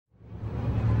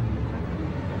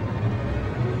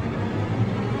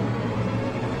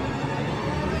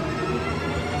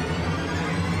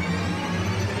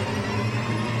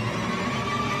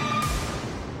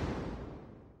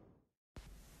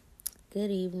Good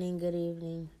evening, good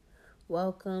evening.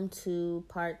 Welcome to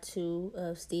part 2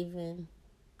 of Stephen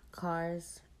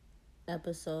Carr's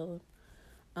episode.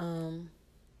 Um,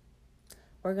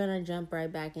 we're gonna jump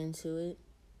right back into it.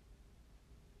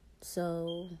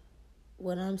 So,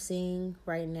 what I'm seeing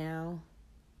right now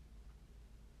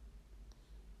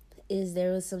is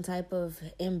there was some type of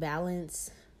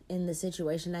imbalance in the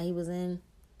situation that he was in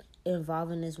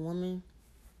involving this woman.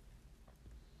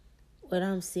 What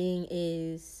I'm seeing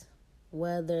is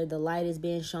whether the light is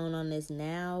being shown on this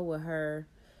now with her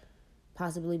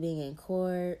possibly being in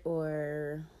court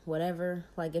or whatever,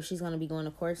 like if she's going to be going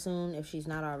to court soon, if she's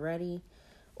not already,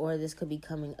 or this could be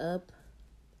coming up.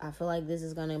 I feel like this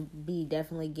is going to be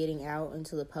definitely getting out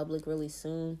into the public really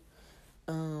soon.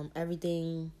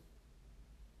 Everything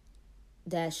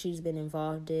that she's been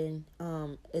involved in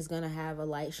is going to have a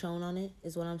light shown on it,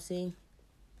 is what I'm seeing.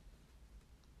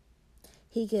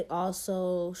 He could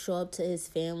also show up to his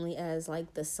family as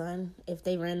like the sun. If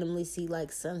they randomly see like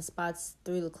sunspots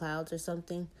through the clouds or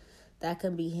something, that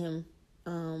could be him,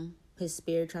 his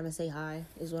spirit trying to say hi,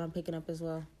 is what I'm picking up as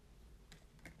well.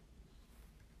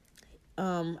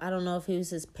 I don't know if he was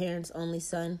his parents' only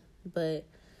son, but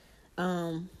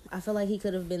I feel like he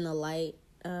could have been the light,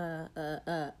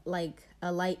 like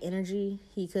a light energy.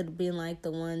 He could have been like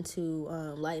the one to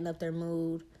lighten up their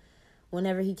mood.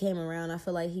 Whenever he came around, I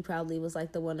feel like he probably was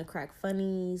like the one to crack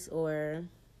funnies, or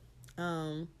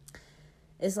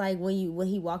it's like when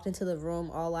he walked into the room,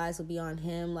 all eyes would be on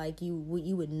him. Like you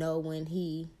would know when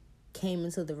he came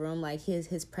into the room, like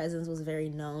his presence was very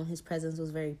known. His presence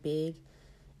was very big,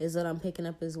 is what I'm picking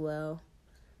up as well.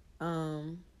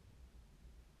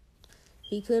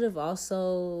 He could have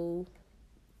also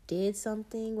did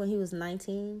something when he was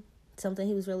 19, something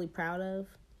he was really proud of,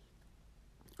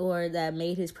 or that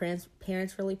made his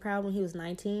parents really proud when he was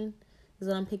 19, is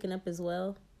what I'm picking up as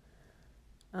well.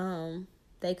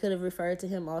 They could have referred to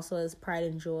him also as pride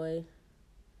and joy,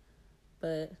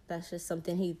 but that's just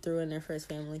something he threw in there for his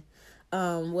family.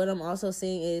 What I'm also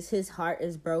seeing is his heart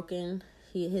is broken.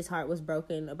 His heart was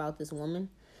broken about this woman.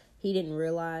 He didn't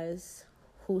realize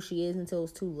who she is until it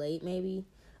was too late, maybe.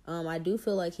 I do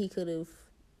feel like he could have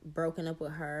broken up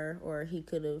with her, or he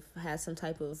could have had some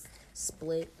type of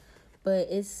split. But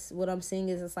what I'm seeing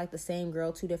is it's like the same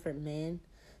girl, two different men.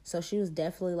 So she was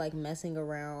definitely like messing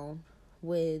around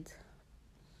with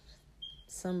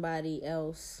somebody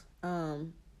else.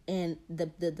 And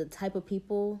the type of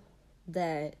people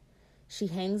that she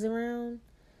hangs around.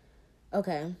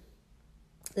 Okay.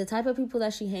 The type of people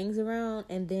that she hangs around,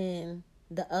 and then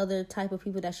the other type of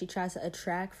people that she tries to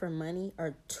attract for money,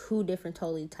 are two different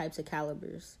totally types of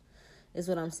calibers, is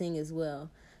what I'm seeing as well.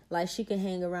 Like she can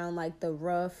hang around like the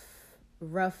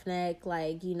roughneck,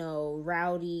 like,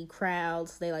 rowdy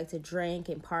crowds. They like to drink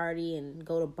and party and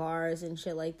go to bars and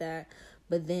shit like that.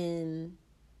 But then,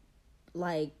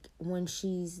 like, when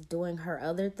she's doing her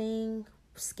other thing,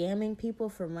 scamming people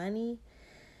for money,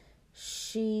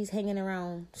 she's hanging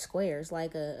around squares,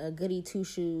 like a goody two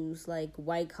shoes, like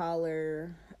white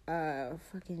collar,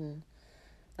 fucking,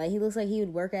 like he looks like he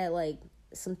would work at like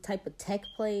some type of tech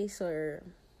place, or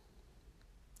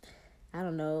I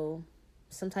don't know,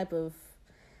 some type of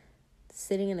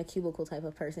sitting in a cubicle type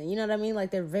of person. You know what I mean?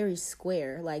 Like they're very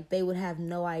square. Like they would have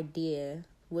no idea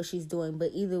what she's doing.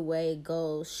 But either way it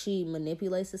goes, she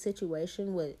manipulates the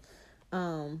situation with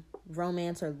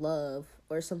romance or love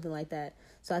or something like that.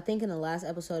 So I think in the last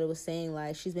episode it was saying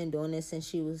like she's been doing this since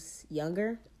she was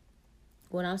younger.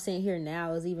 What I'm saying here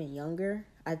now is even younger.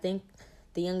 I think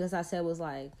the youngest I said was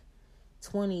like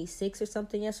 26 or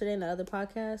something yesterday in the other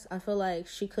podcast. I feel like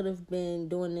she could have been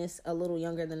doing this a little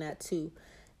younger than that too.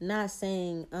 Not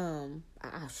saying, I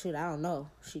don't know.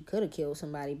 She could have killed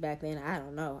somebody back then. I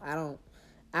don't know. I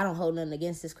don't hold nothing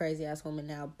against this crazy ass woman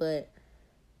now. But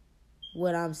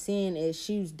what I'm seeing is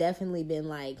she's definitely been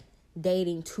like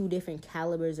dating two different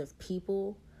calibers of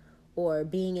people, or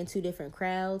being in two different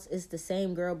crowds. It's the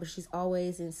same girl, but she's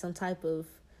always in some type of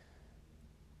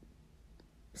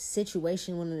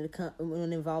situation when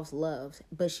it involves love.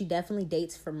 But she definitely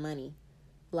dates for money.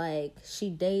 Like she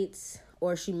dates,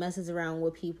 or she messes around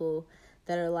with people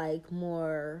that are like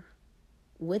more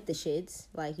with the shits.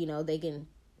 Like, they can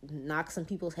knock some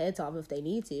people's heads off if they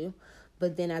need to.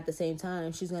 But then at the same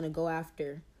time, she's going to go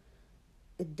after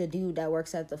the dude that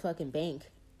works at the fucking bank,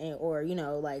 or,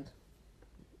 like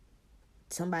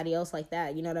somebody else like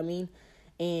that. You know what I mean?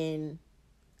 And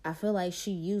I feel like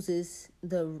she uses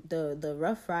the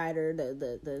Rough Rider,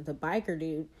 the biker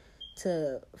dude,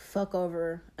 to fuck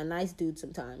over a nice dude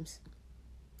sometimes.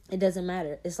 It doesn't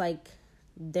matter. It's like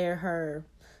they're her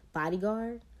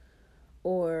bodyguard,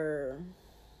 or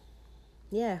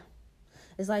yeah,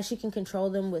 It's like she can control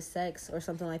them with sex or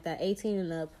something like that. 18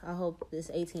 and up. I hope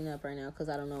it's 18 up right now because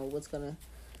I don't know what's going to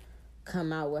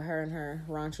come out with her and her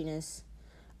raunchiness.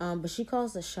 But she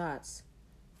calls the shots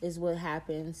is what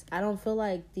happens. I don't feel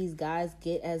like these guys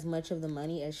get as much of the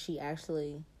money as she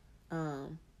actually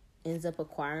ends up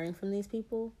acquiring from these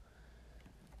people.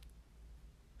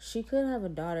 She could have a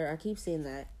daughter. I keep seeing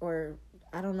that. Or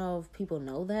I don't know if people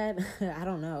know that. I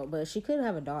don't know. But she could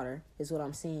have a daughter is what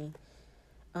I'm seeing.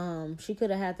 She could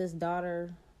have had this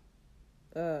daughter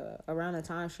around the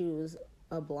time she was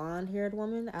a blonde-haired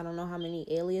woman. I don't know how many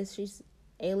aliases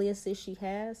she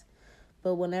has.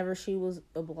 But whenever she was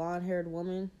a blonde-haired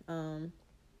woman,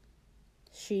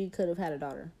 she could have had a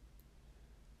daughter.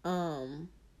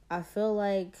 I feel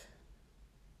like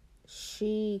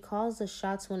she calls the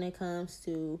shots when it comes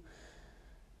to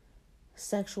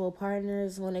sexual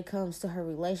partners, when it comes to her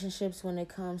relationships, when it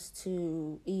comes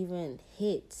to even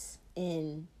hits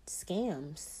and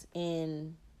scams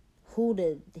and who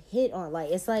to hit on. Like,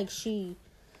 it's like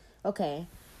okay,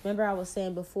 remember I was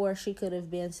saying before she could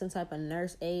have been some type of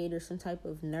nurse aide or some type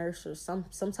of nurse or some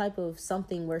type of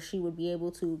something where she would be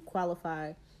able to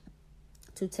qualify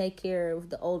to take care of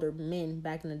the older men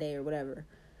back in the day or whatever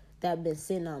that been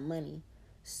sitting on money.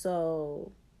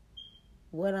 So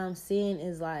what I'm seeing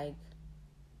is like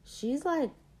she's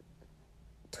like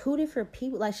two different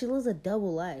people. Like she lives a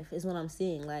double life is what I'm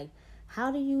seeing. Like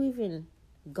how do you even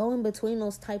go in between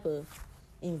those type of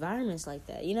environments like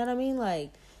that? You know what I mean?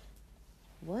 Like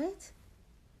what?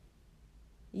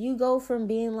 You go from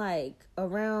being like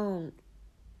around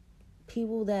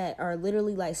people that are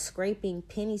literally like scraping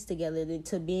pennies together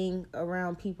to being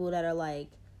around people that are like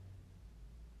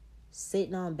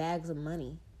sitting on bags of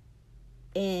money.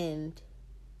 And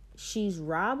she's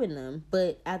robbing them,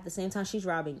 but at the same time she's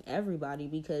robbing everybody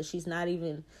because she's not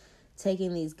even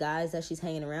taking these guys that she's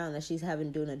hanging around, that she's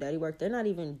having doing the dirty work. They're not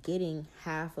even getting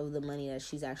half of the money that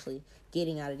she's actually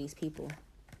getting out of these people.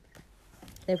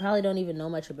 They probably don't even know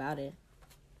much about it.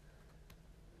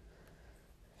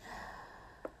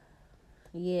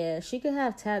 Yeah, she could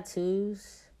have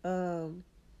tattoos.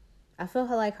 I feel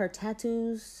like her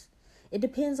tattoos, it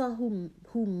depends on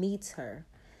who meets her.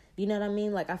 You know what I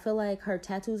mean? Like, I feel like her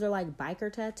tattoos are like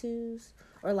biker tattoos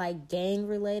or like gang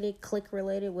related, clique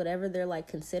related, whatever they're like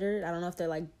considered. I don't know if they're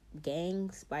like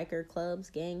gangs, biker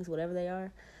clubs, gangs, whatever they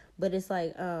are. But it's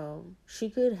like, she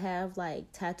could have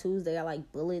like tattoos. They got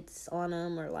like bullets on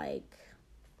them or like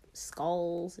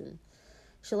skulls and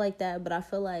shit like that. But I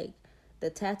feel like the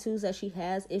tattoos that she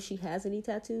has, if she has any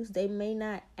tattoos, they may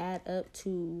not add up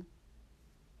to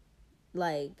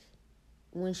like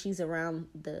when she's around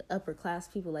the upper class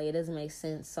people. Like it doesn't make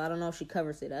sense. So I don't know if she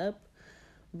covers it up,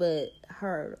 but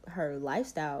her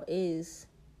lifestyle is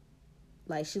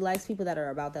like she likes people that are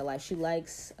about that life. She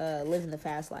likes living the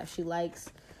fast life. She likes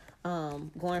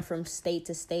going from state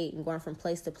to state and going from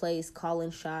place to place,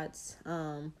 calling shots,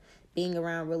 being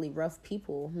around really rough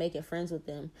people, making friends with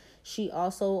them. She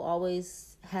also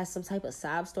always has some type of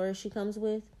sob story she comes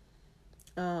with,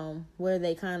 where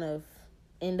they kind of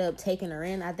end up taking her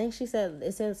in. I think it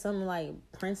said something like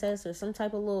princess or some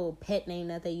type of little pet name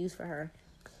that they use for her.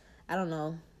 I don't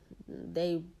know.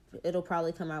 It'll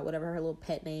probably come out whatever her little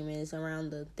pet name is around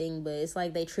the thing, but it's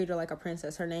like they treat her like a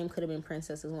princess. Her name could have been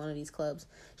Princess in one of these clubs.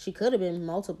 She could have been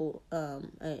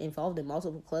involved in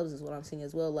multiple clubs is what I'm seeing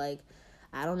as well. Like,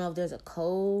 I don't know if there's a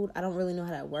code. I don't really know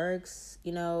how that works.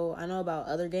 You know, I know about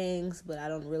other gangs, but I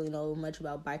don't really know much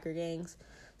about biker gangs.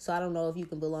 So I don't know if you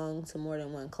can belong to more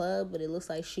than one club, but it looks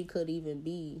like she could even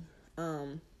be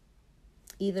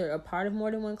either a part of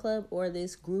more than one club or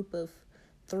this group of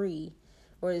three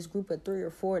or three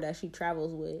or four that she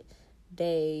travels with.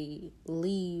 They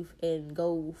leave and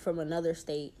go from another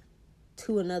state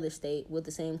to another state with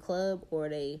the same club, or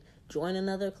they join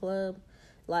another club.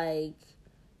 Like,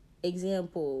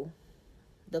 example,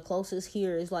 the closest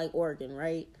here is like Oregon,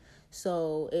 right?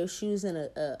 So if she was in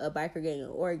a biker gang in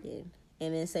Oregon,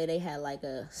 and then say they had like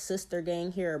a sister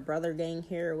gang here, or brother gang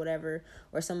here, or whatever,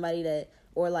 or somebody that,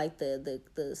 or like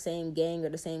the same gang or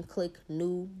the same clique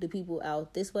knew the people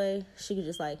out this way, she could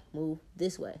just like move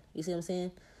this way. You see what I'm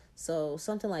saying? So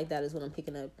something like that is what I'm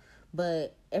picking up.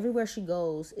 But everywhere she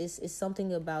goes, it's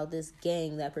something about this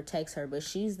gang that protects her, but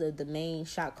she's the main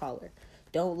shot caller.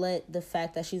 Don't let the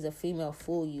fact that she's a female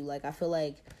fool you. Like, I feel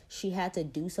like she had to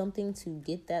do something to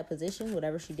get that position,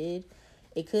 whatever she did.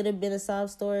 It could have been a sob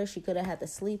story. She could have had to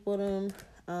sleep with him.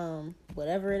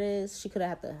 Whatever it is. She could have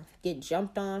had to get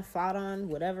jumped on, fought on,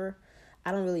 whatever.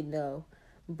 I don't really know.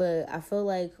 But I feel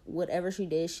like whatever she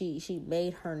did, she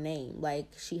made her name. Like,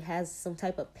 she has some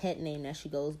type of pet name that she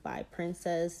goes by.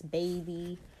 Princess,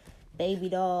 baby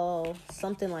doll,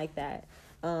 something like that.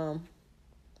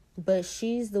 But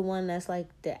she's the one that's like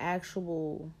the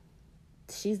actual,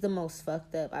 she's the most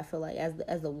fucked up. I feel like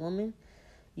as a woman,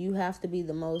 you have to be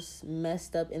the most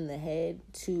messed up in the head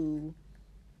to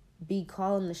be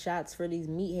calling the shots for these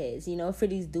meatheads. You know, for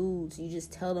these dudes, you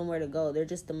just tell them where to go. They're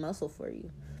just the muscle for you.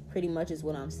 Pretty much is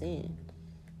what I'm saying.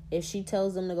 If she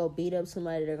tells them to go beat up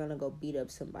somebody, they're gonna go beat up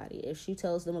somebody. If she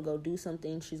tells them to go do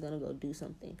something, she's gonna go do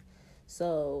something.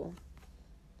 So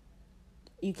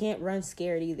you can't run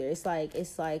scared either. It's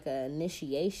like an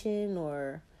initiation,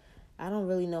 or I don't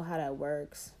really know how that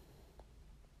works.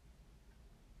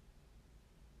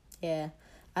 Yeah,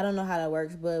 I don't know how that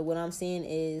works, but what I'm saying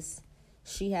is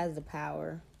she has the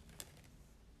power.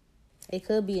 It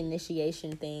could be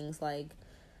initiation things like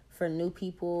for new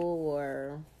people,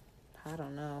 or I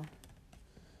don't know.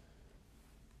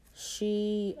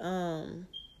 She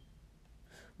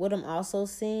what I'm also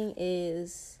seeing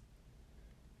is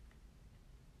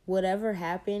whatever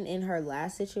happened in her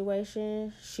last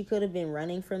situation, she could have been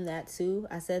running from that too.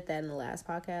 I said that in the last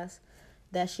podcast,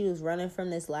 that she was running from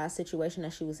this last situation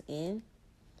that she was in,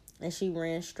 and she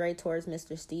ran straight towards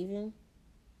Mr. Steven.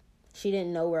 She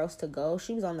didn't know where else to go.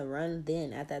 She was on the run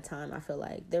then at that time. I feel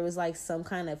like there was like some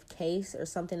kind of case or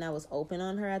something that was open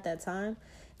on her at that time,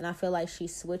 and I feel like she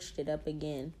switched it up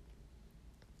again.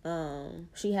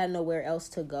 She had nowhere else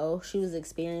to go. She was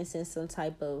experiencing some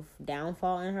type of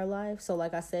downfall in her life. So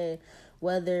like I said,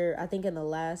 whether, I think in the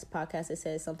last podcast it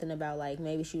said something about like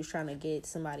maybe she was trying to get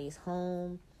somebody's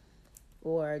home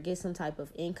or get some type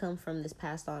of income from this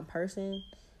passed on person.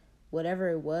 Whatever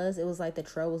it was like the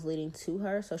trail was leading to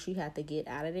her, so she had to get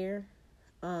out of there.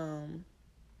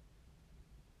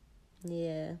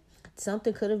 Yeah.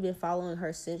 Something could have been following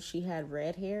her since she had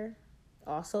red hair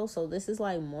also. So this is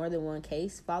like more than one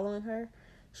case following her.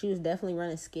 She was definitely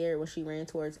running scared when she ran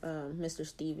towards Mr.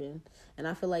 Steven. And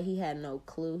I feel like he had no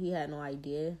clue. He had no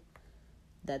idea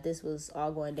that this was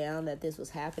all going down, that this was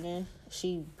happening.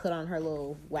 She put on her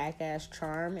little whack-ass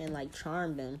charm and like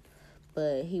charmed him.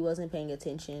 But he wasn't paying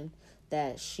attention.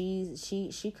 That she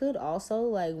could also,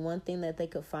 like, one thing that they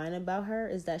could find about her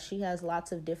is that she has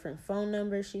lots of different phone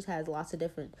numbers. She has lots of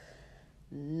different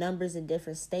numbers in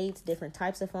different states, different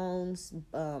types of phones.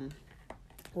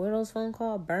 What are those phones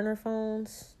called? Burner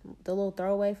phones, the little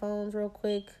throwaway phones, real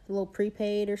quick, a little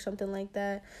prepaid or something like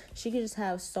that. She could just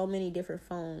have so many different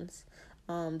phones.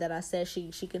 That I said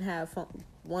she can have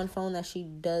one phone that she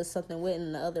does something with,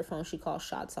 and the other phone she calls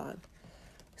shots on.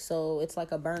 So it's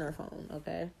like a burner phone,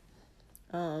 okay?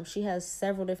 She has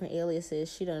several different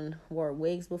aliases. She done wore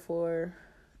wigs before.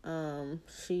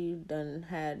 She done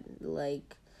had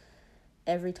like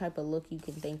every type of look you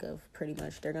can think of, pretty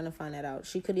much. They're gonna find that out.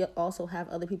 She could also have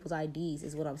other people's IDs,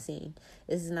 is what I'm seeing.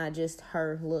 This is not just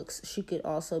her looks. She could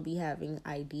also be having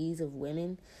IDs of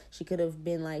women. She could have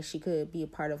been like, she could be a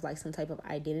part of like some type of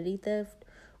identity theft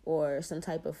or some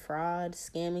type of fraud,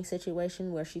 scamming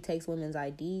situation where she takes women's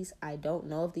IDs. I don't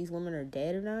know if these women are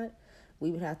dead or not.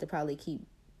 We would have to probably keep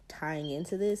tying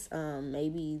into this.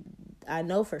 Maybe, I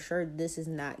know for sure this is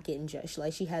not getting justice.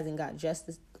 Like, she hasn't got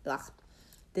justice.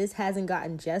 This hasn't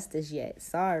gotten justice yet.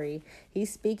 Sorry.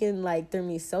 He's speaking like through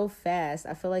me so fast.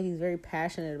 I feel like he's very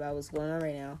passionate about what's going on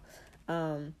right now.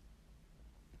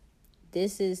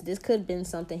 This could have been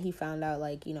something he found out,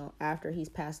 like, you know, after he's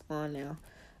passed on now.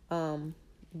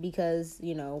 Because,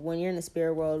 you know, when you're in the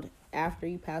spirit world, after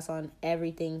you pass on,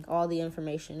 everything, all the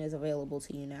information is available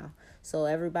to you now. So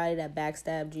everybody that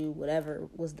backstabbed you, whatever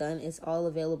was done, it's all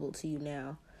available to you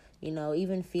now. You know,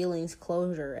 even feelings,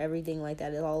 closure, everything like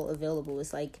that is all available.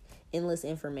 It's like endless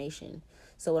information.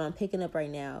 So what I'm picking up right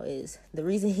now is the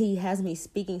reason he has me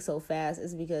speaking so fast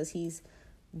is because he's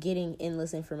getting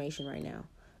endless information right now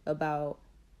about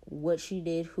what she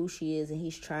did, who she is, and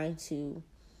he's trying to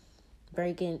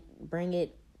bring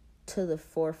it to the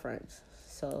forefront.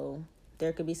 So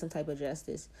there could be some type of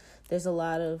justice. There's a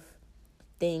lot of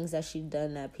things that she's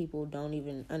done that people don't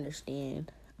even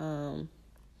understand.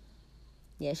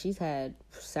 Yeah, she's had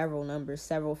several numbers,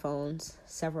 several phones,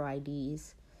 several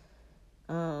IDs.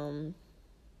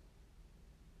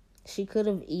 She could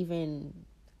have even,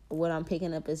 what I'm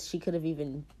picking up is she could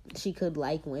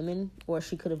like women, or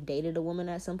she could have dated a woman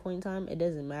at some point in time. It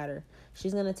doesn't matter.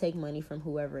 She's going to take money from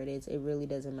whoever it is. It really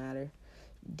doesn't matter.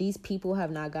 These people have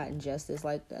not gotten justice.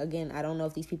 Like, again, I don't know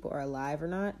if these people are alive or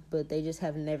not, but they just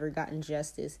have never gotten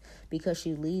justice because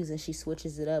she leaves and she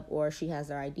switches it up, or she has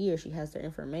their ID, or she has their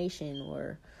information,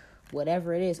 or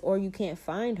whatever it is. Or you can't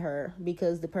find her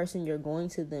because the person you're going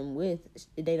to them with,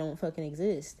 they don't fucking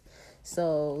exist.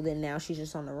 So then now she's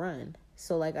just on the run.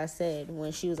 So like I said,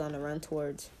 when she was on the run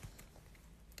towards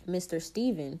Mr.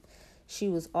 Steven, she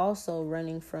was also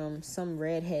running from some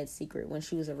redhead secret when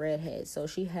she was a redhead. So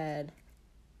she had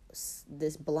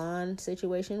this blonde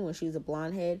situation when she was a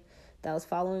blonde head that was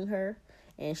following her,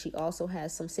 and she also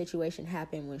had some situation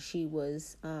happen when she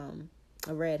was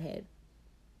a redhead.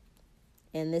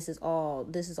 And this is all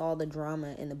the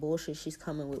drama and the bullshit she's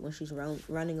coming with when she's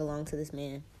running along to this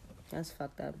man. That's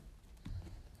fucked up.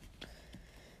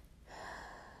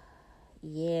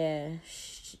 Yeah,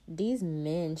 these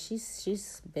men,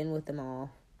 she's been with them all.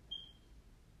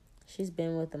 She's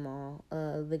been with them all.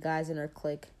 The guys in her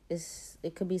clique,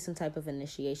 it could be some type of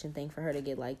initiation thing for her to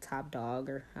get like top dog,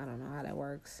 or I don't know how that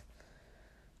works.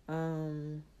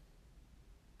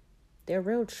 They're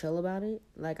real chill about it.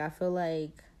 Like, I feel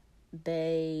like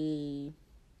it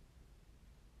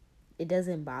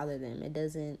doesn't bother them. It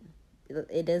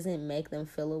doesn't make them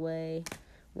feel away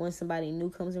when somebody new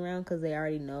comes around, because they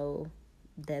already know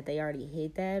that they already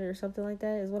hit that or something like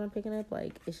that is what I'm picking up.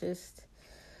 Like, it's just,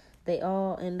 they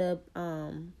all end up,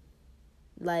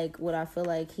 like, what I feel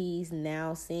like he's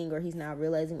now seeing, or he's now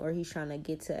realizing, or he's trying to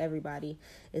get to everybody,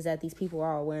 is that these people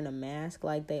are all wearing a mask.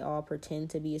 Like, they all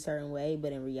pretend to be a certain way,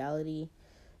 but in reality,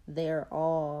 they're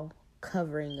all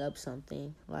covering up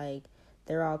something. Like,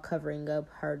 they're all covering up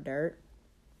her dirt.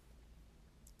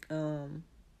 I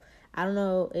don't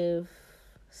know if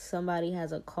somebody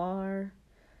has a car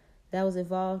that was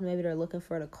involved. Maybe they're looking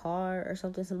for the car or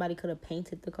something. Somebody could have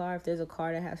painted the car. If there's a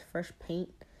car that has fresh paint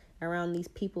around these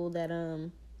people that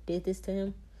did this to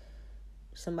him,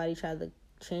 somebody tried to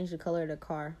change the color of the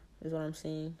car, is what I'm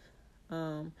seeing.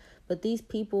 But these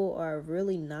people are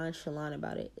really nonchalant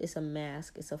about it. It's a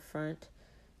mask. It's a front.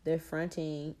 They're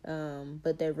fronting,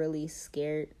 but they're really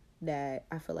scared that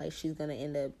I feel like she's going to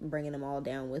end up bringing them all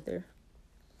down with her.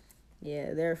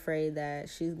 Yeah, they're afraid that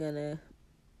she's going to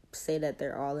say that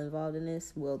they're all involved in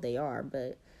this. Well, they are,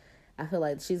 but I feel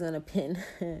like she's going to pin.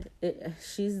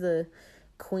 She's the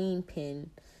queen pin,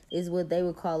 is what they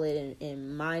would call it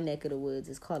in my neck of the woods.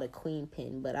 It's called a queen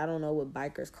pin, but I don't know what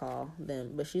bikers call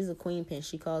them. But she's a queen pin.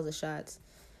 She calls the shots.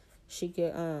 She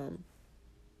could,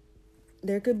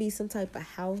 there could be some type of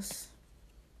house.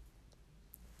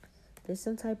 There's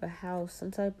some type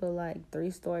of like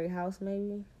 3-story house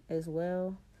maybe as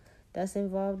well that's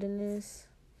involved in this,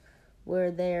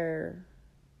 where there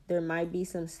might be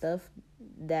some stuff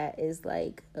that is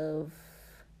like of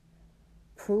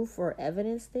proof or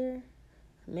evidence there.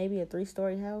 Maybe a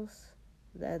 3-story house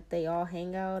that they all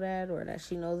hang out at, or that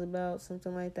she knows about,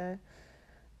 something like that.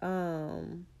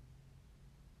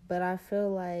 But I feel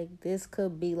like this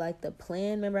could be like the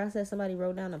plan. Remember I said somebody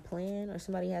wrote down a plan, or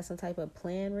somebody had some type of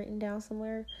plan written down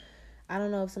somewhere? I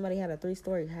don't know if somebody had a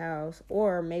 3-story house,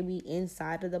 or maybe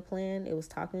inside of the plan it was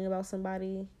talking about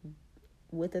somebody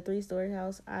with a 3-story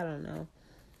house. I don't know.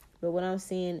 But what I'm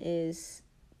seeing is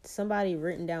somebody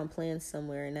written down plans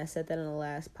somewhere, and I said that in the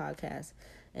last podcast.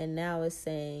 And now it's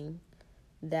saying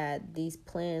that these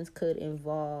plans could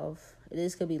involve,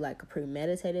 this could be like a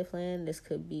premeditated plan. This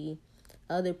could be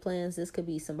other plans. This could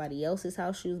be somebody else's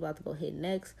house she was about to go hit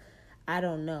next. I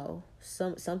don't know.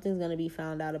 Something's gonna be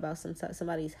found out about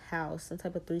somebody's house, some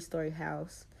type of 3-story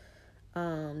house.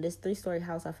 This 3-story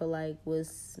house I feel like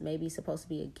was maybe supposed to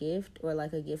be a gift, or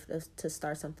like a gift to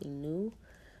start something new,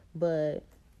 but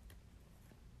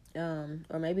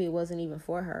or maybe it wasn't even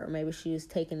for her, or maybe she was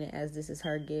taking it as this is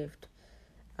her gift,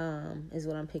 is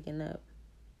what I'm picking up.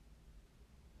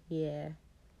 Yeah.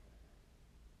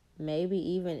 Maybe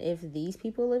even if these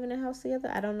people live in a house together,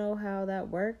 I don't know how that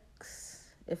works.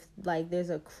 If like there's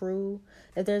a crew,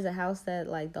 if there's a house that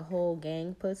like the whole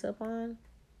gang puts up on,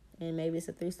 and maybe it's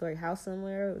a 3-story house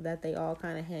somewhere that they all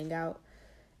kind of hang out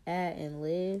at and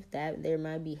live, that there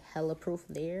might be hella proof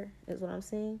there, is what I'm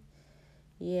saying.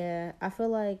 Yeah, I feel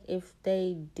like if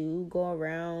they do go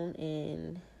around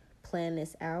and plan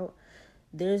this out,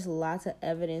 there's lots of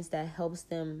evidence that helps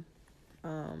them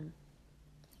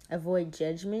avoid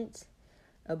judgment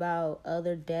about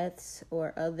other deaths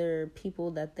or other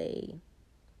people that they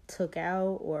took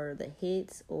out, or the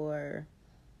hits, or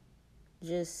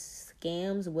just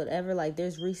scams, whatever. Like,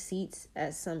 there's receipts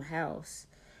at some house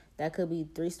that could be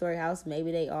 3-story house.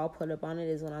 Maybe they all put up on it,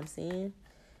 is what I'm saying.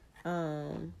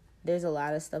 There's a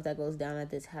lot of stuff that goes down at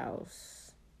this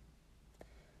house.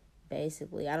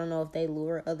 Basically, I don't know if they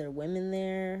lure other women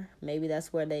there. Maybe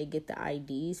that's where they get the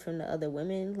IDs from the other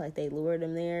women. Like, they lure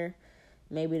them there.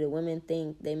 Maybe the women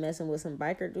think they messing with some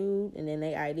biker dude, and then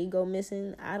they ID go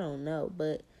missing. I don't know,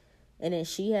 but and then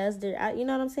she has their, you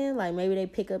know what I'm saying? Like, maybe they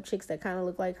pick up chicks that kind of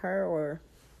look like her, or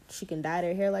she can dye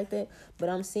their hair like that. But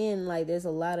I'm seeing like there's a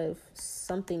lot of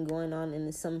something going on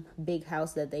in some big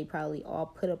house that they probably all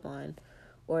put up on,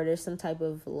 or there's some type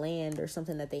of land or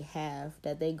something that they have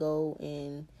that they go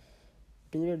and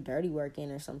do their dirty work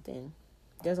in or something.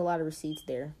 There's a lot of receipts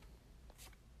there.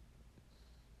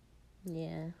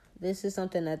 Yeah, this is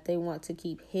something that they want to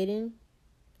keep hidden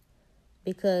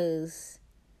because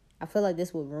I feel like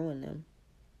this would ruin them.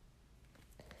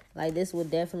 Like, this would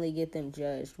definitely get them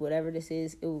judged. Whatever this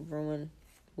is, it will ruin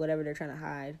whatever they're trying to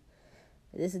hide.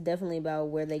 This is definitely about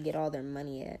where they get all their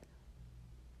money at.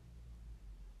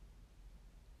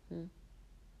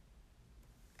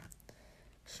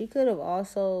 She could have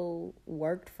also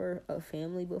worked for a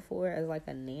family before as like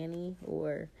a nanny,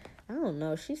 or I don't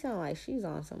know. She sounds like she's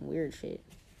on some weird shit.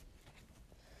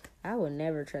 I would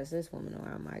never trust this woman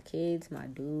around my kids, my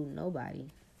dude, nobody.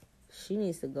 She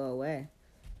needs to go away.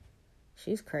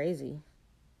 She's crazy.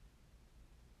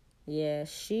 Yeah,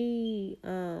 she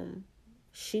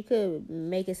could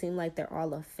make it seem like they're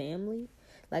all a family.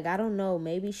 Like, I don't know,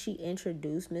 maybe she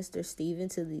introduced Mr. Steven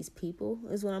to these people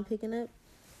is what I'm picking up.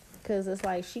 Because it's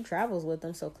like she travels with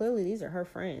them, so clearly these are her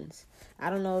friends.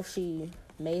 I don't know if she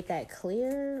made that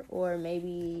clear, or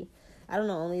maybe, I don't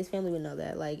know, only his family would know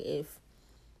that. Like, if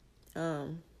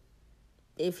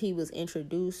he was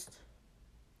introduced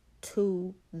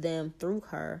to them through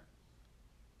her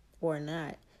or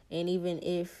not. And even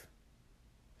if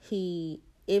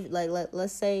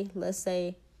let's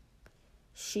say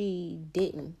she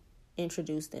didn't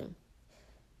introduce them,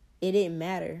 it didn't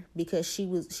matter because she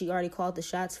already called the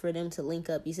shots for them to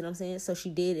link up. You see what I'm saying? So she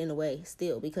did in a way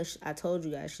still, because I told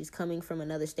you guys she's coming from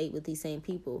another state with these same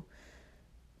people,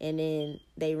 and then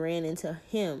they ran into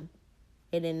him,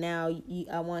 and then now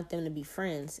I want them to be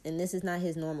friends, and this is not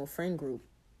his normal friend group.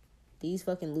 These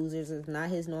fucking losers is not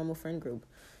his normal friend group.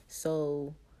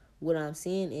 So what I'm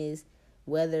seeing is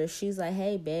whether she's like,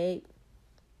 hey babe,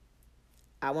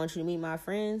 I want you to meet my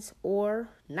friends, or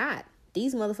not.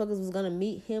 These motherfuckers was going to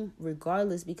meet him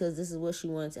regardless because this is what she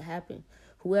wanted to happen.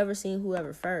 Whoever seen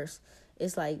whoever first,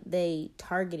 it's like they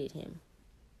targeted him,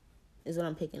 is what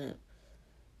I'm picking up.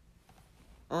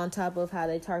 On top of how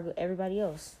they target everybody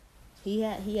else. He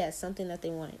had something that they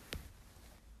wanted.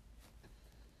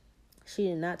 She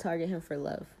did not target him for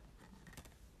love.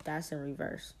 That's in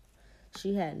reverse.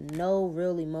 She had no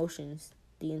real emotions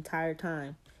the entire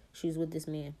time she was with this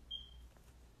man.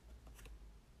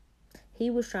 He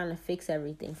was trying to fix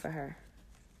everything for her.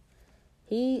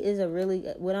 He is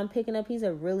what I'm picking up, he's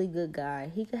a really good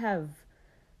guy. He could have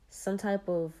some type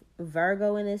of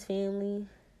Virgo in his family.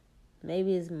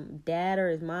 Maybe his dad or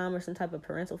his mom or some type of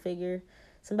parental figure.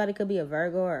 Somebody could be a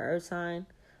Virgo or Earth sign,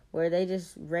 where they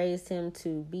just raised him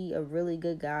to be a really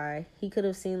good guy. He could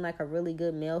have seen like a really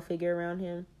good male figure around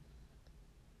him.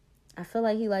 I feel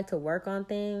like he liked to work on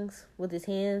things with his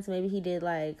hands. Maybe he did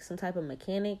like some type of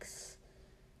mechanics.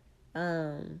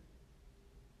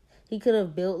 He could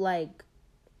have liked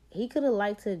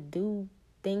to do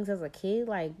things as a kid,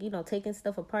 like, you know, taking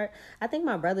stuff apart. I think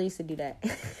my brother used to do that.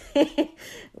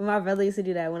 My brother used to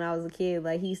do that when I was a kid.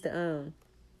 Like, he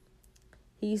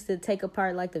used to take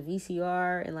apart like the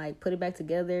VCR and like put it back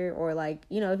together, or like,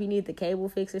 you know, if he needed the cable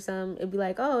fixed or something, it'd be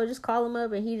like, oh, just call him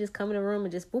up and he just come in the room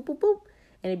and just boop boop boop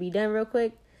and it'd be done real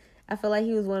quick. I feel like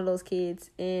he was one of those kids,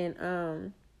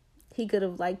 and he could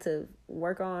have liked to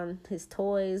work on his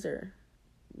toys or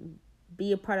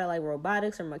be a part of like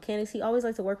robotics or mechanics. He always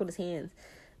liked to work with his hands.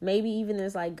 Maybe even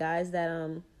there's like guys that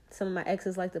some of my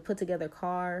exes like to put together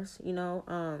cars, you know,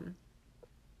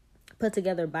 put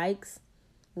together bikes,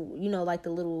 you know, like the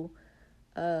little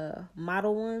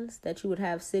model ones that you would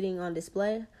have sitting on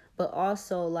display, but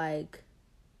also like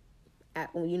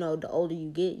you know, the older you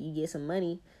get some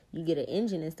money, you get an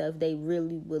engine and stuff. They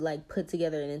really would like put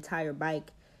together an entire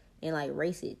bike and like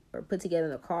race it, or put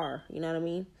together a car, you know what I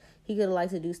mean? He could have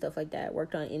liked to do stuff like that,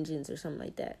 worked on engines or something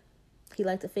like that. He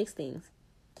liked to fix things.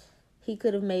 He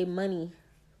could have made money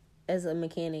as a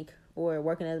mechanic, or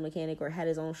working as a mechanic, or had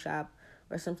his own shop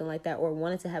or something like that, or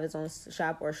wanted to have his own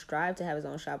shop, or strive to have his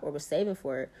own shop, or was saving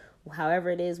for it. However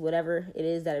it is, whatever it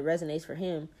is that it resonates for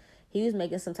him, he was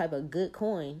making some type of good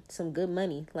coin, some good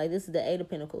money. Like, this is the Eight of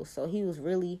Pentacles, so he was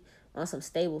really on some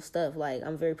stable stuff. Like,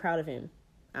 I'm very proud of him.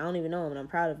 I don't even know him, and I'm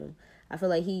proud of him. I feel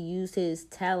like he used his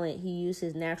talent, he used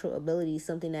his natural ability,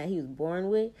 something that he was born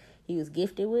with, he was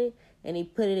gifted with, and he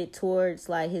put it towards,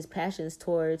 like, his passions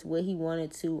towards what he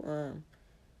wanted to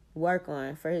work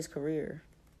on for his career.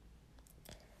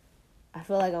 I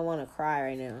feel like I want to cry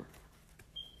right now.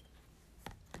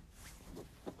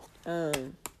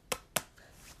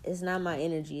 It's not my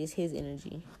energy, it's his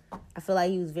energy. I feel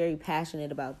like he was very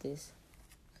passionate about this.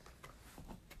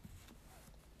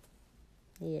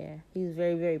 Yeah, he was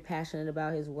very, very passionate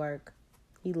about his work.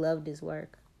 He loved his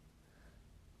work.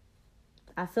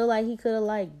 I feel like he could have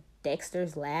liked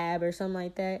Dexter's Lab or something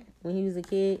like that when he was a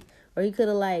kid. Or he could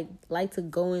have liked to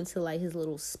go into like his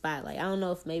little spot. Like, I don't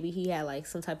know if maybe he had like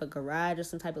some type of garage or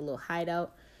some type of little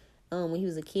hideout when he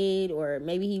was a kid, or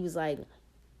maybe he was like,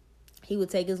 he would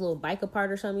take his little bike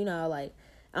apart or something, you know, like,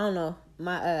 I don't know.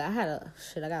 I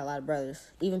got a lot of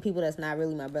brothers. Even people that's not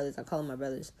really my brothers, I call them my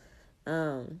brothers.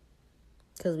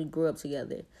 Because we grew up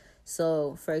together.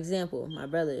 So, for example, my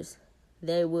brothers,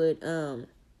 they would have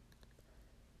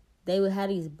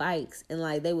these bikes, and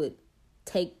like they would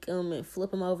take them and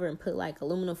flip them over and put like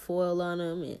aluminum foil on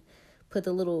them and put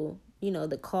the little, you know,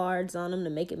 the cards on them to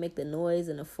make the noise,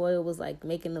 and the foil was like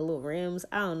making the little rims.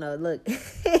 I don't know, look.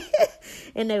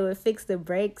 And they would fix the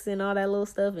brakes and all that little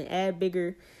stuff and add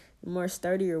bigger, more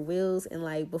sturdier wheels. And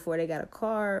like before they got a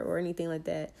car or anything like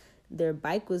that, their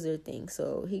bike was their thing.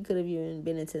 So he could have even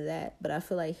been into that. But I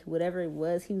feel like whatever it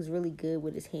was, he was really good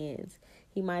with his hands.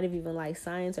 He might have even liked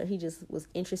science, or he just was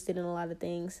interested in a lot of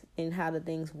things and how the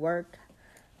things worked.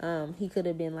 He could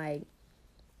have been like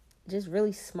just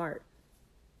really smart.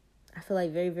 I feel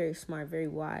like very, very smart, very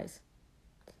wise.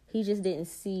 He just didn't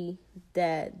see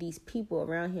that these people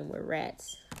around him were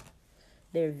rats.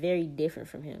 They're very different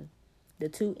from him. The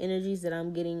two energies that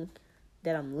I'm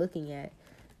looking at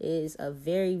is a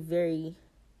very, very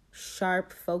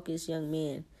sharp, focused young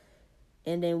man.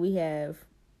 And then we have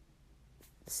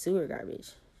sewer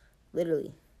garbage.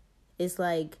 Literally. It's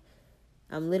like,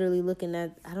 I'm literally looking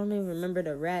at, I don't even remember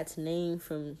the rat's name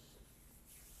from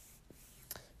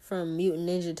Mutant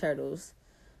Ninja Turtles.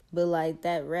 But like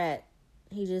that rat,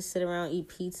 he just sit around, eat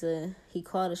pizza. He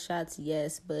called the shots,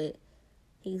 yes, but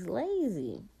he's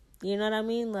lazy. You know what I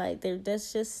mean? Like,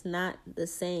 that's just not the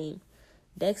same.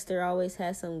 Dexter always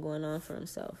had something going on for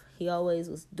himself. He always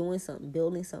was doing something,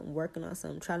 building something, working on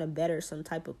something, trying to better some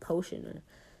type of potion or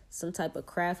some type of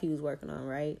craft he was working on,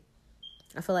 right?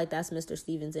 I feel like that's Mr.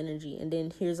 Stevens' energy. And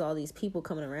then here's all these people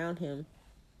coming around him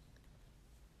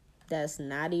that's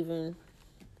not even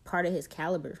part of his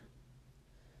caliber.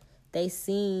 They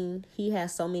seen he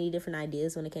has so many different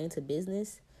ideas when it came to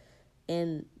business,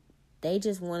 and they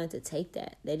just wanted to take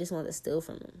that. They just wanted to steal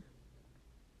from him.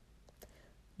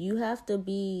 You have to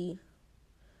be,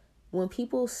 when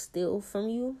people steal from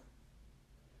you,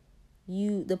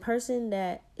 the person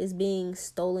that is being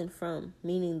stolen from,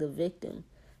 meaning the victim,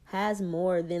 has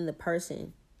more than the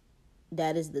person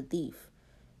that is the thief.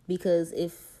 Because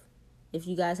if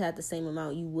you guys had the same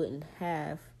amount, you wouldn't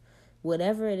have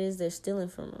whatever it is they're stealing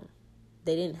from them.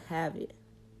 They didn't have it.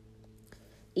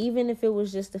 Even if it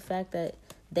was just the fact that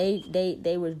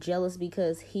they were jealous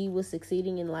because he was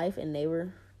succeeding in life and they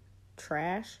were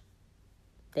trash.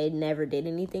 They never did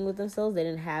anything with themselves. They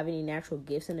didn't have any natural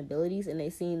gifts and abilities, and they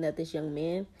seen that this young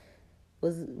man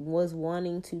was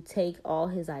wanting to take all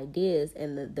his ideas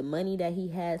and the money that he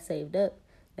had saved up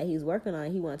that he's working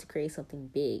on. He wanted to create something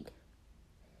big.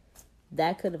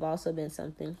 That could have also been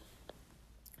something.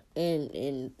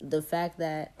 And the fact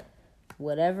that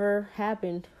whatever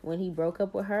happened when he broke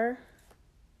up with her,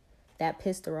 that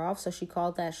pissed her off, so she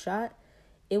called that shot.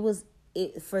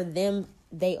 It for them,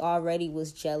 they already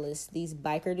was jealous. These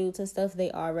biker dudes and stuff,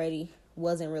 they already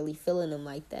wasn't really feeling them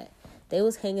like that. They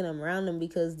was hanging around him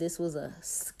because this was a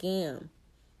scam.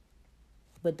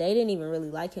 But they didn't even really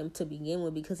like him to begin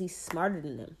with because he's smarter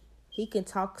than them. He can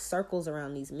talk circles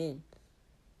around these men.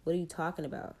 What are you talking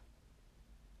about?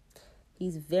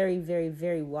 He's very, very,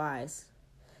 very wise.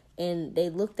 And they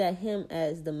looked at him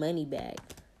as the money bag.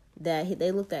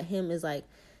 They looked at him as like,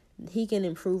 he can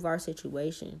improve our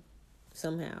situation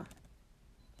somehow.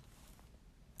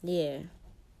 Yeah.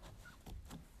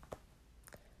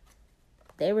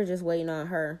 They were just waiting on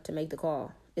her to make the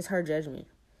call. It's her judgment.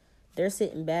 They're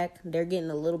sitting back. They're getting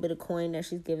a little bit of coin that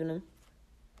she's giving them.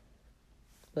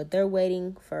 But they're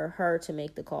waiting for her to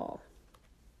make the call.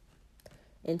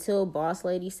 Until boss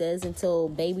lady says, until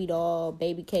baby doll,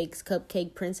 baby cakes,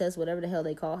 cupcake princess, whatever the hell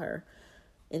they call her,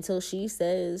 until she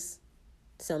says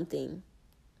something,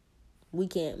 we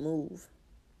can't move.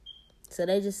 So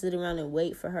they just sit around and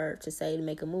wait for her to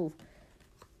make a move.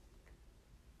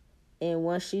 And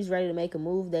once she's ready to make a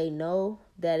move, they know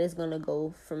that it's going to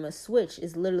go from a switch.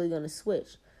 It's literally going to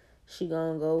switch. She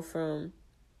going to go from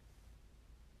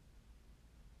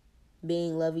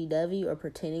being lovey-dovey or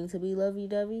pretending to be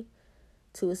lovey-dovey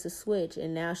to it's a switch.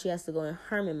 And now she has to go in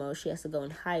hermit mode. She has to go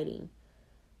in hiding.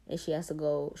 And she has to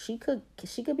go, she could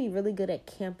be really good at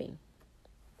camping.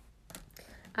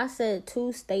 I said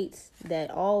 2 states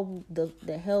that all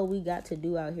the hell we got to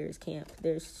do out here is camp.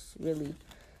 There's really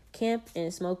camp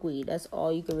and smoke weed. That's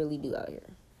all you can really do out here.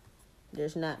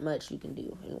 There's not much you can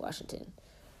do in Washington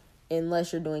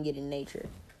unless you're doing it in nature.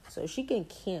 So she can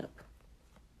camp.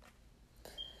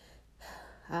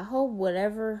 I hope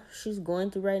whatever she's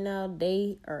going through right now,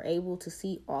 they are able to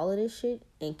see all of this shit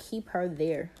and keep her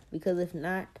there. Because if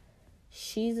not,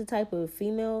 she's the type of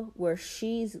female where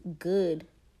she's good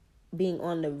being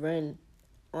on the run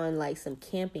on like some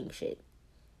camping shit.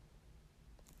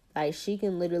 Like she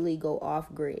can literally go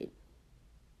off grid.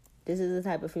 This is the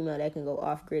type of female that can go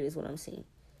off grid is what I'm seeing.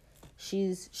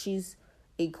 She's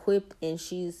equipped and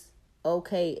she's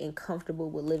okay and comfortable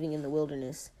with living in the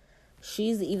wilderness.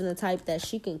 She's even the type that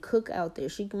she can cook out there.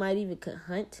 She might even can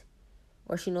hunt,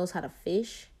 or she knows how to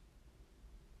fish.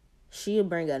 She'll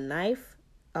bring a knife,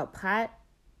 a pot,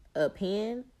 a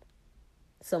pan,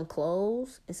 some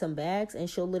clothes, and some bags, and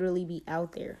she'll literally be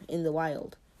out there in the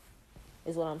wild,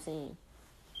 is what I'm saying.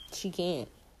 She can.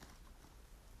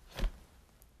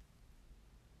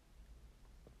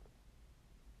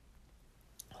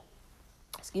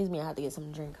 Excuse me, I have to get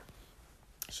something to drink.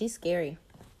 She's scary.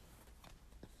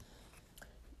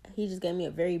 He just gave me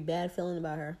a very bad feeling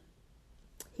about her.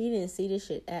 He didn't see this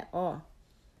shit at all.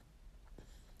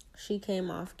 She came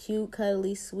off cute,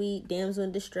 cuddly, sweet, damsel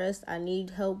in distress. I need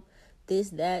help,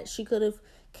 this, that. She could have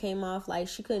came off like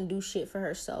she couldn't do shit for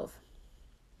herself.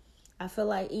 I feel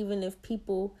like even if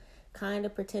people kind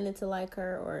of pretended to like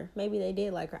her, or maybe they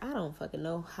did like her, I don't fucking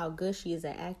know how good she is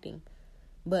at acting.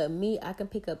 But me, I can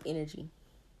pick up energy.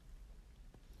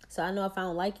 So I know if I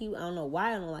don't like you, I don't know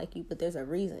why I don't like you, but there's a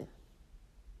reason.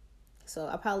 So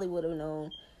I probably would have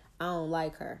known I don't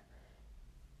like her.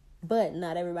 But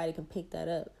not everybody can pick that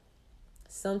up.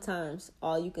 Sometimes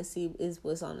all you can see is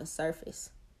what's on the surface.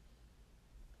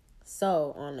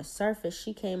 So on the surface,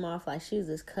 she came off like she was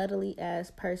this cuddly ass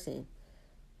person.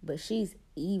 But she's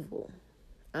evil.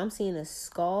 I'm seeing a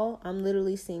skull. I'm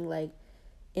literally seeing like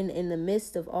in the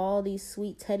midst of all these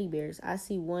sweet teddy bears, I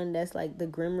see one that's like the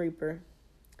Grim Reaper.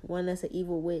 One that's an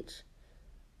evil witch.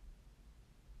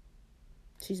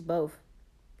 She's both.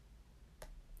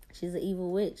 She's an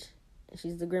evil witch. And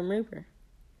she's the Grim Reaper.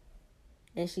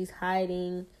 And she's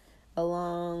hiding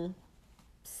along,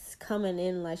 coming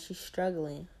in like she's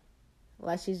struggling.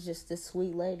 Like she's just this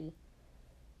sweet lady.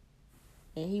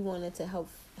 And he wanted to help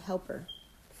her.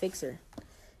 Fix her.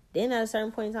 Then at a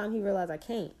certain point in time, he realized I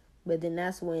can't. But then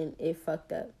that's when it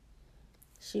fucked up.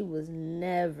 She was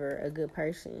never a good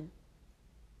person.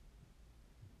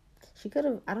 She could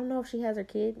have, I don't know if she has her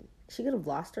kid. She could have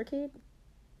lost her kid.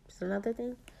 It's another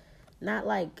thing. Not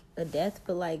like a death,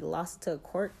 but like lost to a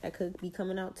court that could be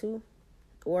coming out too.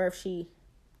 Or if she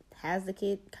has the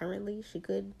kid currently, she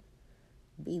could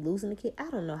be losing the kid.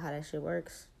 I don't know how that shit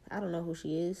works. I don't know who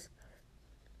she is.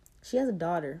 She has a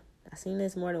daughter. I've seen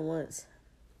this more than once.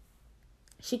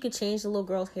 She could change the little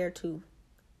girl's hair too.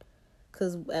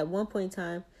 Because at one point in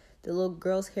time, the little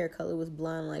girl's hair color was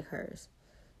blonde like hers.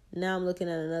 Now I'm looking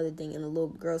at another thing, and the little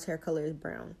girl's hair color is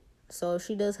brown. So if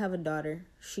she does have a daughter,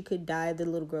 she could dye the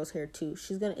little girl's hair too.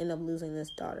 She's going to end up losing this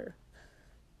daughter.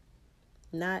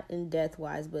 Not in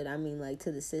death-wise, but I mean like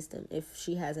to the system, if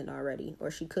she hasn't already.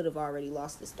 Or she could have already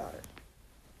lost this daughter.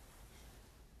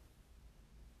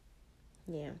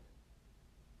 Yeah.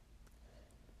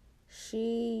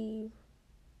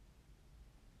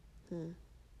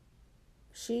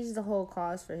 She's the whole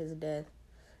cause for his death.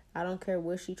 I don't care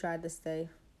where she tried to stay.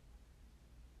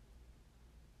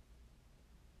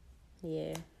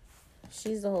 Yeah.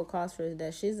 She's the whole cause for his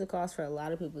death. She's the cause for a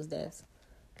lot of people's deaths.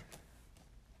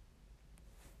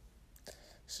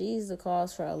 She's the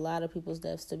cause for a lot of people's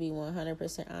deaths, to be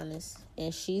 100% honest.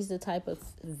 And she's the type of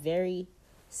very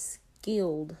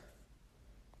skilled.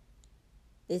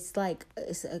 It's like,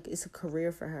 it's a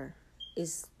career for her.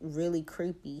 It's really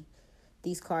creepy,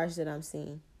 these cars that I'm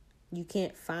seeing. You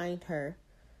can't find her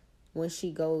when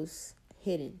she goes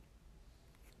hidden.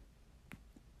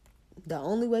 The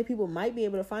only way people might be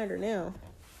able to find her now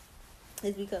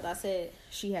is because I said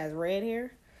she has red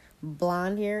hair,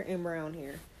 blonde hair, and brown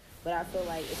hair. But I feel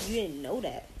like if you didn't know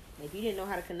that, if you didn't know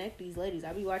how to connect these ladies,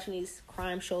 I be watching these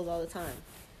crime shows all the time.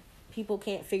 People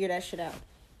can't figure that shit out.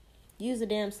 Use a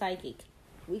damn psychic.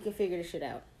 We can figure this shit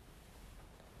out.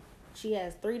 She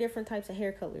has 3 different types of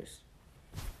hair colors.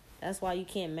 That's why you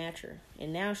can't match her.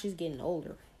 And now she's getting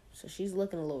older, so she's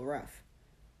looking a little rough.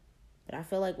 But I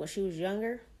feel like when she was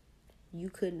younger, you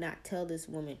could not tell this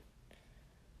woman.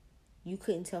 You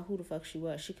couldn't tell who the fuck she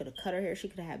was. She could have cut her hair. She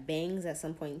could have had bangs at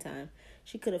some point in time.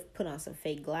 She could have put on some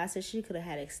fake glasses. She could have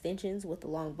had extensions with the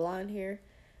long blonde hair.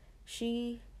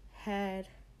 She had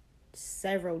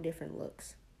several different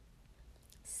looks.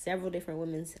 Several different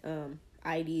women's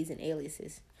IDs and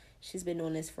aliases. She's been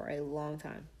doing this for a long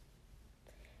time.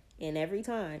 And every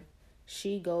time,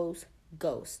 she goes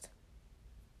ghost.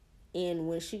 And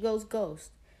when she goes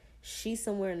ghost, she's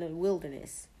somewhere in the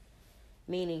wilderness.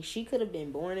 Meaning she could have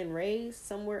been born and raised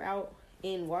somewhere out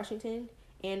in Washington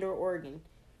and or Oregon.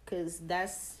 Because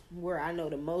that's where I know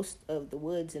the most of the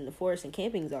woods and the forests and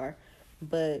campings are.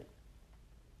 But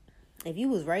if you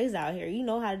was raised out here, you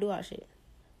know how to do all shit.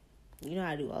 You know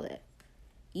how to do all that.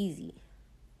 Easy.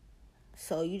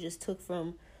 So you just took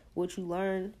from what you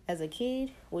learned as a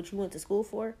kid, what you went to school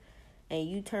for, and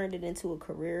you turned it into a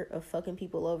career of fucking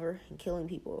people over and killing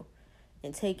people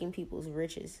and taking people's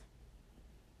riches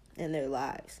and their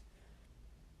lives.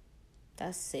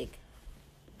 That's sick.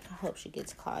 I hope she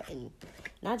gets caught, and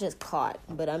not just caught,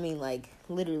 but I mean like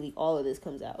literally all of this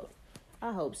comes out.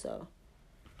 I hope so.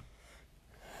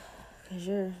 'Cause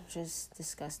you're just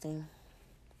disgusting.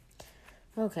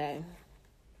 Okay.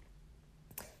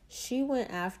 She went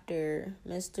after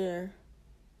Mr.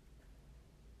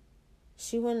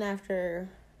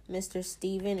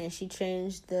 Steven, and she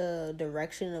changed the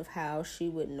direction of how she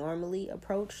would normally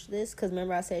approach this. Because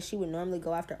remember I said she would normally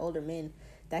go after older men.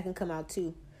 That can come out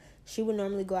too. She would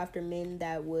normally go after men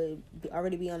that would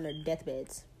already be on their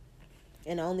deathbeds.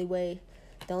 And the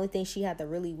only thing she had to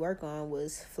really work on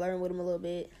was flirting with them a little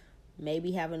bit,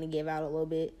 maybe having to give out a little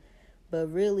bit, but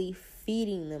really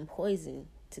feeding them poison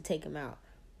to take them out.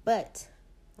 But,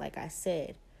 like I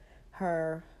said,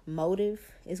 her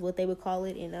motive is what they would call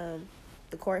it in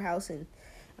the courthouse and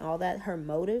all that. Her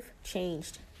motive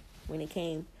changed when it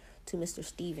came to Mr.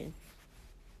 Steven.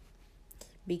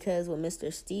 Because with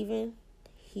Mr. Steven,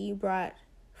 he brought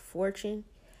fortune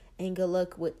and good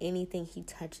luck with anything he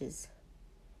touches.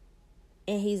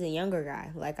 And he's a younger guy.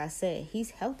 Like I said,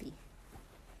 he's healthy.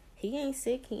 He ain't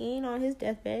sick. He ain't on his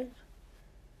deathbed.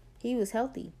 He was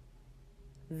healthy.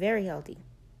 Very healthy.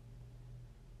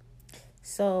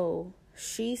 So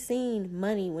she seen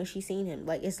money when she seen him.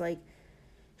 Like, it's like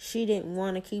she didn't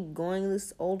want to keep going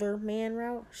this older man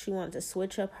route. She wanted to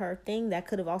switch up her thing. That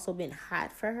could have also been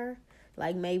hot for her.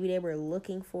 Like, maybe they were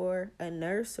looking for a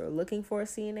nurse or looking for a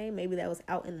CNA. Maybe that was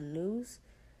out in the news.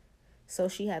 So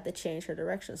she had to change her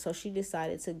direction. So she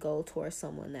decided to go towards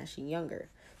someone that's younger.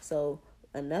 So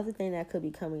another thing that could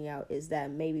be coming out is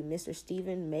that maybe Mr.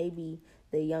 Steven may be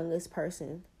the youngest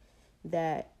person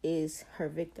that is her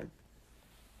victim.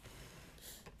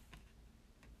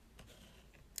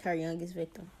 Her youngest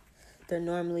victim. They're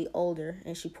normally older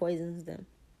and she poisons them.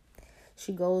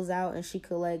 She goes out and she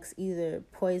collects either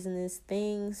poisonous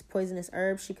things, poisonous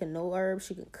herbs. She can know herbs.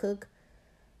 She can cook.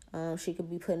 She could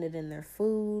be putting it in their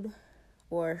food,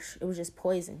 or it was just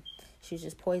poison. She was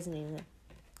just poisoning them.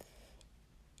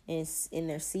 And it's in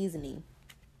their seasoning,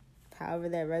 however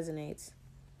that resonates.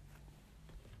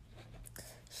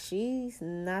 She's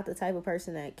not the type of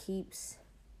person that keeps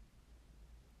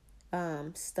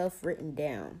stuff written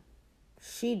down.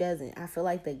 She doesn't. I feel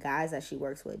like the guys that she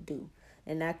works with do.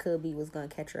 And that could be what's going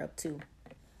to catch her up too.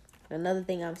 Another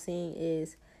thing I'm seeing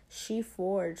is she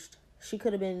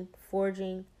could have been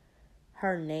forging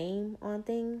her name on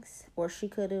things, or she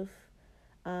could have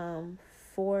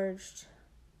forged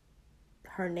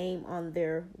her name on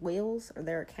their wills or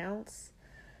their accounts.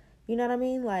 You know what I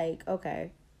mean? Like,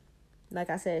 okay. Like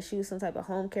I said, she was some type of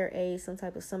home care aide, some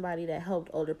type of somebody that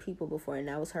helped older people before, and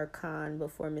that was her con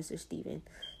before Mr. Steven.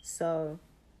 So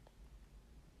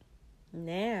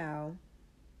now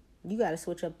you got to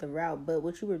switch up the route. But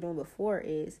what you were doing before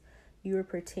is you were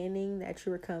pretending that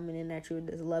you were coming in, that you were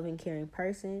this loving, caring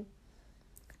person.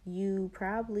 You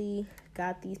probably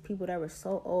got these people that were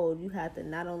so old, you had to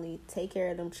not only take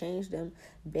care of them, change them,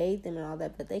 bathe them and all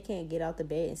that, but they can't get out the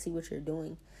bed and see what you're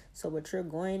doing. So what you're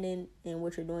going in and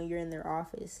what you're doing, you're in their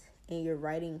office and you're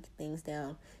writing things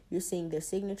down. You're seeing their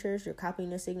signatures, you're copying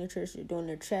their signatures, you're doing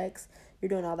their checks, you're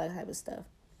doing all that type of stuff.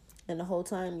 And the whole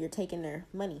time you're taking their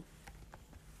money.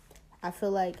 I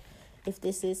feel like if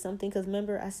this is something, because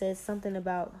remember I said something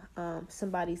about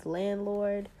somebody's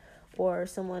landlord or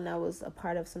someone that was a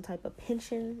part of some type of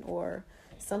pension or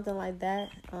something like that.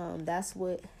 That's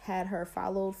what had her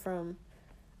followed from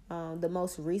the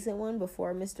most recent one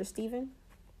before Mr. Steven.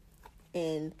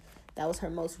 And that was her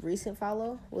most recent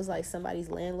follow, was like somebody's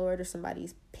landlord or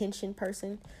somebody's pension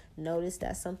person noticed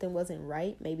that something wasn't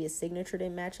right. Maybe a signature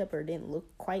didn't match up or didn't look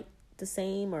quite the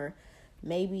same, or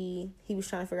maybe he was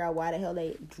trying to figure out why the hell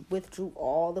they withdrew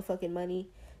all the fucking money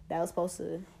that was supposed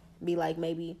to be like,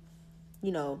 maybe,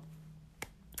 you know,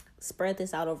 spread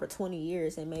this out over 20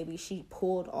 years and maybe she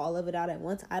pulled all of it out at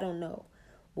once. I don't know.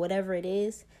 Whatever it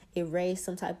is, it raised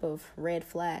some type of red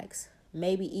flags.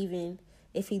 Maybe even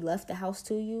if he left the house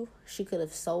to you, she could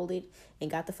have sold it and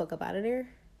got the fuck up out of there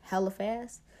hella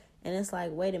fast. And it's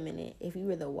like, wait a minute. If you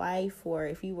were the wife or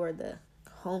if you were the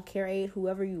home care aide,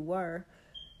 whoever you were,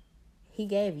 he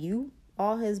gave you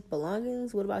all his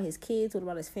belongings. What about his kids? What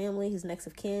about his family, his next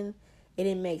of kin? It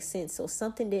didn't make sense. So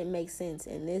something didn't make sense.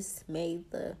 And this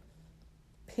made the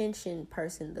pension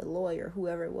person, the lawyer,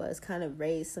 whoever it was, kind of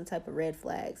raise some type of red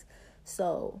flags.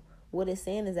 So what it's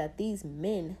saying is that these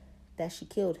men that she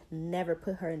killed never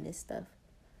put her in this stuff.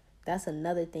 That's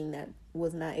another thing that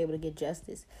was not able to get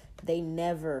justice. They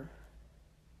never,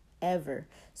 ever.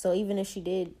 So even if she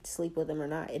did sleep with him or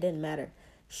not, it didn't matter.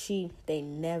 They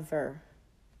never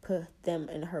put them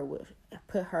in her will,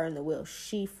 put her in the will.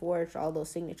 She forged all those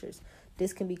signatures.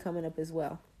 This can be coming up as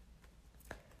well.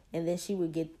 And then she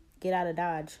would get out of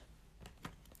Dodge.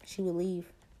 She would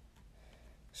leave.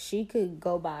 She could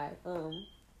go by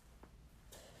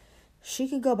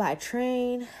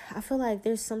train. I feel like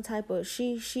there's some type of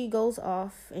she goes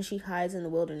off and she hides in the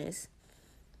wilderness.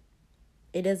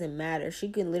 It doesn't matter. She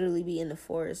could literally be in the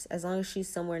forest as long as she's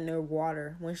somewhere near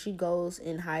water. When she goes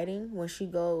in hiding, when she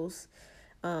goes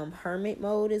hermit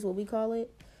mode is what we call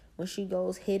it. When she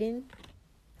goes hidden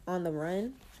on the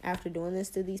run after doing this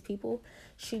to these people,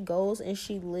 she goes and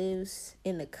she lives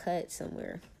in the cut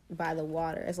somewhere by the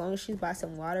water. As long as she's by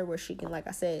some water where she can, like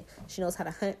I said, she knows how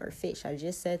to hunt or fish. I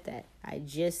just said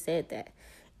that.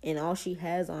 And all she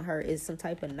has on her is some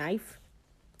type of knife.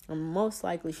 Most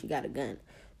likely she got a gun,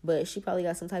 but she probably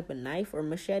got some type of knife or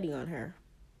machete on her.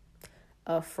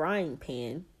 A frying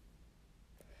pan.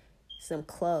 Some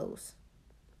clothes.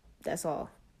 That's all.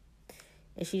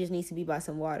 And she just needs to be by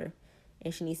some water.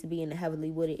 And she needs to be in a heavily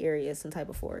wooded area, some type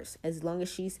of forest. As long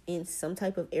as she's in some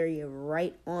type of area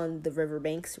right on the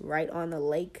riverbanks, right on the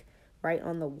lake, right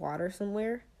on the water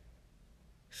somewhere,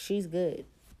 she's good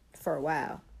for a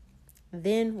while.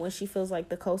 Then when she feels like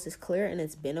the coast is clear and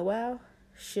it's been a while,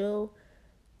 she'll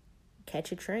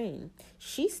catch a train.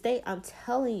 I'm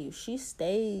telling you, she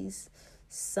stays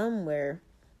somewhere.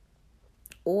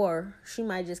 Or she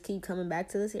might just keep coming back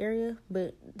to this area.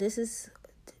 But this is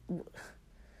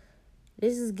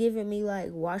giving me like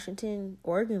Washington,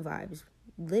 Oregon vibes.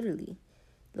 Literally.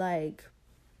 Like,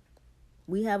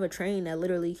 we have a train that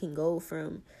literally can go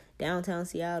from downtown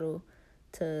Seattle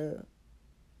to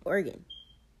Oregon.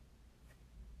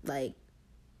 Like,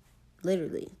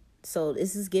 literally. So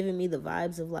this is giving me the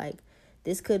vibes of like,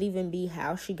 this could even be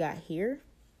how she got here.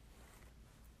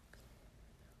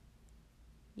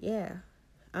 Yeah.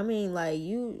 I mean, like,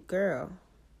 girl,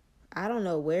 I don't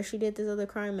know where she did this other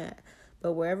crime at,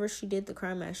 but wherever she did the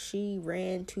crime at, she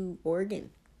ran to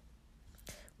Oregon,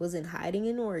 was in hiding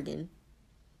in Oregon,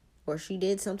 or she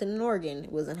did something in Oregon,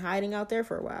 was in hiding out there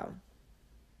for a while.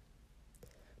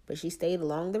 But she stayed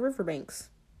along the riverbanks,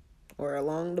 or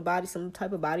along some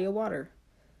type of body of water.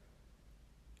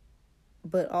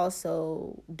 But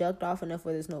also ducked off enough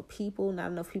where there's no people,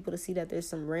 not enough people to see that there's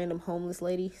some random homeless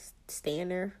lady staying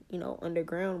there,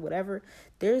 underground, whatever.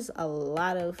 There's a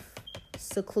lot of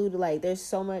secluded, like, there's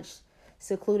so much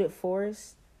secluded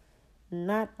forest.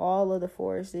 Not all of the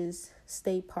forest is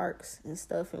state parks and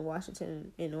stuff in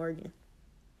Washington and Oregon.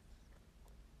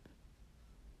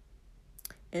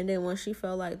 And then when she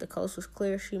felt like the coast was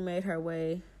clear, she made her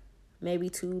way maybe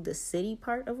to the city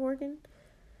part of Oregon.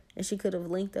 And she could have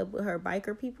linked up with her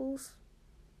biker peoples.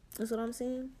 That's what I'm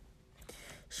saying.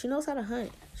 She knows how to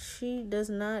hunt. She does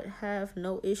not have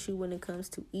no issue when it comes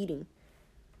to eating.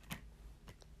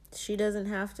 She doesn't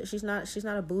have to. She's not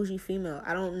a bougie female.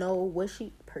 I don't know what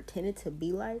she pretended to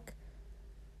be like.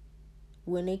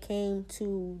 When it came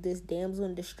to this damsel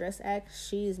in distress act,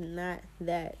 she is not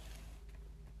that.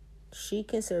 She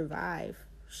can survive.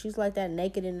 She's like that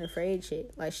naked and afraid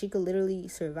shit. Like, she could literally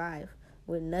survive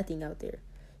with nothing out there.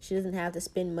 She doesn't have to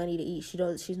spend money to eat.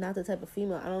 She's not the type of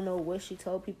female. I don't know what she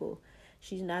told people.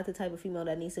 She's not the type of female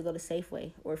that needs to go to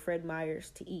Safeway or Fred Meyer's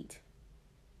to eat.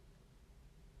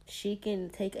 She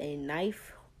can take a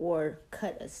knife or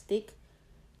cut a stick,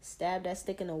 stab that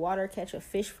stick in the water, catch a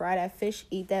fish, fry that fish,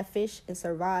 eat that fish, and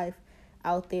survive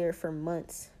out there for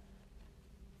months.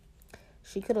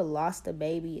 She could have lost a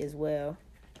baby as well.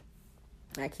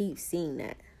 I keep seeing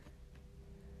that.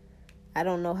 I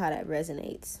don't know how that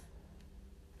resonates.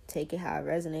 Take it how it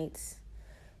resonates.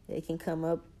 It can come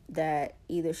up that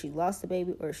either she lost the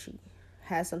baby or she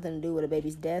has something to do with a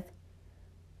baby's death.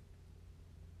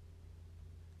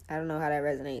 I don't know how that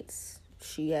resonates.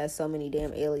 She has so many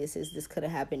damn aliases. This could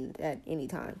have happened at any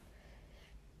time.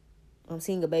 I'm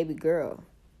seeing a baby girl.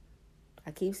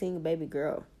 I keep seeing a baby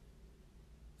girl.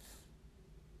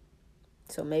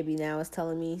 So maybe now it's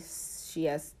telling me she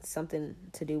has something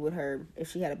to do with her. If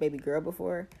she had a baby girl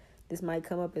before, this might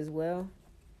come up as well.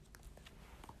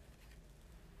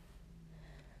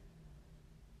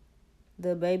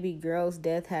 The baby girl's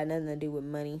death had nothing to do with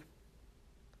money.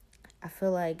 I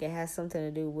feel like it has something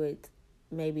to do with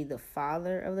maybe the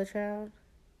father of the child.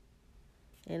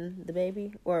 in the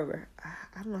baby, or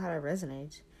I don't know how that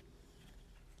resonates.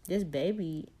 This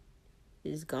baby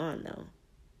is gone though.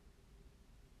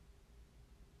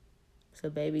 It's a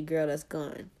baby girl that's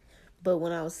gone. But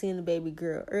when I was seeing the baby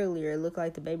girl earlier, it looked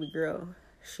like the baby girl,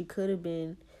 she could have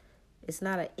been, it's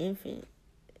not an infant.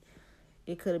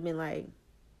 It could have been like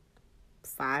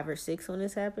 5 or 6 when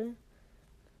this happened.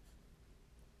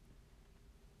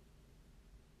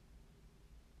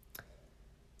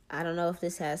 I don't know if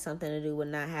this has something to do with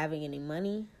not having any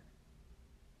money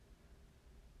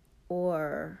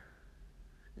or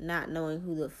not knowing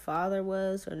who the father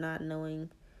was, or not knowing,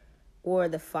 or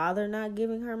the father not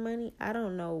giving her money. I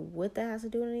don't know what that has to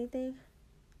do with anything.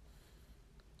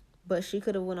 But she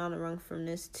could have went on the run from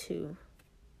this too.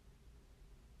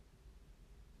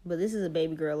 But this is a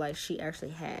baby girl like she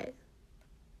actually had.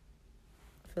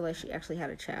 I feel like she actually had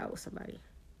a child with somebody.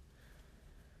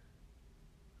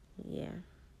 Yeah.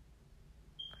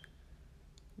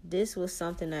 This was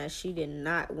something that she did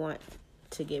not want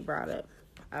to get brought up.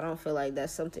 I don't feel like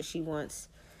that's something she wants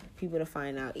people to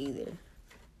find out either.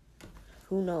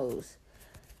 Who knows?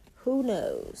 Who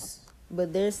knows?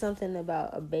 But there's something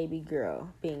about a baby girl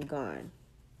being gone.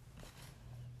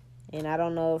 And I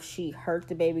don't know if she hurt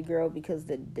the baby girl because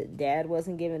the dad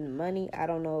wasn't giving the money. I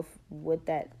don't know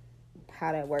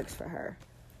how that works for her.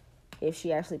 If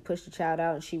she actually pushed the child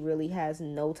out and she really has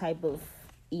no type of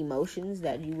emotions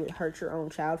that you would hurt your own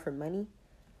child for money.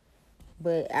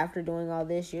 But after doing all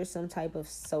this, you're some type of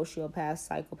sociopath,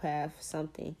 psychopath,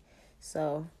 something.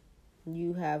 So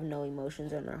you have no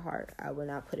emotions in her heart. I would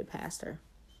not put it past her.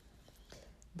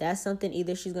 That's something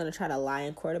either she's going to try to lie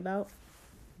in court about.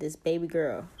 This baby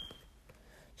girl.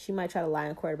 She might try to lie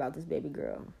in court about this baby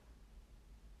girl.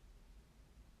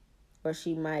 Or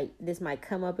this might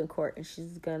come up in court and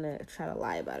she's going to try to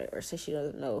lie about it. Or say she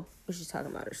doesn't know what she's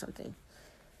talking about or something.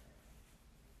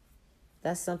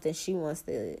 That's something she wants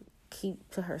to keep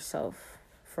to herself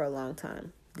for a long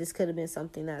time. This could have been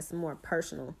something that's more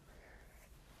personal.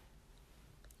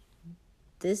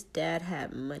 This dad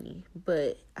had money,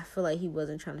 but I feel like he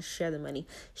wasn't trying to share the money.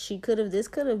 This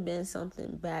could have been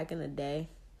something back in the day.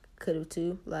 Could have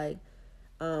too. Like,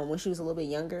 when she was a little bit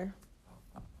younger.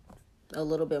 A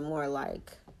little bit more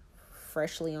like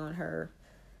freshly on her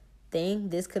thing.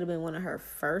 This could have been one of her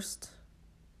first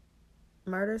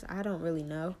murders. I don't really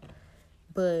know.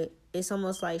 But it's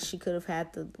almost like she could have had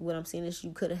what I'm seeing is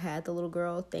you could have had the little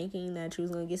girl thinking that she was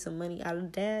going to get some money out of the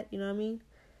dad. You know what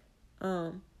I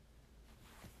mean?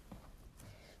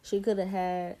 She could have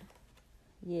had,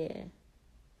 yeah.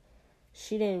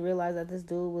 She didn't realize that this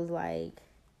dude was like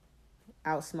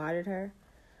outsmarted her,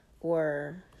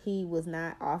 or he was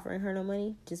not offering her no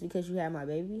money just because you had my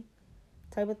baby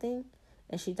type of thing.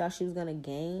 And she thought she was going to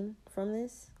gain from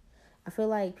this. I feel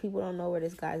like people don't know where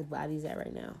this guy's body's at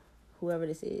right now. Whoever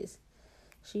this is.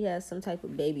 She has some type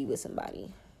of baby with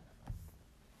somebody.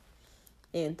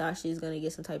 And thought she was going to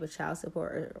get some type of child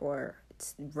support or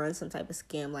run some type of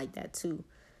scam like that too.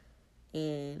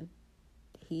 And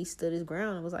he stood his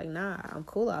ground and was like, nah, I'm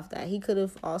cool off that. He could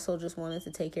have also just wanted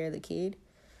to take care of the kid.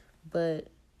 But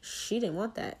she didn't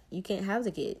want that. You can't have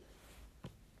the kid.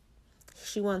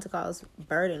 She wanted to cause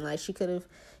burden. Like, she could have,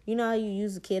 you know how you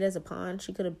use the kid as a pawn?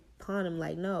 She could have pawned him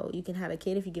like, no, you can have a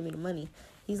kid if you give me the money.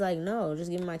 He's like, no,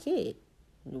 just give me my kid.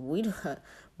 We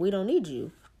don't need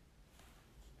you.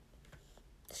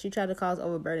 She tried to cause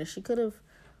overburden. She could have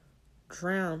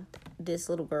drowned this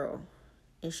little girl.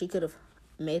 And she could have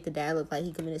made the dad look like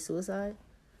he committed suicide.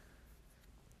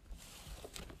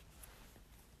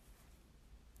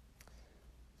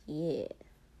 Yeah.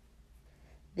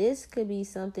 This could be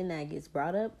something that gets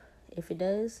brought up, if it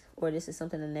does. Or this is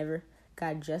something that never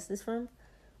got justice from.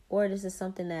 Or this is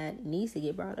something that needs to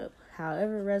get brought up.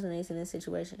 However it resonates in this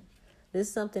situation. This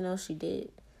is something else she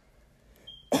did.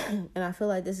 And I feel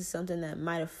like this is something that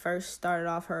might have first started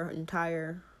off her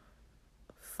entire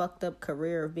fucked up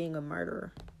career of being a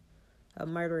murderer. A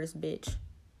murderous bitch.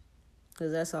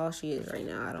 Because that's all she is right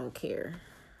now. I don't care.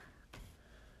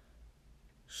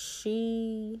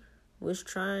 She was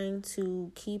trying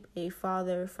to keep a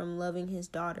father from loving his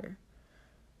daughter.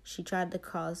 She tried to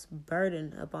cause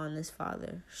burden upon this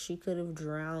father. She could have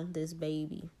drowned this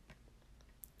baby.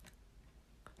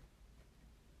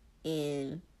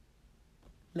 And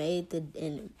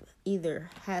either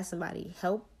had somebody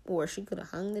help, or she could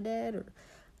have hung the dad, or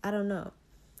I don't know.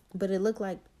 But it looked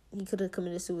like he could have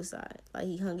committed suicide. Like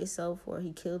he hung himself or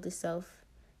he killed himself.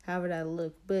 However that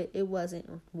looked. But it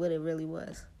wasn't what it really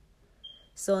was.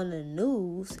 So in the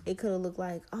news, it could have looked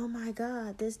like, oh my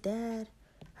God, this dad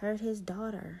hurt his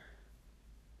daughter.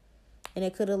 And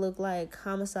it could have looked like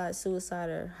homicide, suicide,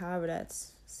 or however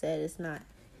that's said. It's not.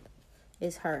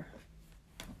 It's her.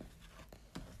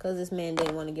 Because this man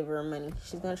didn't want to give her money.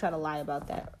 She's going to try to lie about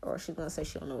that. Or she's going to say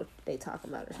she don't know what they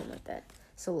talking about or something like that.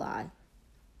 It's a lie.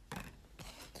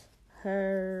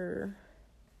 Her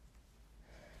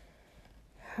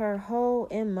whole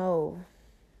MO.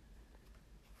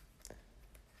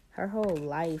 Her whole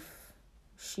life.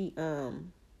 She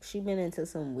been into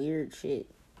some weird shit.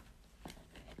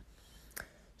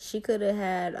 She could have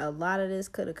had a lot of this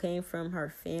could have came from her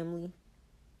family.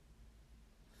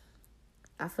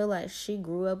 I feel like she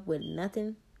grew up with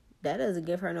nothing. That doesn't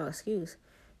give her no excuse.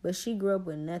 But she grew up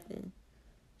with nothing.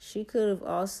 She could have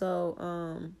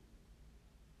also,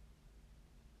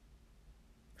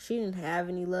 she didn't have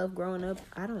any love growing up.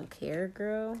 I don't care,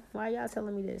 girl. Why y'all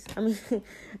telling me this? I mean,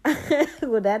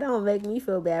 well, that don't make me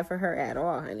feel bad for her at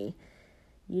all, honey.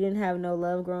 You didn't have no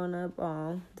love growing up?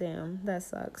 Oh, damn. That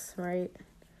sucks, right?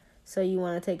 So you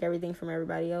want to take everything from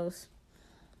everybody else?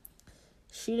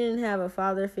 She didn't have a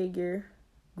father figure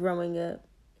growing up,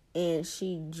 and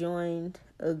she joined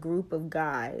a group of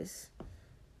guys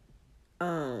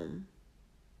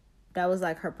that was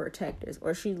like her protectors,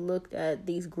 or she looked at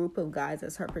these group of guys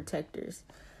as her protectors.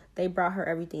 They brought her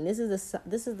everything. This is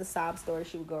the sob story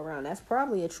she would go around. That's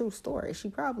probably a true story. She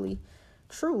probably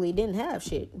truly didn't have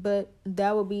shit, but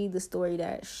that would be the story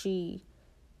that she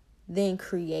then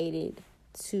created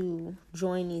to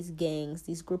join these gangs,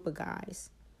 these group of guys.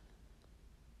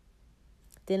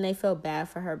 Then they felt bad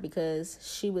for her because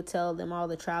she would tell them all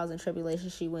the trials and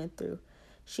tribulations she went through.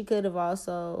 She could have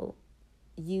also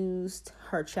used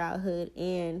her childhood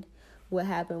and what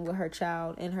happened with her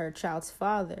child and her child's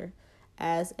father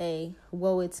as a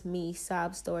woe it's me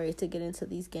sob story to get into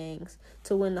these gangs,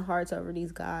 to win the hearts over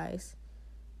these guys,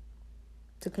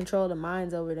 to control the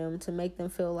minds over them, to make them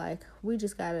feel like we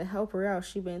just gotta help her out.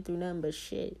 She been through nothing but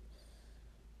shit.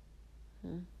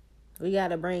 We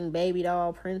gotta bring baby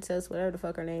doll, princess, whatever the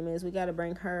fuck her name is. We gotta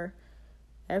bring her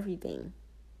everything.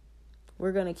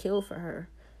 We're gonna kill for her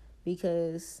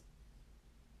because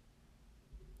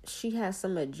she has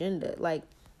some agenda. Like,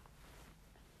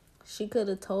 she could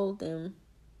have told them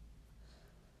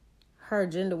her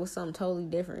agenda was something totally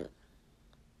different.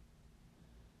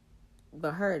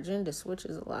 But her agenda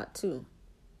switches a lot too.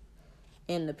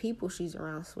 And the people she's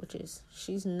around switches.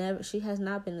 She has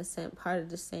not been part of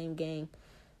the same gang.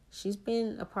 She's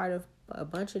been a part of a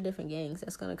bunch of different gangs.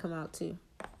 That's going to come out too.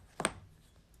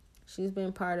 She's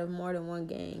been part of more than one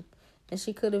gang. And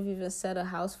she could have even set a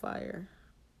house fire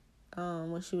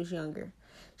when she was younger.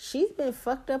 She's been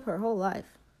fucked up her whole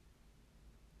life.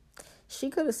 She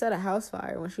could have set a house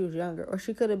fire when she was younger. Or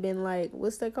she could have been like,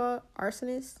 what's they called?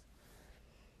 Arsonist?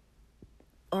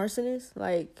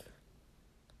 Like,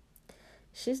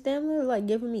 she's damn near like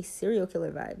giving me serial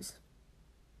killer vibes.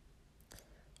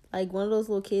 Like one of those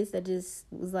little kids that just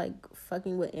was like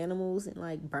fucking with animals and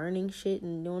like burning shit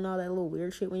and doing all that little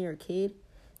weird shit when you're a kid.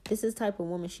 This is the type of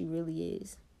woman she really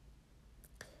is.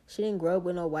 She didn't grow up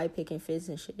with no white picking fits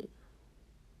and shit.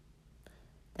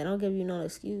 That don't give you no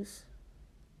excuse.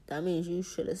 That means you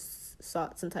should have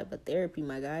sought some type of therapy,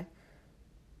 my guy.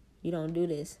 You don't do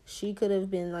this. She could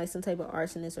have been like some type of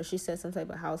arsonist, or she set some type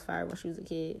of house fire when she was a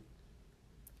kid.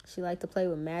 She liked to play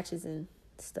with matches and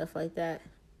stuff like that.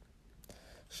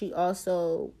 She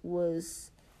also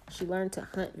she learned to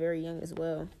hunt very young as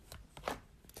well.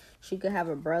 She could have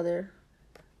a brother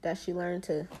that she learned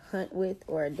to hunt with,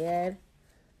 or a dad.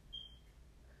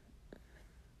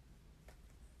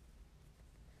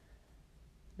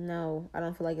 No, I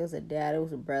don't feel like it was a dad. It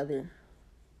was a brother.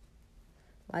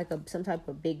 Like some type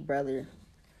of big brother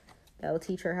that will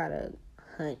teach her how to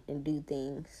hunt and do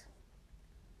things.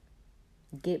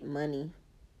 Get money.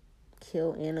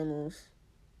 Kill animals.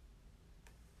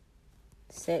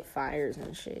 Set fires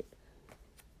and shit.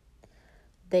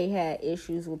 They had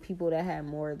issues with people that had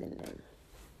more than them.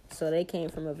 So they came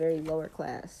from a very lower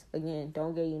class. Again,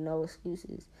 don't give you no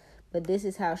excuses. But this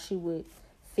is how she would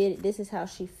fit. This is how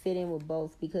she fit in with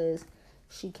both, because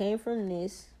she came from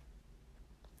this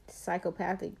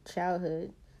psychopathic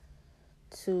childhood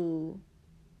to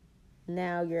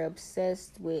now you're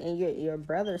obsessed with, and your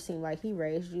brother seemed like he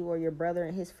raised you, or your brother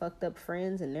and his fucked up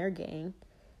friends and their gang,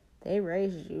 they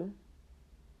raised you.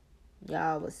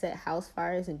 Y'all would set house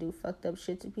fires and do fucked up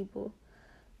shit to people.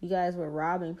 You guys were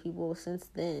robbing people since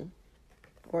then,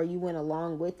 or you went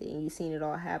along with it and you seen it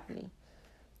all happening.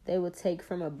 They would take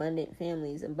from abundant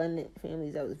families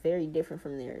that was very different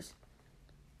from theirs.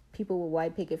 People with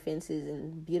white picket fences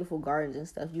and beautiful gardens and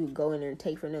stuff, you would go in there and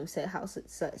take from them, set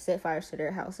fires to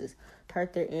their houses,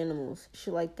 hurt their animals,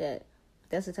 shit like that.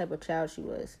 That's the type of child she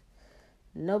was.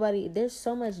 There's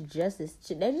so much justice.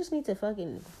 They just need to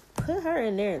fucking put her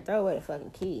in there and throw away the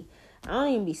fucking key. I don't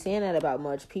even be saying that about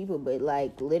much people, but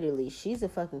like literally, she's a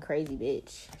fucking crazy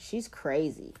bitch. She's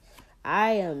crazy.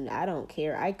 I don't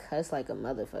care. I cuss like a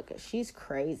motherfucker. She's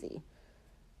crazy.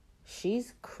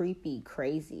 She's creepy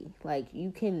crazy. Like,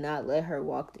 you cannot let her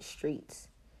walk the streets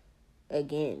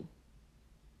again.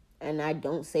 And I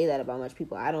don't say that about much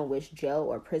people. I don't wish jail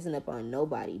or prison up on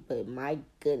nobody, but my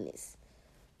goodness,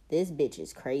 this bitch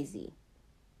is crazy.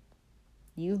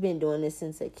 You've been doing this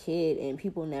since a kid and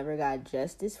people never got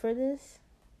justice for this?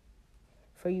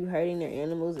 For you hurting their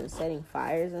animals and setting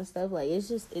fires and stuff? Like,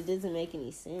 it doesn't make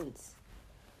any sense.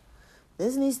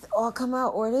 This needs to all come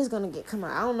out, or it is going to come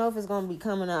out. I don't know if it's going to be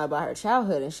coming out about her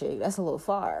childhood and shit. That's a little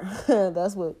far.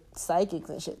 That's what psychics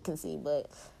and shit can see. But,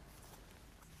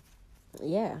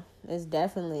 yeah, you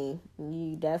definitely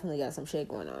got some shit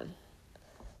going on.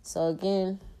 So,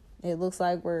 again, it looks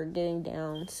like we're getting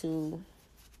down to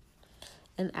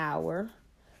an hour.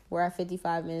 We're at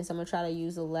 55 minutes. I'm going to try to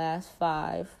use the last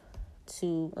 5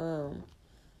 to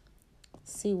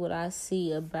see what I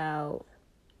see about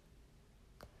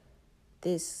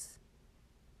this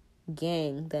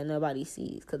gang that nobody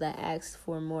sees, because I asked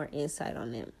for more insight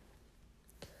on them.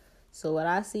 So what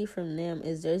I see from them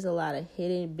is there's a lot of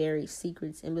hidden, buried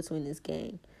secrets in between this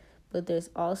gang. But there's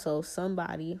also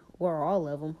somebody, or all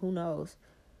of them, who knows.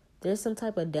 There's some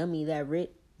type of dummy that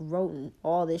wrote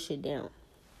all this shit down.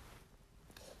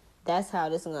 That's how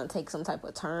this is going to take some type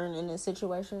of turn in this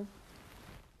situation.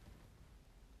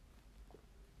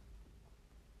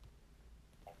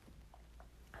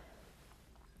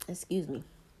 Excuse me.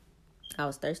 I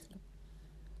was thirsty.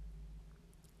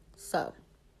 So,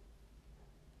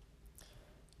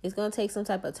 it's going to take some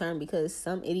type of turn because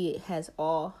some idiot has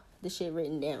all the shit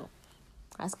written down.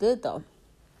 That's good, though.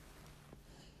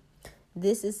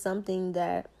 This is something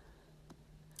that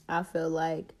I feel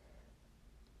like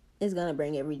is going to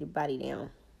bring everybody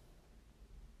down.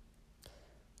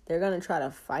 They're going to try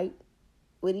to fight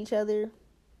with each other,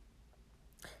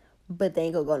 but they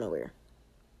ain't going to go nowhere.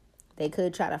 They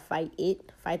could try to fight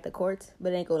the courts,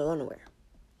 but it ain't going to go nowhere.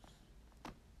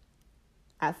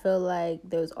 I feel like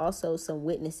there was also some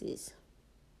witnesses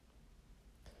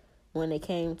when it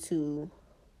came to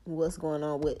what's going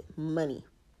on with money.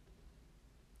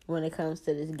 When it comes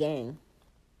to this gang.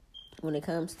 When it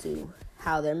comes to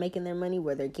how they're making their money,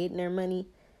 where they're getting their money.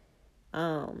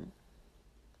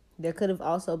 There could have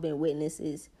also been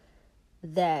witnesses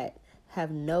that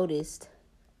have noticed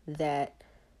that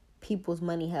people's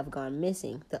money have gone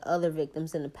missing, the other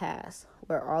victims in the past,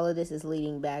 where all of this is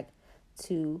leading back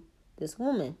to this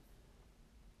woman.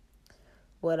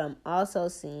 What I'm also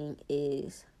seeing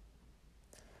is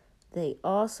they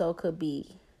also could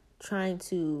be trying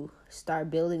to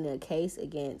start building a case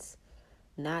against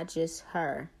not just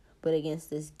her, but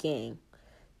against this gang.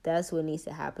 That's what needs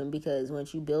to happen, because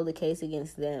once you build a case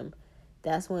against them,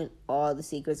 that's when all the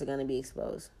secrets are going to be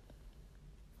exposed.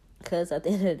 Because at the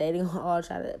end of the day, they're going to all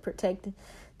try to protect it.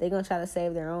 They're going to try to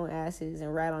save their own asses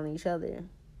and rat on each other.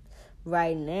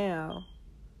 Right now,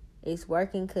 it's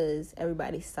working because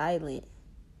everybody's silent.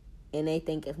 And they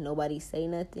think if nobody say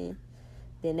nothing,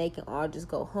 then they can all just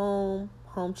go home.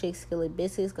 Home chick, skillet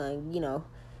biscuits, going to,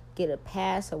 get a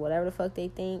pass or whatever the fuck they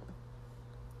think.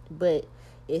 But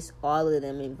it's all of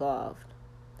them involved.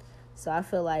 So I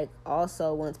feel like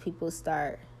also once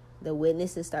the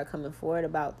witnesses start coming forward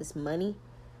about this money,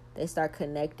 they start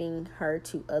connecting her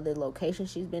to other locations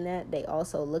she's been at. They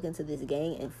also look into this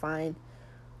gang and find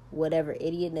whatever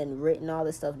idiot and written all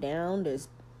this stuff down. There's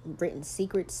hidden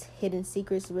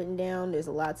secrets written down. There's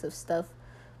lots of stuff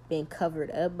being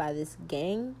covered up by this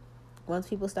gang. Once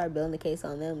people start building the case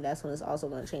on them, that's when it's also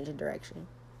going to change the direction.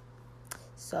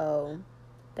 So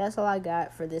that's all I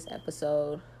got for this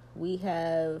episode. We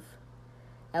have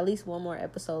at least one more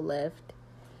episode left.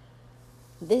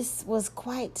 This was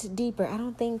quite deeper. I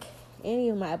don't think any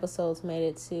of my episodes made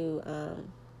it to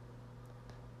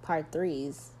part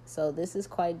 3s. So this is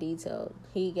quite detailed.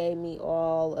 He gave me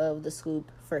all of the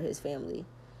scoop for his family.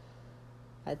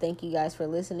 I thank you guys for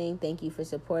listening. Thank you for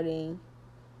supporting.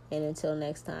 And until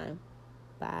next time,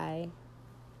 bye.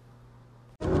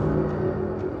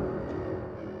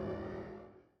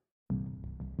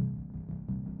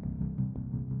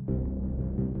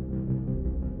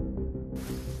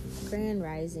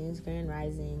 Grand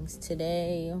Risings.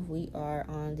 Today we are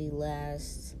on the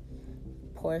last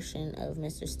portion of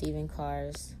Mr. Stephen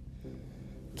Carr's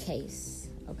case.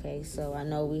 Okay, so I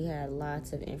know we had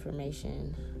lots of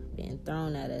information being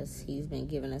thrown at us. He's been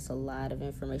giving us a lot of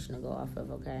information to go off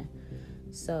of, okay?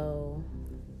 So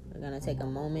we're going to take a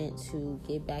moment to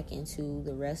get back into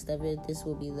the rest of it. This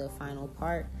will be the final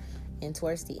part, And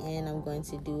towards the end, I'm going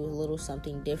to do a little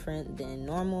something different than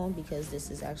normal because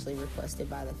this is actually requested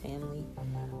by the family.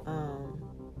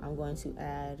 I'm going to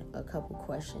add a couple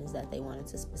questions that they wanted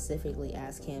to specifically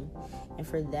ask him. And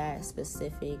for that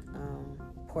specific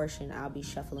portion, I'll be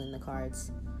shuffling the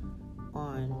cards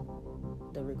on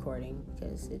the recording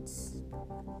because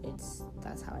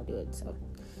that's how I do it. So,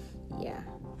 yeah.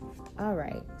 All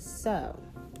right. So,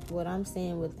 what I'm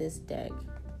saying with this deck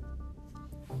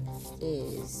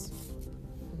is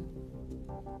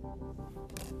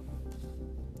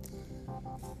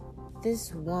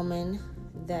this woman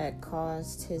that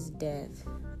caused his death.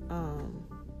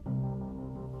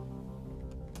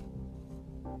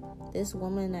 This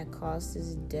woman that caused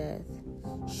his death,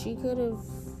 she could have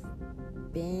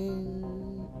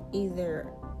been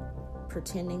either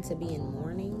pretending to be in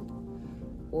mourning,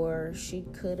 or she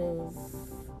could have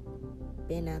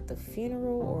been at the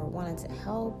funeral or wanted to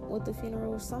help with the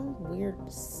funeral,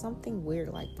 something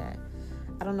weird like that.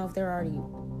 I don't know if they're already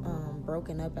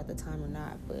broken up at the time or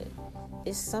not, but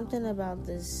it's something about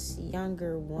this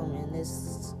younger woman,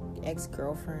 this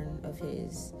ex-girlfriend of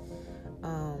his.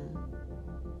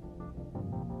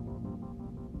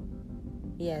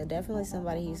 Yeah, definitely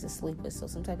somebody he used to sleep with, so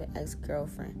some type of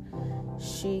ex-girlfriend.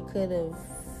 She could have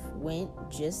went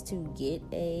just to get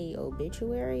a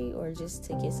obituary or just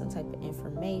to get some type of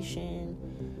information,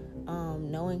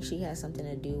 knowing she has something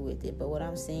to do with it. But what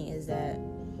I'm saying is that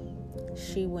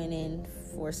she went in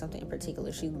for something in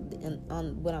particular.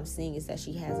 What I'm seeing is that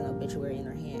she has an obituary in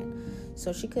her hand,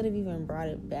 so she could have even brought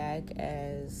it back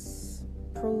as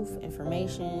proof,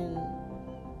 information,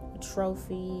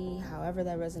 trophy, however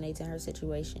that resonates in her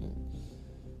situation.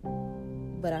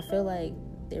 But I feel like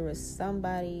there was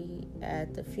somebody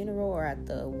at the funeral or at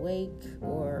the wake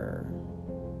or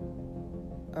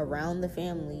around the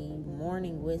family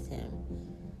mourning with him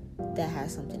that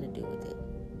has something to do with it.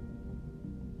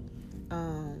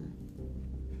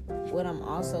 What I'm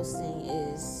also seeing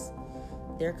is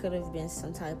there could have been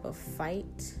some type of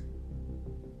fight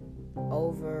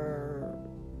over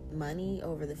money,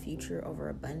 over the future, over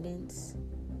abundance.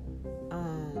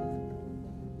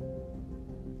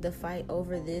 The fight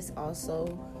over this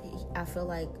also, I feel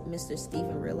like Mr.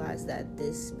 Stephen realized that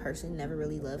this person never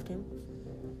really loved him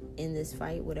in this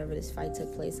fight. Whatever this fight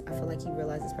took place, I feel like he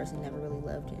realized this person never really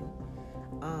loved him.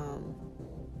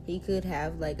 He could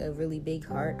have like a really big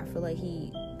heart. I feel like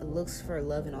he looks for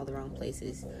love in all the wrong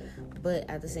places, but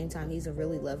at the same time, he's a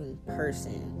really loving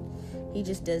person. He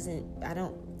just doesn't, I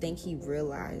don't think he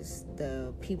realized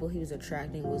the people he was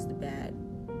attracting was the bad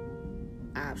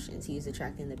options. He was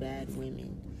attracting the bad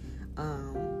women.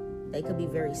 They could be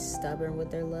very stubborn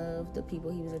with their love. The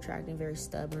people he was attracting, very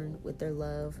stubborn with their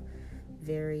love,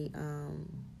 very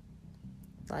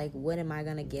like, what am I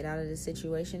gonna get out of this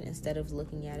situation, instead of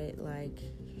looking at it like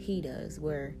he does,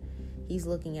 where he's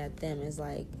looking at them as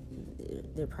like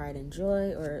their pride and joy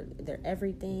or their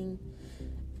everything.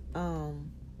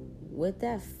 What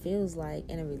that feels like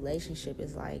in a relationship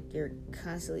is like you're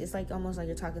constantly, it's like almost like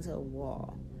you're talking to a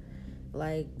wall.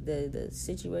 Like the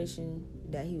situation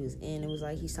that he was in, it was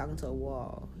like he's talking to a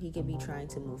wall. He could be trying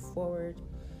to move forward,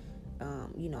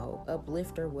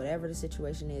 uplift or whatever the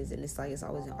situation is, and it's like it's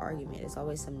always an argument. It's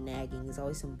always some nagging. It's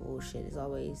always some bullshit. It's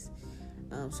always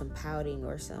some pouting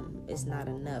or some it's not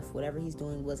enough. Whatever he's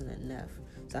doing wasn't enough.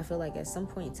 So I feel like at some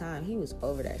point in time he was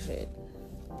over that shit.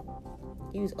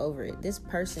 He was over it. This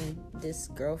person, this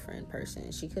girlfriend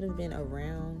person, she could have been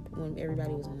around when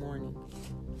everybody was mourning,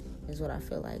 is what I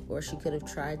feel like. Or she could have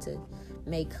tried to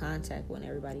make contact when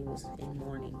everybody was in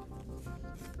mourning.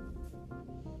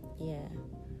 Yeah.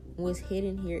 What's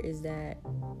hidden here is that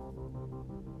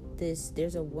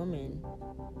there's a woman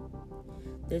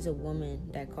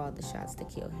that called the shots to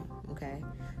kill him, okay?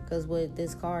 Because with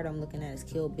this card I'm looking at is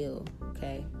Kill Bill,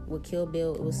 okay? With Kill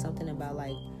Bill, it was something about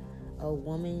like a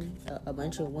woman, a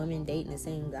bunch of women dating the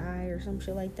same guy or some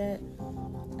shit like that,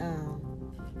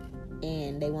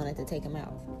 and they wanted to take him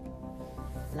out.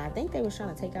 And I think they was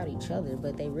trying to take out each other,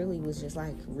 but they really was just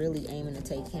like really aiming to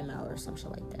take him out or some shit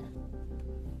like that.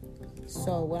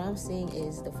 So what I'm seeing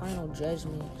is the final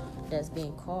judgment that's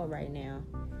being called right now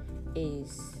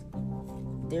is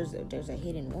there's a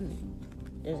hidden woman.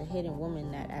 There's a hidden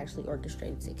woman that actually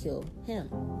orchestrated to kill him,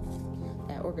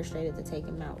 that orchestrated to take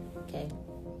him out, okay?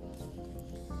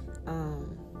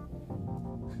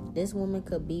 This woman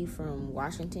could be from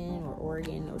Washington or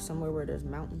Oregon or somewhere where there's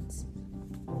mountains,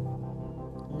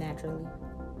 naturally.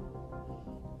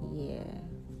 Yeah.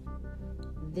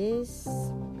 This,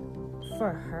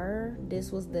 for her,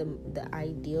 this was the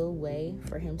ideal way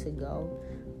for him to go,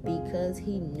 because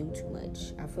he knew too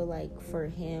much. I feel like for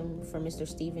him, for Mr.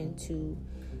 Steven to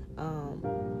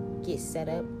get set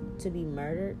up to be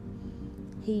murdered,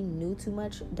 he knew too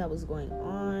much that was going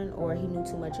on, or he knew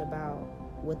too much about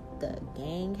what the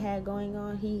gang had going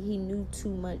on. He knew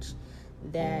too much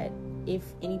that if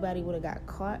anybody would have got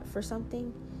caught for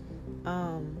something,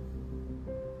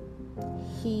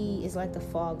 he is like the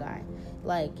fall guy.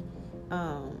 Like,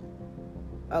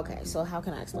 okay, so how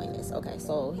can I explain this? Okay,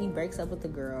 so he breaks up with the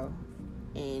girl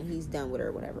and he's done with her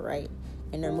or whatever, right?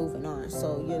 And they're moving on.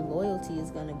 So your loyalty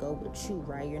is going to go with you,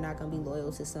 right? You're not going to be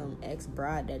loyal to some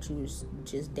ex-bride that you was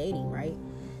just dating, right?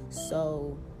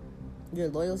 So your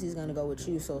loyalty is going to go with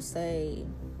you. So say,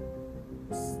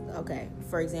 okay,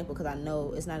 for example, because I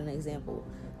know it's not an example,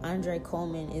 Andre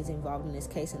Coleman is involved in this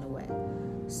case in a way.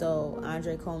 So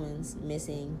Andre Coleman's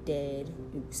missing, dead,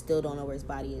 still don't know where his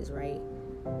body is, right?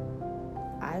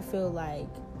 I feel like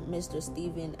Mr.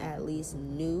 Steven at least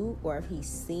knew, or if he's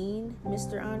seen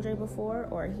Mr. Andre before,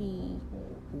 or he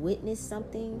witnessed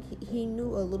something, he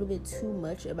knew a little bit too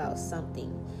much about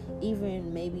something.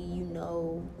 Even maybe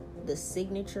the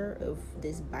signature of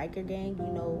this biker gang,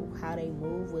 how they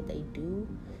move, what they do.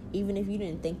 Even if you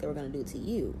didn't think they were going to do it to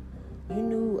you, you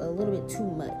knew a little bit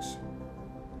too much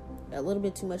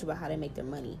about how they make their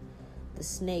money, the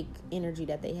snake energy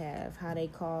that they have, how they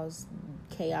cause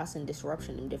chaos and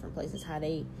disruption in different places, how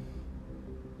they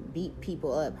beat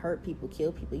people up, hurt people,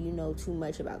 kill people. You know too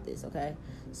much about this, okay?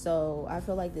 So I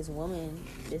feel like this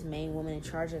main woman in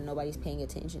charge that nobody's paying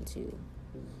attention to.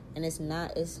 And it's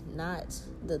not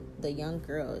the young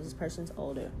girl. This person's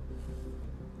older.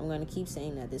 I'm going to keep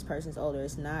saying that. This person's older.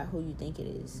 It's not who you think it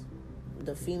is.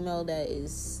 The female that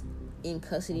is in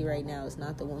custody right now is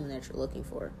not the woman that you're looking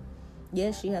for.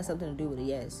 Yes, she has something to do with it,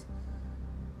 yes.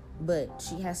 But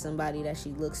she has somebody that she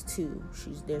looks to.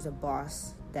 There's a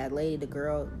boss. That lady, the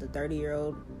girl, the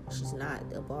 30-year-old, she's not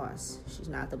the boss. She's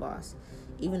not the boss.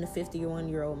 Even the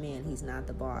 51-year-old man, he's not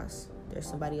the boss. There's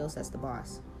somebody else that's the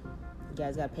boss. You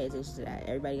guys got to pay attention to that.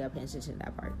 Everybody got to pay attention to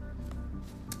that part.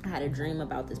 I had a dream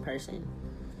about this person.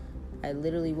 I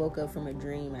literally woke up from a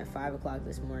dream at 5 o'clock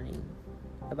this morning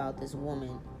about this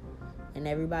woman. And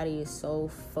everybody is so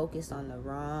focused on the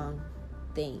wrong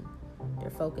thing.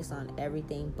 They're focused on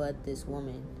everything but this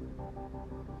woman.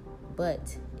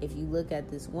 But if you look at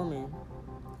this woman,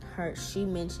 she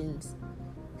mentions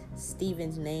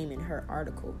Steven's name in her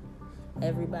article.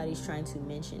 Everybody's trying to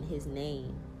mention his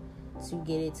name to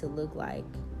get it to look like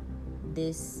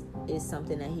this is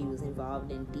something that he was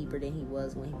involved in deeper than he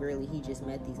was when he just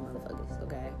met these motherfuckers,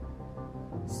 okay?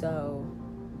 So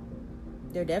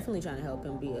they're definitely trying to help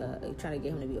him trying to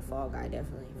get him to be a fall guy,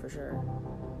 definitely, for sure.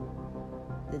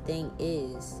 The thing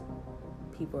is,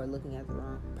 people are looking at the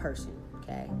wrong person,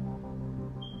 okay?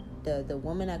 The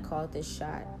woman that called this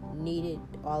shot needed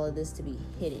all of this to be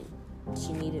hidden.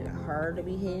 She needed her to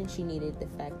be hidden. She needed the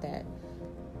fact that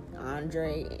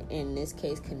Andre, in this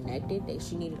case, connected.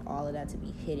 She needed all of that to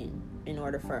be hidden in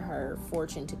order for her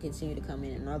fortune to continue to come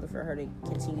in order for her to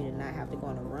continue to not have to go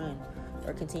on a run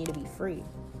or continue to be free.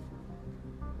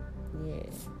 Yeah.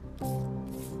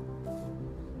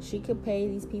 She could pay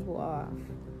these people off.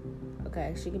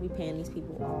 Okay, she could be paying these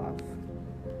people off.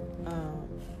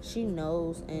 She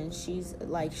knows, and she's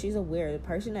aware. The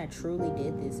person that truly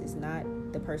did this is not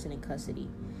the person in custody.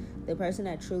 The person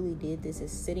that truly did this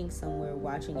is sitting somewhere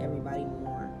watching everybody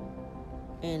mourn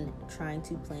and trying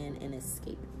to plan an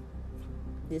escape.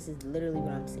 This is literally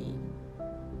what I'm seeing.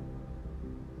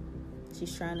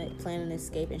 She's trying to plan an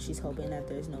escape, and she's hoping that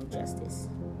there's no justice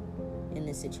in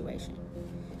this situation.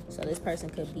 So this person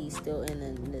could be still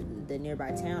in the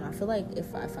nearby town. I feel like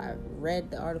if I read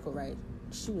the article right,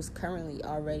 she was currently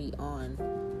already on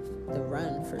the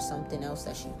run for something else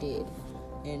that she did,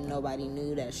 and nobody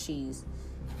knew that she's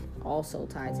also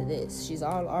tied to this. She's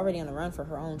already on the run for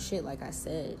her own shit, like I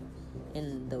said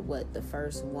in the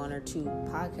first 1 or 2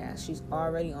 podcasts. She's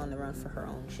already on the run for her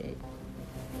own shit.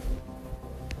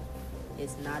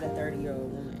 It's not a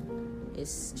 30-year-old woman.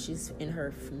 She's in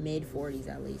her mid-40s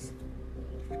at least.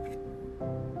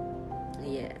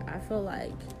 Yeah, I feel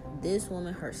like this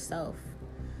woman herself,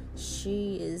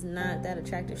 she is not that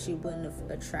attractive. She wouldn't have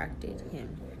attracted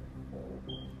him.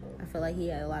 I feel like he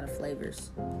had a lot of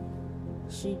flavors.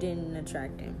 She didn't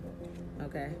attract him,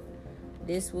 okay?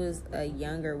 This was a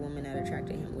younger woman that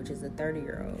attracted him, which is a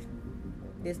 30-year-old.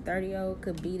 This 30-year-old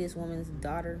could be this woman's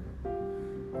daughter,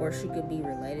 or she could be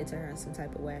related to her in some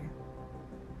type of way.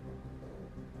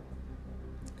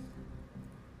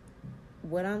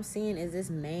 What I'm seeing is this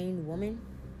main woman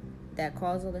that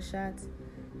calls all the shots,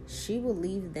 she will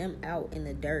leave them out in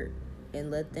the dirt and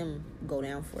let them go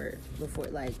down for it before,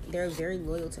 like, they're very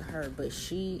loyal to her, but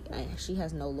she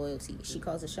has no loyalty. She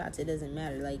calls the shots, it doesn't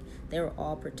matter. Like, they will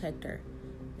all protect her.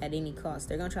 at any cost.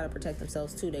 They're going to try to protect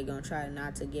themselves too. They're going to try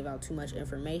not to give out too much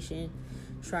information,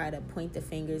 try to point the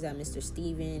fingers at Mr.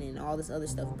 Steven and all this other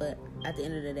stuff. But at the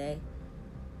end of the day,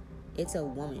 it's a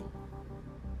woman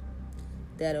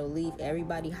that'll leave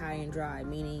everybody high and dry,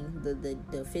 meaning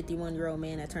the 51-year-old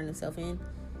man that turned himself in,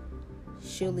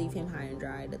 she'll leave him high and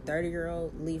dry. The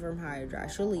 30-year-old, leave her high and dry.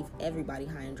 She'll leave everybody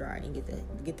high and dry and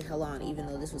get the hell on, even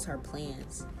though this was her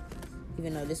plans,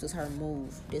 even though this was her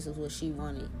move, this is what she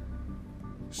wanted.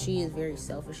 She is very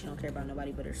selfish. She don't care about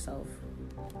nobody but herself.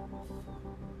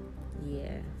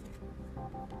 Yeah.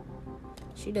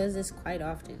 She does this quite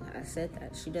often. I said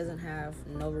that. She doesn't have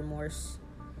no remorse.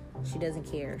 She doesn't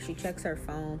care. She checks her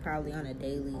phone probably on a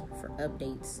daily for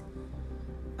updates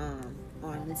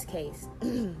on this case.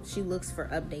 She looks for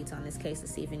updates on this case to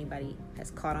see if anybody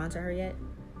has caught on to her yet.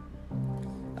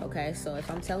 Okay, so if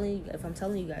I'm telling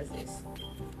you guys this,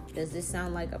 does this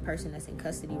sound like a person that's in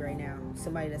custody right now?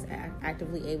 Somebody that's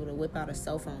actively able to whip out a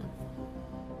cell phone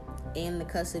in the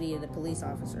custody of the police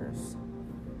officers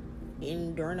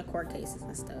during the court cases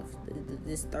and stuff.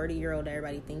 This 30-year-old that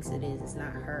everybody thinks it is, it's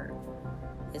not her.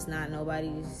 It's not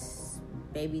nobody's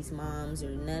baby's mom's or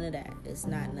none of that. It's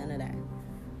not none of that.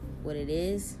 What it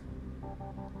is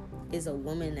a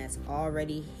woman that's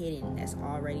already hidden, that's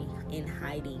already in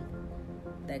hiding,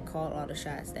 that called all the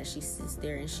shots, that she sits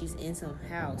there and she's in some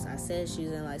house. I said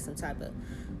she's in like some type of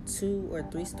 2 or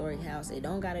 3-story house. It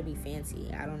don't gotta be fancy.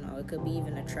 I don't know. It could be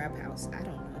even a trap house. I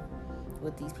don't know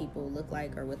what these people look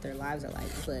like or what their lives are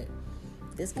like, but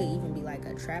this could even be like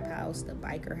a trap house, the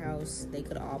biker house. They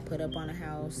could all put up on a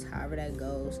house, however that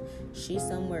goes. She's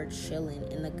somewhere chilling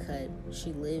in the cut.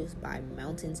 She lives by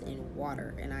mountains and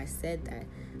water. And I said that.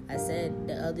 I said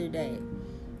the other day,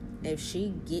 if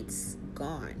she gets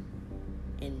gone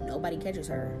and nobody catches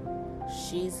her,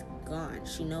 she's gone.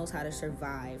 She knows how to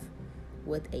survive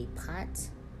with a pot,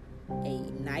 a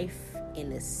knife,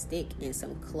 and a stick and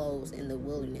some clothes in the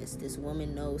wilderness. This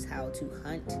woman knows how to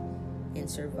hunt and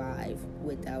survive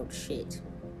without shit.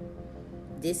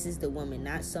 This is the woman,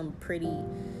 not some pretty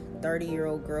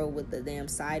 30-year-old girl with the damn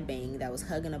side bang that was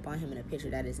hugging up on him in a picture.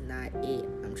 That is not it.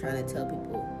 I'm trying to tell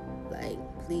people, like,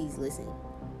 please listen.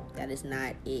 That is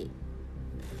not it.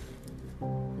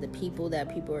 The people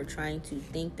that people are trying to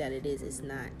think that it is, it's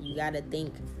not. You gotta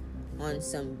think on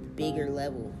some bigger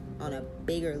level, on a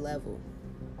bigger level.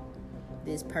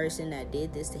 This person that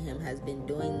did this to him has been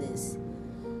doing this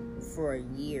for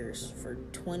years, for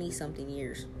 20-something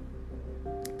years.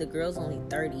 The girl's only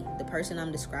 30. The person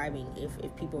I'm describing,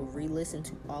 if people re-listen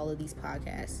to all of these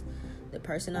podcasts, the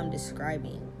person I'm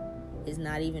describing is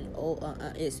not even old.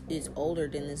 Is older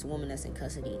than this woman that's in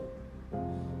custody.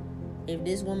 If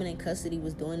this woman in custody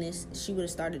was doing this, she would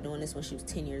have started doing this when she was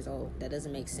 10 years old. That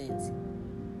doesn't make sense.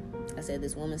 I said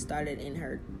this woman started in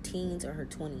her teens or her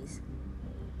 20s.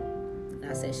 And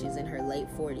I said she's in her late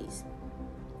 40s.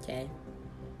 Okay?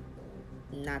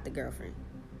 Not the girlfriend.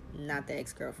 Not the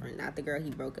ex-girlfriend. Not the girl he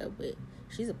broke up with.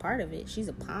 She's a part of it. She's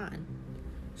a pawn.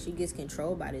 She gets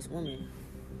controlled by this woman.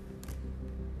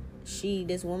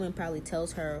 This woman probably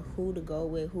tells her who to go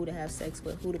with, who to have sex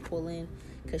with, who to pull in,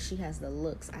 because she has the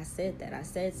looks. I said that. I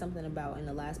said something about, in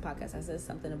the last podcast, I said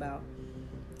something about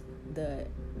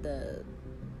the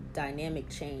dynamic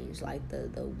change, like the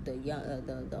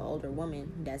older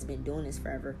woman that's been doing this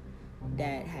forever,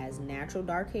 that has natural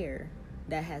dark hair,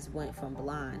 that has went from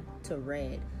blonde to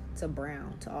red to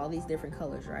brown to all these different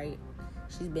colors, right?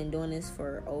 She's been doing this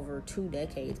for over 2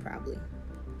 decades, probably.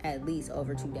 At least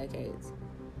over 2 decades.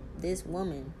 This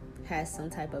woman has some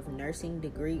type of nursing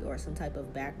degree or some type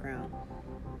of background,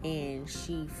 and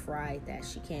she fried that.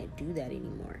 She can't do that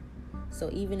anymore. So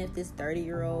even if this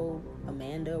 30-year-old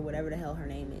Amanda, whatever the hell her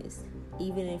name is,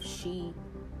 even if she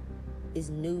is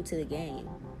new to the game,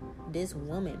 this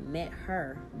woman met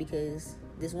her because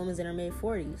this woman's in her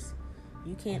mid-40s.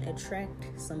 You can't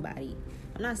attract somebody.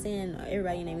 I'm not saying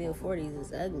everybody in their mid-40s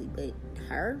is ugly, but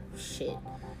her, shit.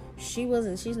 She's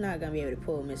not going to be able to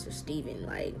pull Mr. Steven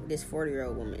like this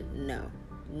 40-year-old woman. No,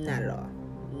 not at all.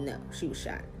 No, she was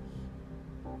shot.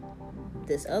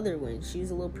 This other one, she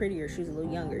was a little prettier, she was a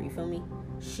little younger, you feel me?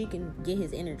 She can get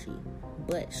his energy,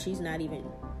 but she don't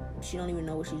even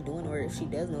know what she's doing, or if she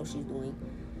does know what she's doing,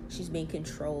 she's being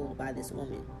controlled by this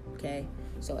woman, okay?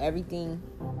 So everything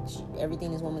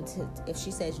this woman, if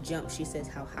she says jump, she says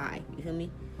how high, you feel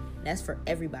me? That's for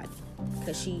everybody,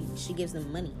 because she gives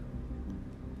them money.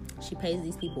 She pays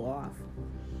these people off.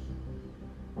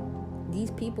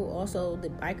 These people also, the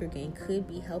biker gang, could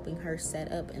be helping her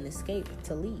set up an escape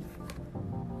to leave.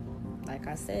 Like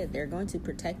I said, they're going to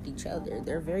protect each other.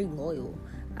 They're very loyal.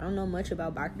 I don't know much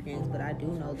about biker gangs, but I do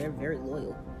know they're very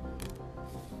loyal.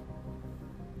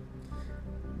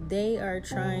 they are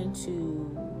trying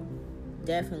to,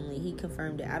 definitely, he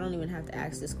confirmed it. I don't even have to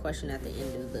ask this question at the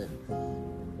end of the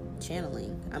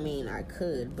channeling. I mean, I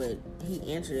could, but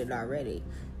he answered it already.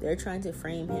 They're trying to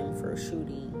frame him for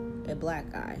shooting a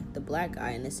black guy. The black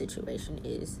guy in this situation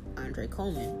is Andre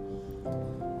Coleman,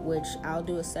 which I'll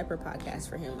do a separate podcast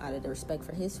for him out of the respect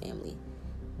for his family.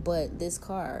 But this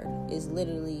card is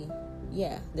literally,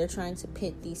 yeah, they're trying to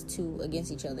pit these two against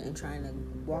each other and trying to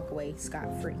walk away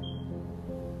scot-free.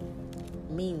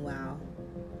 Meanwhile,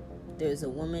 there's a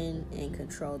woman in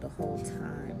control the whole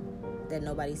time that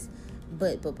nobody's,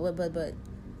 but the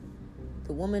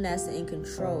woman that's in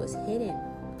control is hidden.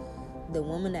 The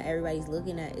woman that everybody's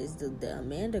looking at is the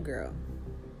Amanda girl.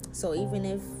 So even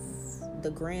if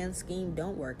the grand scheme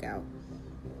don't work out,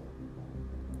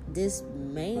 this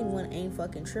main one ain't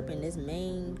fucking tripping. This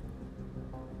main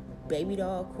baby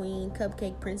doll queen,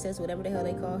 cupcake princess, whatever the hell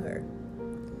they call her,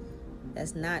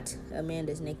 that's not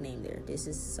Amanda's nickname there. This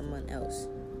is someone else.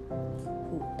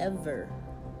 Whoever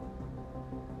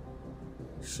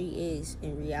she is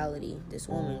in reality, this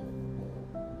woman,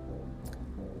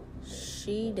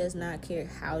 she does not care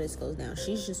how this goes down.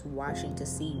 She's just watching to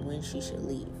see when she should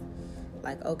leave.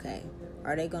 Like, okay,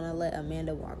 are they gonna let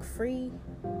Amanda walk free?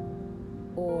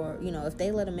 Or, if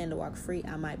they let Amanda walk free,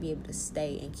 I might be able to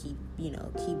stay and keep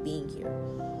being here.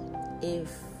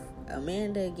 If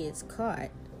Amanda gets caught,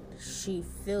 she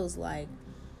feels like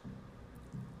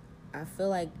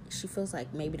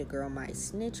maybe the girl might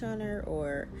snitch on her,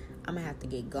 or I'm gonna have to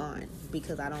get gone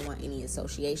because I don't want any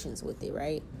associations with it,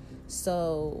 right?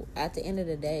 So at the end of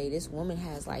the day, this woman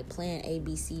has like plan A,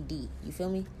 B, C, D. You feel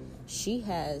me? She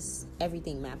has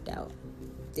everything mapped out.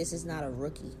 This is not a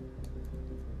rookie.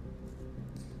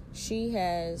 She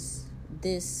has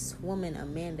this woman,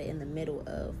 Amanda, in the middle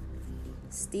of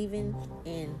Steven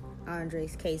and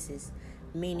Andre's cases,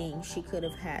 meaning she could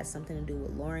have had something to do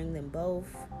with luring them both.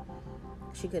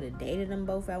 She could have dated them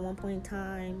both at one point in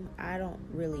time. I don't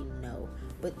really know.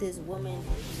 But this woman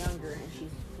is younger and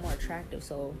she's more attractive,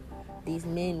 so these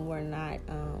men were not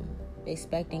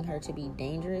expecting her to be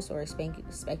dangerous or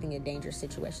expecting a dangerous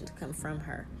situation to come from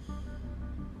her.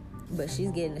 But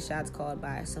she's getting the shots called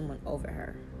by someone over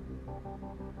her.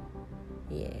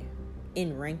 Yeah.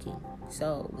 In ranking.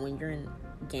 So when you're in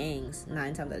gangs,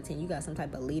 9 times out of 10, you got some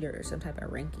type of leader or some type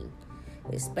of ranking.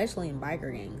 Especially in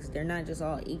biker gangs. They're not just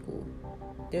all equal.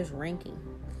 There's ranking.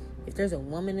 If there's a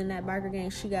woman in that biker gang,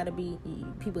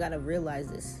 people gotta realize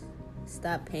this.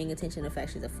 Stop paying attention to the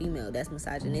fact she's a female. That's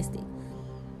misogynistic.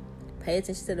 Pay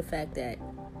attention to the fact that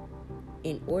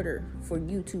in order for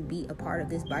you to be a part of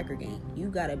this biker gang, you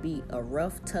gotta be a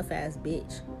rough, tough-ass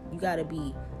bitch. You gotta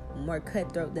be more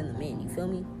cutthroat than the men. You feel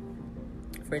me?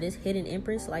 For this hidden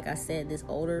empress, like I said, this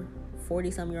older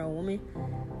 40-some-year-old woman,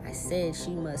 I said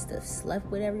she must have slept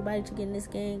with everybody to get in this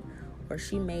gang, or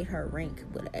she made her rank.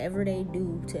 Whatever they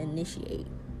do to initiate.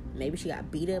 Maybe she got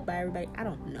beat up by everybody. I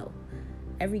don't know.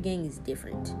 Every gang is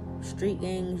different. Street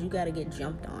gangs, you gotta get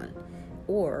jumped on.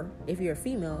 Or, if you're a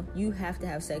female, you have to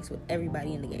have sex with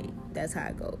everybody in the gang. That's how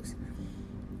it goes.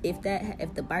 If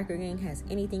the biker gang has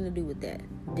anything to do with that,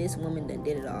 this woman done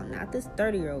did it all. Not this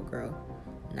 30-year-old girl.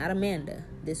 Not Amanda.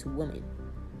 This woman.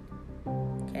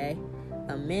 Okay?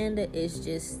 Amanda is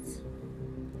just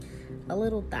a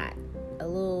little thought. A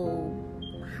little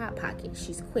hot pocket.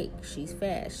 She's quick. She's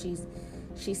fast.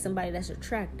 She's somebody that's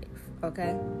attractive.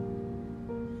 Okay?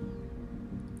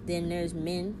 Then there's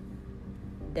men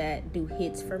that do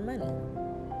hits for money.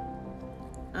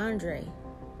 Andre,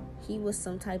 he was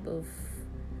some type of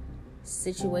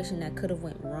situation that could have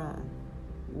went wrong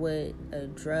with a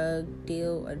drug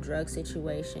deal, a drug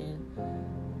situation.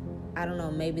 I don't know,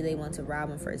 maybe they want to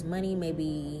rob him for his money,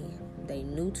 maybe they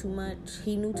knew too much,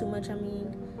 he knew too much.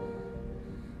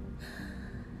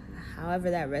 However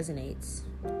that resonates.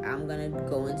 I'm gonna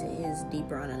go into his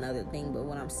deeper on another thing, but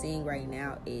what I'm seeing right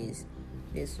now is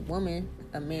this woman,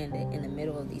 Amanda, in the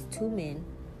middle of these two men,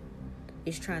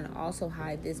 is trying to also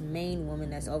hide this main woman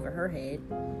that's over her head.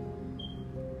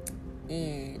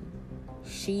 And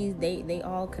they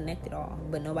all connected all,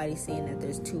 but nobody's seeing that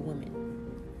there's two women.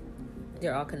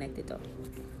 They're all connected though.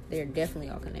 They're definitely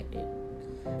all connected.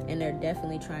 And they're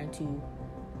definitely trying to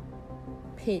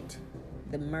pit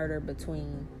the murder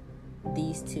between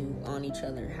these two on each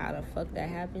other. How the fuck that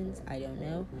happens, I don't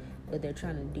know, but they're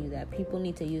trying to do that. People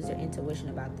need to use their intuition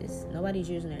about this. Nobody's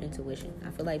using their intuition.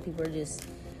 I feel like people are just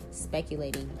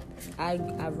speculating. I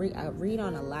read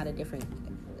on a lot of different,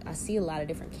 I see a lot of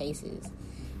different cases,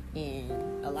 and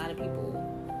a lot of people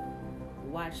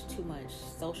watch too much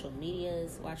social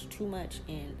medias, watch too much,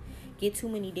 and get too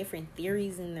many different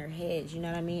theories in their heads, you know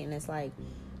what I mean? And it's like,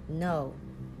 no,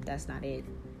 that's not it.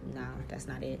 Nah, that's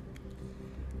not it.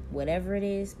 Whatever it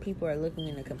is, people are looking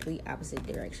in a complete opposite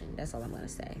direction. That's all I'm going to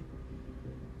say.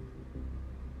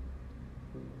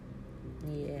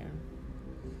 Yeah.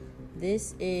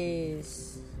 This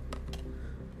is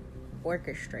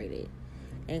orchestrated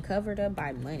and covered up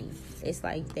by money. It's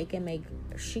like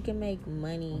she can make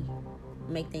money,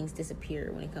 make things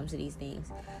disappear when it comes to these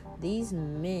things. These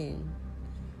men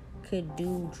could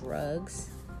do drugs.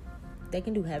 They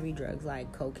can do heavy drugs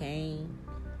like cocaine,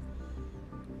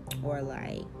 or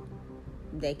like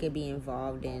they could be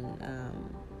involved in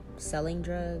selling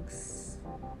drugs,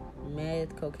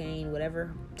 meth, cocaine,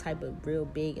 whatever type of real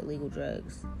big illegal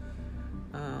drugs.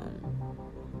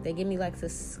 They give me like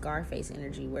this Scarface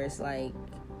energy where it's like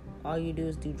all you do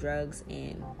is do drugs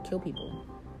and kill people,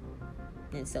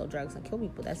 and sell drugs and kill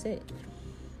people. That's it.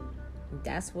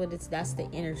 That's the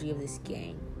energy of this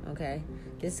gang. Okay,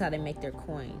 this is how they make their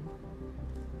coin.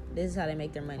 This is how they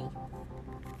make their money.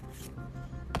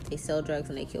 They sell drugs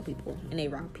and they kill people, and they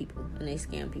rob people, and they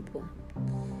scam people,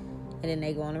 and then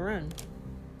they go on a run,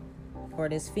 or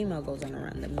this female goes on a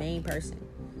run, the main person.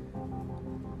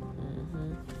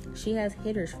 She has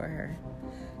hitters for her.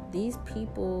 These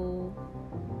people,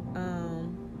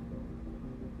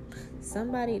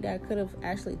 somebody that could have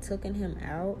actually taken him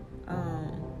out,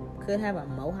 could have a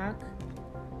mohawk.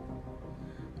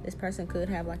 This person could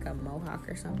have like a mohawk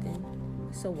or something.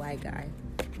 It's a white guy.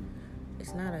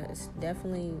 It's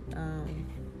definitely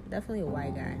a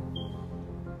white guy.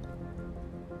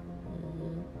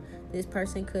 This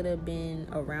person could have been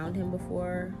around him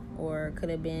before, or could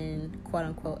have been quote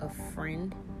unquote a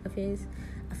friend of his.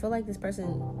 I feel like this person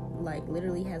like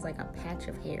literally has like a patch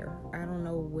of hair. I don't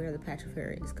know where the patch of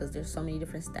hair is, because there's so many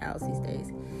different styles these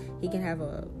days. He can have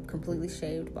a completely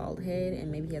shaved bald head,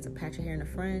 and maybe he has a patch of hair in the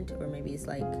front, or maybe it's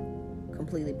like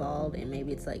completely bald, and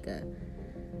maybe it's like a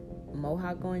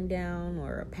mohawk going down,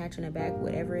 or a patch in the back.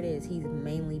 Whatever it is, he's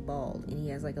mainly bald, and he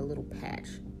has like a little patch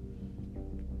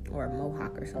or a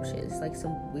mohawk or some shit. It's like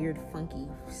some weird funky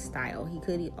style. He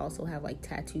could also have like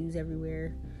tattoos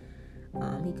everywhere.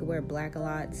 He could wear black a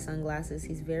lot, sunglasses.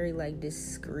 He's very like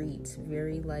discreet,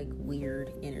 very like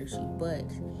weird energy, but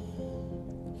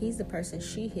he's the person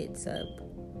she hits up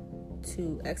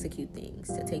to execute things,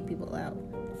 to take people out.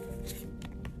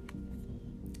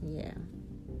 Yeah.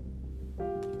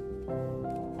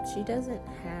 She doesn't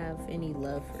have any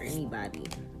love for anybody,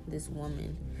 this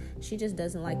woman. She just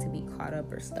doesn't like to be caught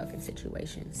up or stuck in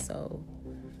situations, so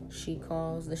she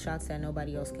calls the shots that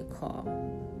nobody else can call.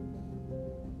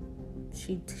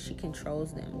 She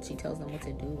controls them. She tells them what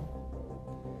to do.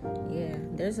 Yeah,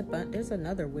 there's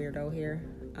another weirdo here.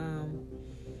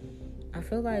 I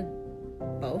feel like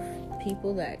both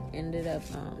people that ended up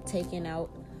taking out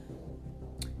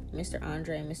Mr.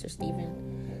 Andre and Mr.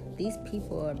 Steven, these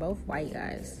people are both white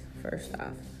guys, first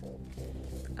off.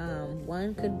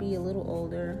 One could be a little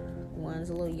older, one's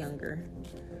a little younger.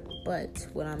 But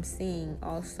what I'm seeing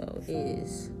also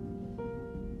is,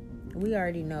 we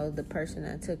already know the person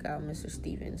that took out Mr.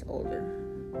 Stevens older.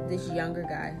 This younger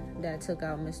guy that took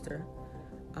out Mr.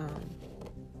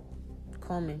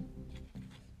 Coleman.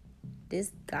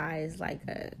 This guy is like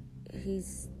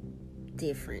he's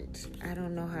different. I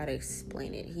don't know how to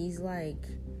explain it. He's like,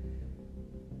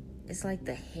 it's like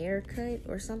the haircut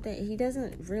or something. He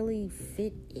doesn't really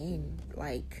fit in.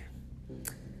 Like,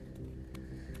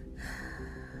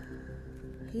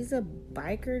 he's a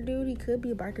biker dude. He could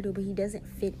be a biker dude, but he doesn't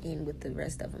fit in with the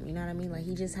rest of them. You know what I mean? Like,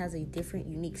 he just has a different,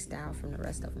 unique style from the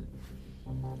rest of them.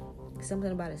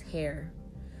 Something about his hair.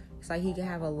 It's like he could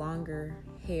have a longer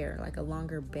hair, like a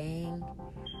longer bang,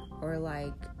 or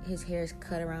like his hair is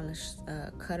cut around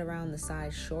the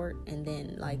side short, and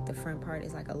then like the front part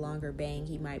is like a longer bang.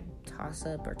 He might toss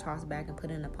up or toss back and put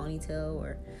in a ponytail,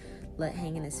 or let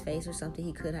hang in his face or something.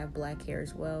 He could have black hair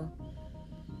as well.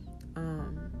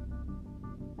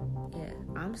 Yeah,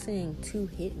 I'm seeing two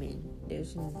hitmen.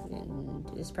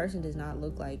 This person does not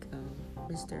look like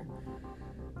Mr.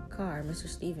 Kerr, Mr.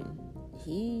 Steven.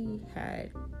 He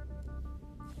had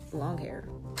long hair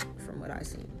from what I've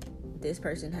seen. This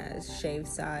person has shaved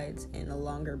sides and a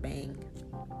longer bang,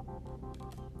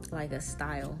 like a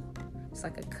style. It's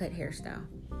like a cut hairstyle.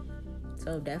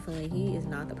 So definitely he is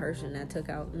not the person that took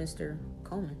out Mr.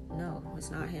 Coleman. No, it's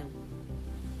not him.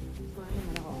 Not him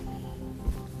at all.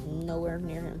 Nowhere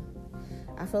near him.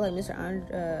 I feel like Mr.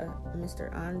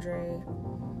 Andre,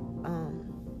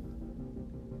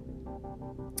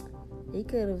 he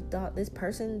could have thought this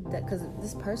person because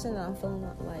this person that I'm feeling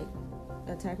like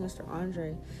attacked Mr.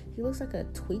 Andre, he looks like a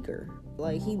tweaker.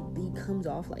 Like he comes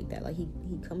off like that. Like he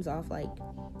comes off like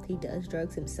he does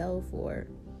drugs himself, or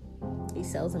he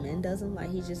sells them and does them. Like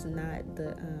he's just not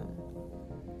the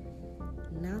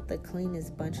not the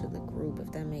cleanest bunch of the group,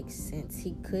 if that makes sense.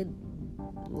 He could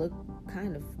look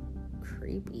kind of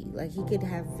creepy. Like, he could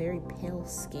have very pale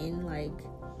skin, like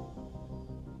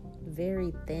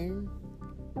very thin,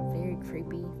 very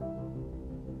creepy.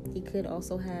 He could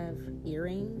also have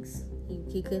earrings.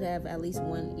 He could have at least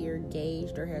one ear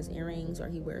gauged, or has earrings, or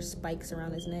he wears spikes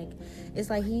around his neck. It's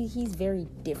like he's very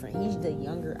different. He's the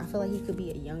younger. I feel like he could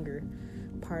be a younger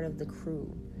part of the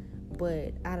crew.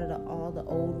 But out of all the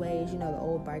old ways, the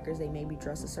old bikers, they maybe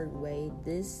dress a certain way.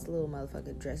 This little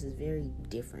motherfucker dresses very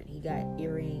different. He got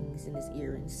earrings in his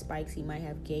ear and spikes. He might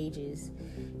have gauges.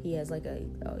 He has like a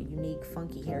unique,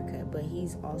 funky haircut, but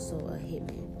he's also a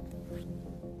hitman.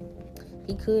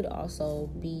 He could also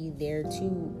be there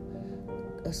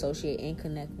to associate and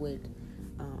connect with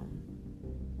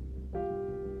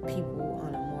people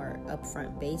on a more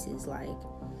upfront basis. Like,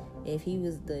 if he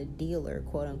was the dealer,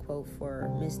 quote unquote, for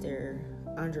Mr.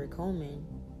 Andre Coleman,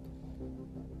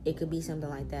 it could be something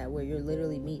like that, where you're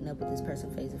literally meeting up with this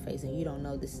person face to face and you don't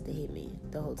know this is the hitman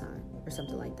the whole time, or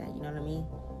something like that. You know what I mean?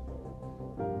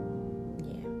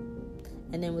 Yeah.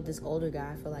 And then with this older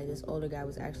guy, I feel like this older guy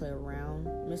was actually around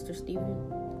Mr.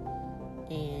 Steven.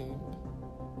 And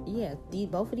yeah,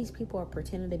 both of these people are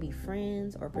pretending to be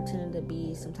friends, or pretending to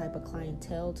be some type of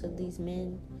clientele to these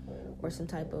men, or some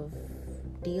type of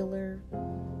dealer,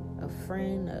 a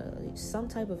friend, some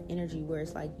type of energy where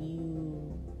it's like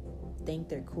you think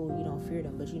they're cool, you don't fear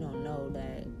them, but you don't know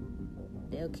that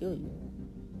they'll kill you.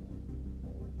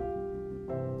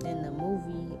 In the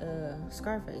movie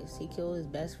Scarface, he killed his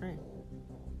best friend.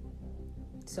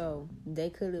 So they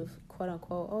could have, quote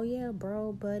unquote, oh yeah,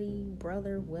 bro, buddy,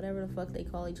 brother, whatever the fuck they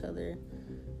call each other,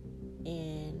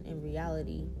 and in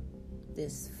reality,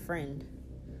 this friend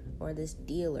or this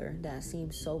dealer that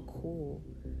seems so cool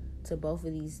to both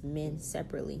of these men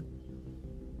separately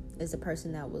is the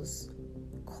person that was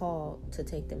called to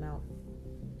take them out.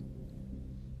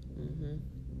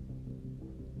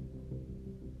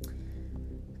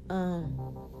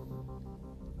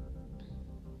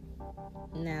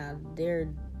 Now, they're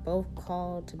both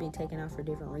called to be taken out for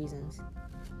different reasons.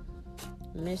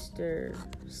 Mr.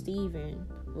 Steven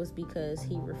was because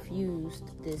he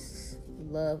refused this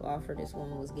love offer this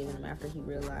woman was giving him after he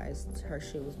realized her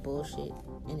shit was bullshit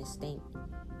and it stink.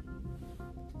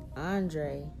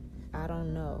 Andre, I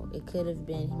don't know. It could have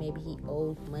been maybe he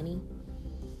owed money,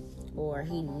 or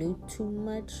he knew too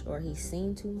much, or he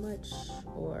seen too much,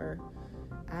 or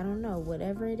I don't know.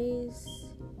 Whatever it is,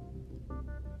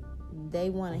 they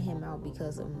wanted him out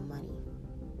because of money.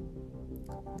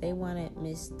 They wanted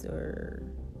Mr.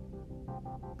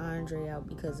 Andre out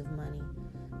because of money.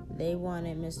 They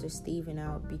wanted Mr. Steven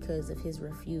out because of his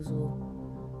refusal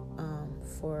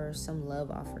for some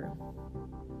love offer.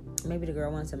 Maybe the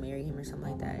girl wanted to marry him or something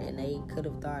like that, and they could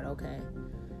have thought, okay,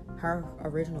 her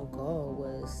original goal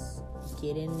was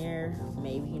get in there,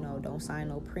 maybe, don't sign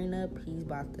no prenup. He's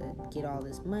about to get all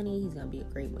this money. He's going to be a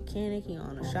great mechanic. He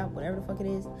own a shop, whatever the fuck it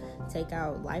is. Take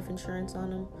out life insurance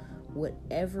on him.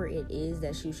 Whatever it is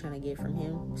that she was trying to get from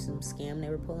him, some scam they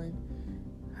were pulling,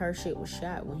 her shit was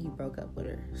shot when he broke up with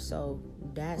her. So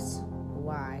that's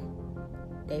why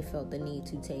they felt the need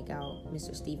to take out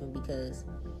Mr. Steven, because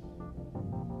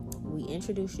we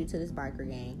introduced you to this biker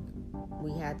gang.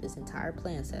 We had this entire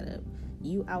plan set up.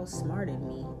 You outsmarted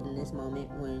me in this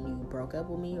moment when you broke up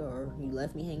with me, or you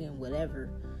left me hanging,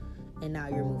 whatever. And now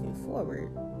you're moving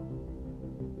forward.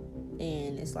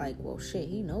 And it's like, well, shit,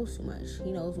 he knows too much.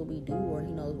 He knows what we do, or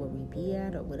he knows where we be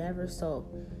at, or whatever. So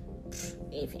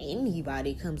if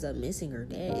anybody comes up missing or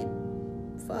dead,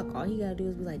 fuck, all he gotta do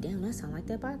is be like, damn, that sound like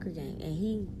that biker gang.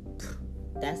 And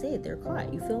that's it. They're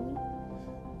caught. You feel me?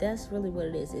 That's really what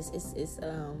it is. It's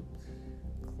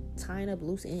tying up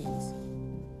loose ends.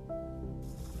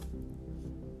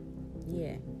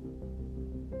 Yeah.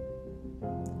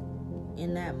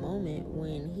 In that moment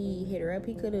when he hit her up,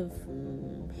 he could have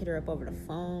hit her up over the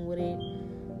phone with it.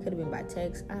 Could have been by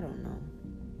text. I don't know.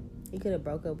 He could have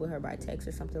broke up with her by text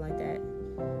or something like that.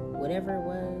 Whatever it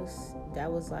was,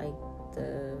 that was like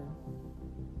the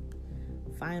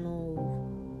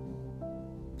final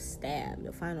stab,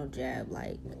 the final jab.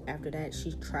 Like, after that,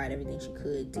 she tried everything she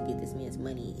could to get this man's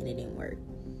money, and it didn't work.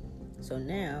 So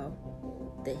now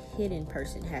the hidden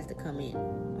person has to come in,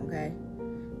 okay?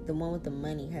 The one with the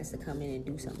money has to come in and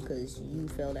do something because you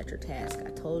failed at your task. I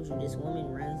told you, this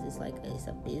woman runs this like it's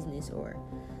a business, or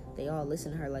they all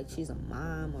listen to her like she's a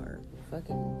mom, or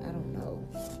fucking, I don't know.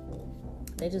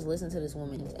 They just listen to this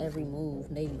woman's every move.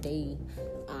 They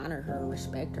honor her,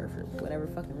 respect her for whatever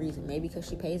fucking reason. Maybe because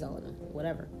she pays all of them.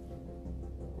 Whatever.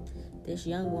 This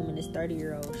young woman, this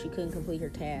 30-year-old, she couldn't complete her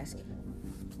task.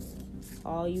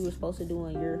 All you were supposed to do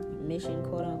on your mission,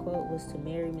 quote unquote, was to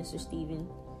marry Mr. Steven.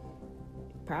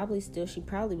 She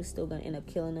probably was still going to end up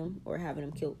killing him or having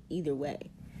him killed either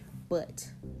way. But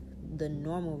the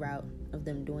normal route of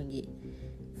them doing it,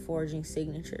 forging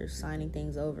signatures, signing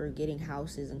things over, getting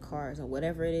houses and cars and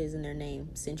whatever it is in their name,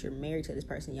 since you're married to this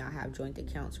person, y'all have joint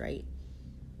accounts, right?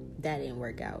 That didn't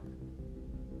work out.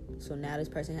 So now this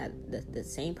person had the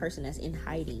same person that's in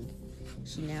hiding.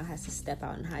 She now has to step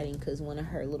out in hiding because one of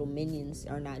her little minions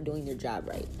are not doing their job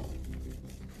right.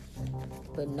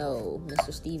 But no,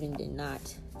 Mr. Steven did not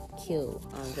kill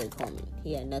Andre Coleman.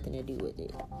 He had nothing to do with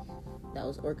it. That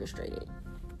was orchestrated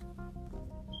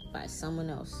by someone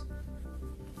else.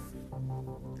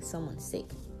 Someone sick.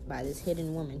 By this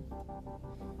hidden woman.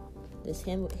 This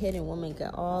hidden woman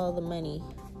got all the money,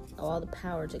 all the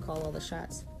power to call all the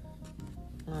shots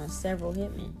on several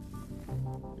hitmen.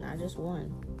 Not just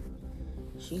one.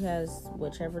 She has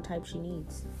whichever type she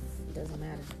needs. It doesn't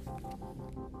matter.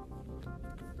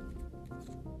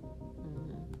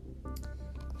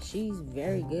 She's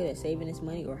very good at saving this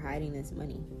money or hiding this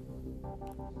money.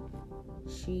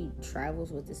 She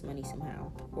travels with this money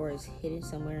somehow, or is hidden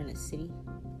somewhere in a city.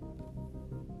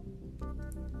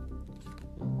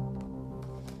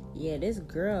 Yeah, this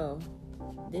girl,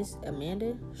 this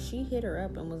Amanda, she hit her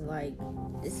up and was like,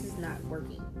 this is not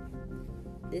working.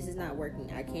 This is not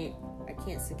working. I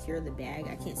can't secure the bag.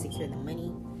 I can't secure the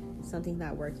money. Something's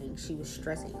not working. She was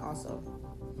stressing also.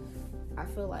 I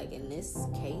feel like in this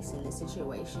case, in this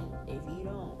situation, if you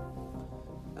don't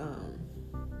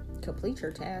complete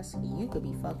your task, you could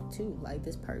be fucked too. Like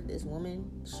this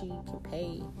woman, she can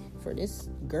pay for this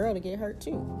girl to get hurt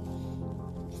too.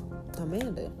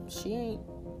 Amanda,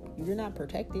 you're not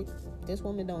protected. This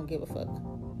woman don't give a fuck.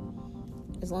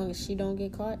 As long as she don't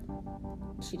get caught,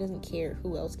 she doesn't care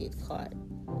who else gets caught.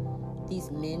 These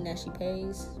men that she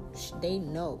pays, they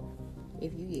know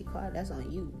if you get caught, that's on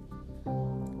you.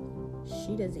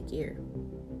 She doesn't care.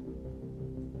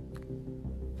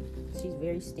 She's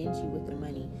very stingy with her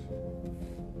money.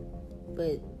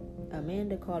 But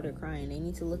Amanda called her crying. They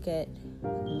need to look at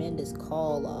Amanda's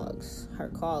call logs, her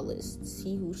call list,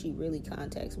 see who she really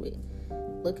contacts with.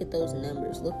 Look at those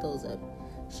numbers. Look those up.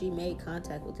 She made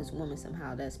contact with this woman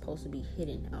somehow that's supposed to be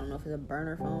hidden. I don't know if it's a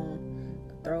burner phone,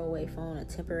 a throwaway phone, a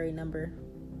temporary number.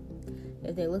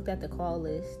 If they looked at the call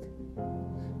list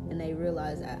and they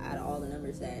realized that out of all the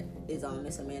numbers that is on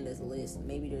Miss Amanda's list,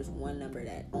 maybe there's one number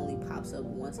that only pops up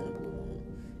once in a blue moon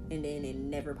and then it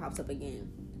never pops up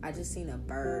again. I just seen a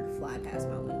bird fly past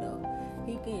my window.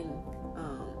 He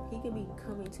can be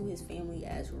coming to his family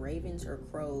as ravens or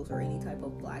crows or any type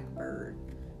of black bird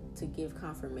to give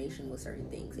confirmation with certain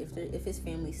things. If his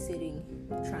family's sitting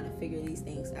trying to figure these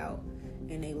things out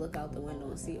and they look out the window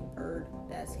and see a bird,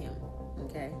 that's him.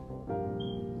 Okay?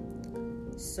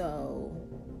 So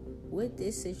with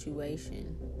this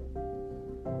situation,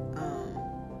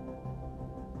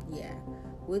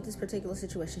 with this particular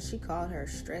situation, she called her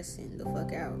stressing the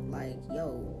fuck out. Like,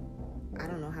 yo, I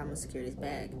don't know how I'm gonna secure this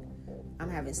bag. I'm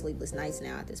having sleepless nights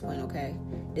now at this point, okay?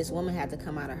 This woman had to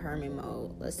come out of hermit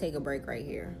mode. Let's take a break right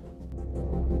here.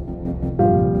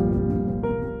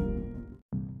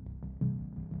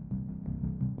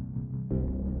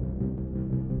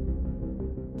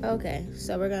 Okay,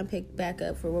 so we're gonna pick back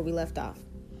up for where we left off.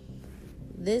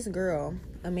 This girl,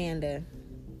 Amanda,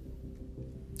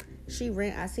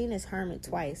 I seen this hermit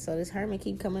twice. So this hermit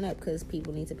keep coming up because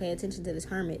people need to pay attention to this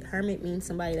hermit. Hermit means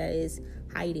somebody that is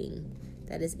hiding,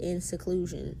 that is in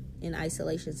seclusion, in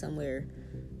isolation somewhere,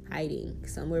 hiding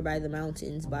somewhere by the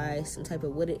mountains, by some type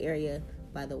of wooded area,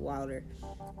 by the water,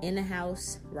 in the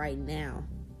house right now.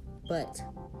 But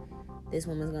this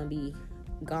woman's gonna be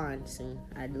gone soon.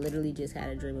 I literally just had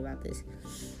a dream about this.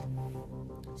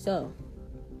 So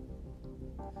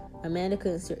Amanda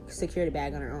couldn't secure the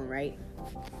bag on her own, right?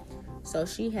 So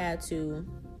she had to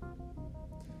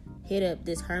hit up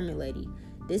this hermit lady.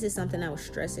 This is something that was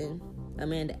stressing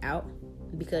Amanda out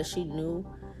because she knew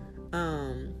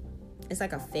it's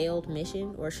like a failed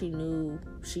mission, or she knew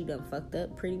she done fucked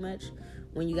up pretty much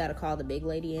when you got to call the big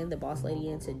lady in, the boss lady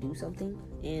in to do something.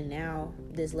 And now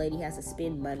this lady has to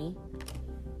spend money.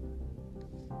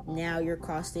 Now you're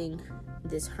costing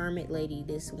this hermit lady,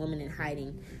 this woman in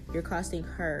hiding, you're costing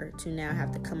her to now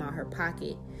have to come out her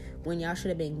pocket when y'all should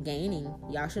have been gaining.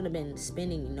 Y'all should have been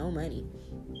spending no money.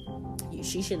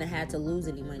 She shouldn't have had to lose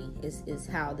any money is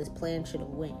how this plan should have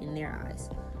went in their eyes.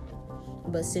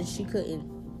 But since she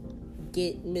couldn't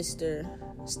get Mr.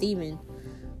 Steven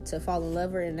to fall in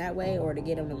love with her in that way, or to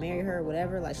get him to marry her or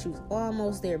whatever, like she was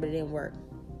almost there but it didn't work.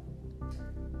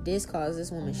 This caused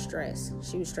this woman stress.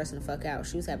 She was stressing the fuck out.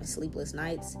 She was having sleepless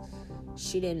nights.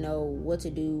 she didn't know what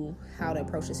to do, how to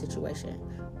approach the situation.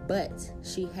 But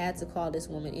she had to call this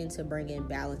woman in to bring in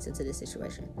balance into the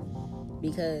situation,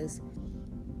 because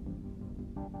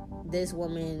this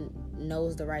woman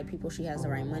knows the right people. She has the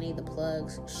right money, the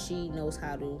plugs. She knows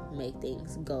how to make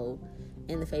things go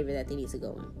in the favor that they need to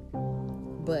go in.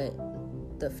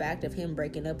 But the fact of him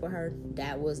breaking up with her,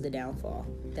 that was the downfall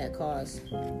that caused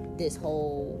this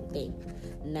whole thing.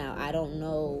 Now, I don't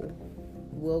know.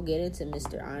 We'll get into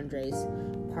Mr. Andre's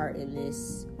part in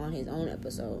this on his own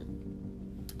episode.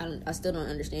 I still don't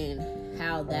understand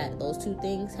how those two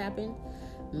things happened.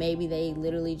 Maybe they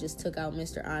literally just took out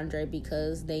Mr. Andre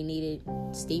because they needed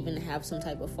Steven to have some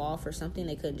type of fall for something.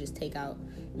 They couldn't just take out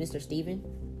Mr. Steven,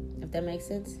 if that makes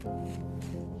sense.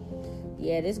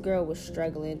 Yeah, this girl was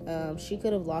struggling. She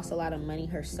could have lost a lot of money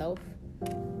herself.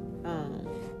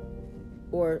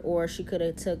 Or she could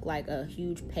have took like a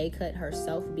huge pay cut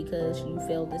herself because you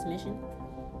failed this mission.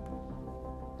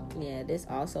 Yeah, this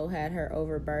also had her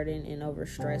overburdened and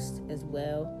overstressed as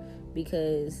well,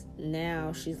 because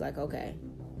now she's like, okay,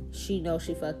 she knows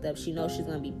she fucked up. She knows she's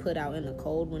going to be put out in the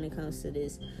cold when it comes to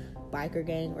this biker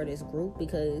gang or this group,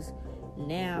 because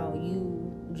now you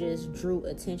just drew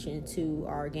attention to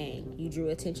our gang. You drew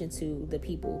attention to the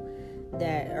people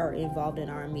that are involved in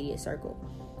our immediate circle.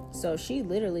 So she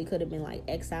literally could have been like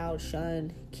exiled,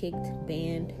 shunned, kicked,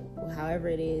 banned, however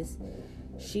it is.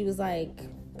 She was like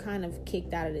kind of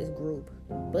kicked out of this group,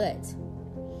 but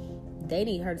they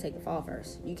need her to take the fall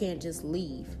first. You can't just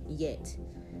leave yet.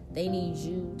 They need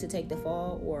you to take the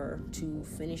fall or to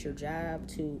finish your job,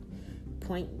 to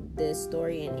point the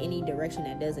story in any direction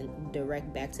that doesn't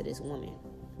direct back to this woman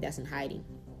that's in hiding.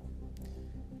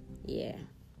 Yeah.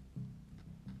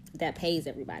 That pays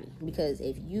everybody, because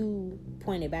if you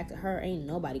point it back to her, ain't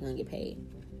nobody gonna get paid.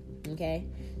 Okay?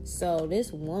 So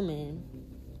this woman,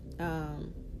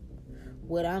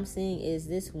 what I'm seeing is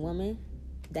this woman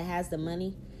that has the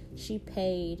money, she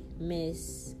paid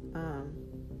Miss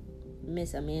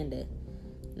Amanda.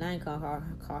 And I ain't call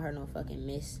her no fucking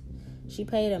miss. She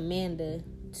paid Amanda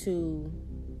to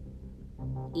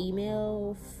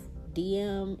email,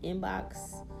 DM,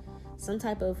 inbox, some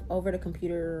type of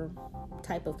over-the-computer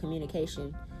type of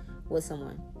communication with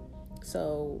someone.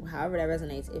 So, however that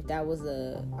resonates, if that was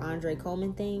a Andre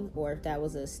Coleman thing or if that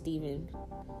was a Steven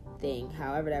thing,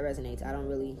 however that resonates,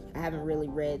 I haven't really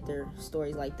read their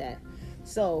stories like that.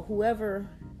 So, whoever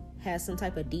has some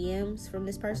type of DMs from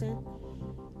this person,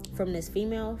 from this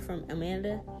female, from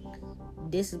Amanda,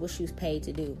 this is what she was paid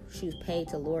to do. She was paid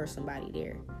to lure somebody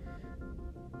there.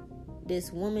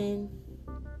 This woman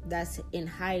that's in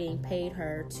hiding paid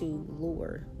her to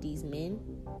lure these men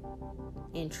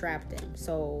and trap them.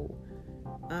 So,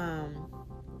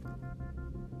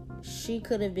 she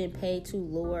could have been paid to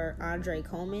lure Andre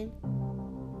Coleman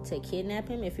to kidnap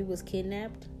him if he was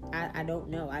kidnapped. I don't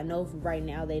know. I know right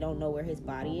now they don't know where his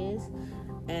body is.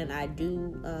 And I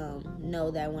do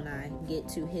know that when I get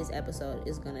to his episode,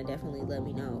 it's going to definitely let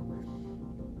me know.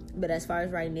 But as far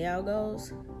as right now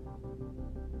goes,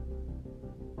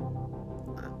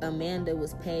 Amanda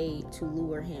was paid to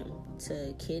lure him,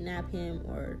 to kidnap him,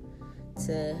 or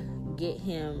to get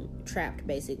him trapped,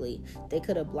 basically. They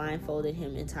could have blindfolded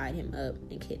him and tied him up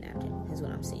and kidnapped him, is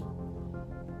what I'm seeing.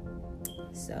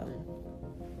 So,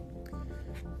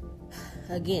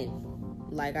 again,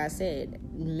 like I said,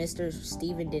 Mr.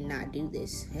 Steven did not do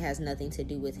this. It has nothing to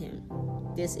do with him.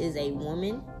 This is a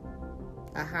woman,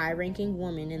 a high-ranking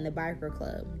woman in the biker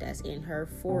club that's in her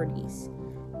 40s,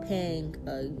 paying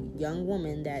a young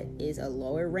woman that is a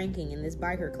lower ranking in this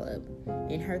biker club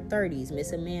in her 30s,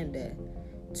 Miss Amanda,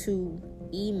 to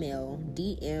email,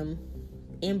 DM,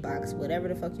 inbox, whatever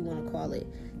the fuck you want to call it,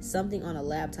 something on a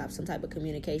laptop, some type of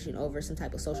communication over some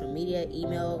type of social media,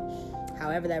 email,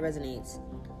 however that resonates.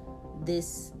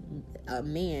 This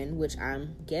man, which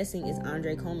I'm guessing is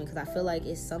Andre Coleman, because I feel like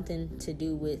it's something to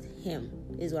do with him,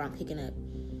 is what I'm picking up.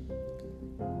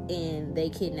 And they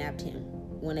kidnapped him.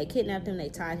 When they kidnapped him, they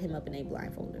tied him up and they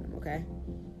blindfolded him, okay?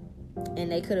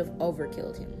 And they could have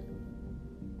overkilled him.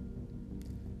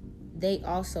 They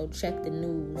also checked the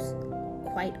news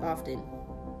quite often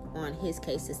on his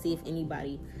case to see if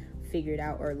anybody figured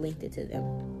out or linked it to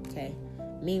them, okay?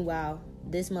 Meanwhile,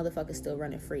 this motherfucker's still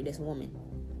running free, this woman.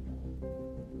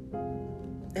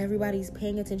 Everybody's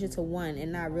paying attention to one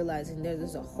and not realizing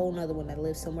there's a whole nother one that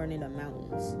lives somewhere in the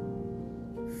mountains.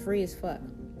 Free as fuck.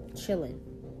 Chilling.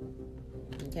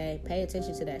 Okay? Pay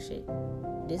attention to that shit.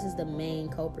 This is the main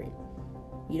culprit.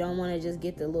 You don't want to just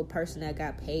get the little person that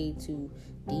got paid to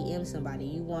DM somebody.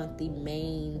 You want the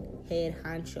main head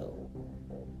honcho.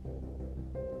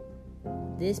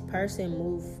 This person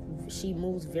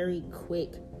moves very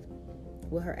quick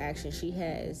with her actions. She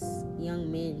has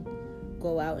young men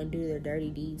go out and do their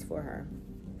dirty deeds for her.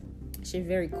 She's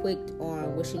very quick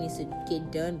on what she needs to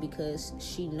get done because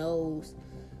she knows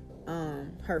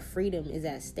her freedom is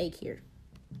at stake here.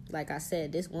 Like I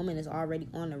said, this woman is already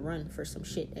on the run for some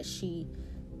shit that she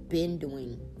been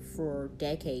doing for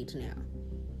decades now.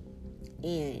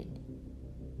 And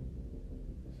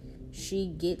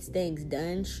she gets things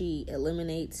done. She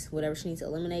eliminates whatever she needs to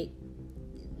eliminate,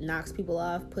 knocks people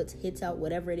off, puts hits out,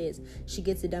 whatever it is. She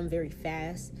gets it done very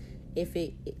fast if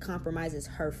it compromises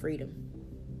her freedom.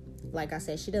 Like I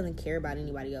said, she doesn't care about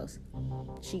anybody else.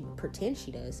 She pretends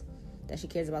she does. That she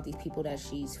cares about these people that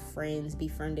she's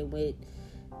befriended with,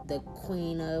 the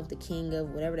queen of, the king of,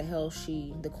 whatever the hell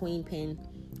the queen pin,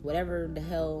 whatever the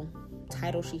hell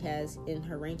title she has in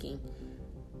her ranking.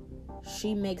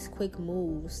 She makes quick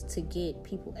moves to get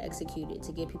people executed,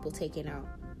 to get people taken out.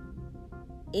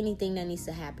 Anything that needs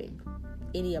to happen,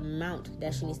 any amount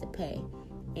that she needs to pay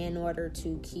in order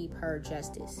to keep her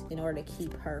justice, in order to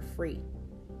keep her free.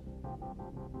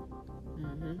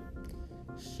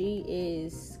 She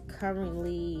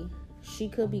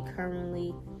could be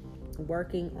currently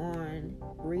working on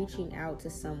reaching out to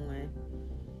someone.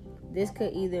 This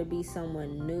could either be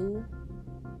someone new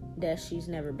that she's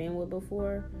never been with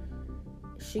before.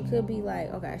 She could be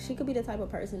she could be the type of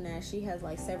person that she has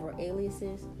like several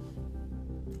aliases,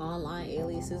 online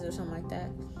aliases or something like that.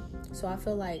 So I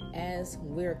feel like as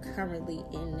we're currently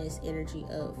in this energy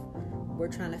of we're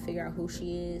trying to figure out who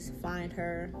she is, find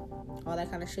her, all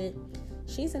that kind of shit,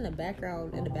 she's in the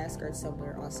background, in the back skirt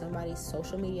somewhere on somebody's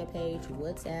social media page,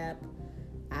 WhatsApp,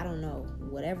 I don't know,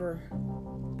 whatever.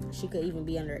 She could even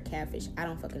be under a catfish. I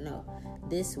don't fucking know.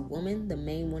 This woman, the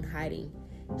main one hiding,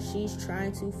 she's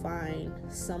trying to find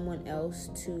someone else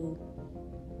to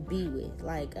be with,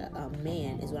 like a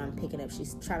man is what I'm picking up.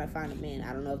 She's trying to find a man.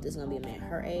 I don't know if this is gonna be a man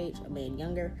her age, a man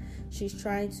younger. She's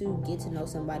trying to get to know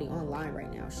somebody online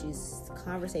right now. She's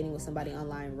conversating with somebody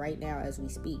online right now as we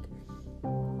speak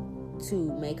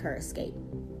to make her escape.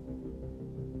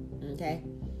 Okay,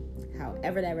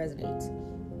 however that resonates,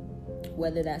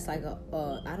 whether that's like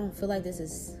I don't feel like this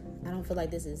is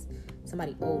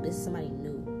somebody old. This is somebody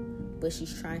new, but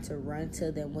she's trying to run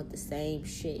to them with the same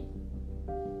shit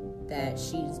that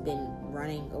she's been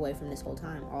running away from this whole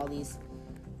time. All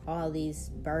these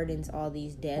burdens, all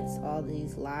these debts, all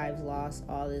these lives lost,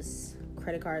 all this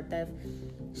credit card theft.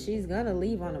 She's gonna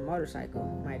leave on a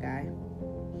motorcycle, my guy.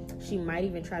 She might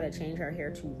even try to change her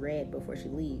hair to red before she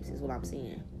leaves, is what I'm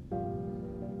seeing.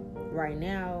 Right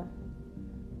now,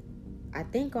 I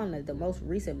think on the most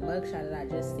recent mugshot that I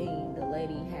just seen, the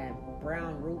lady had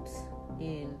brown roots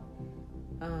and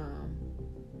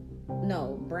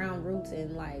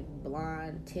like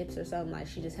blonde tips or something. Like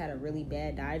she just had a really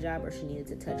bad dye job or she needed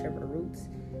to touch up her roots.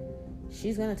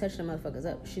 She's gonna touch the motherfuckers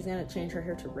up. She's gonna change her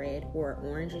hair to red or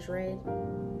orangish red,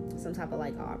 some type of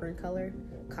like auburn color,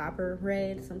 copper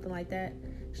red, something like that.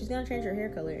 She's gonna change her hair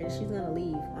color and she's gonna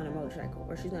leave on a motorcycle,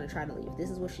 or she's gonna try to leave. This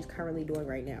is what she's currently doing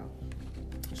right now.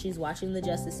 She's watching the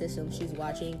justice system. She's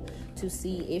watching to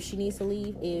see if she needs to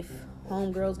leave, if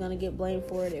homegirl's gonna get blamed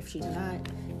for it, if she's not,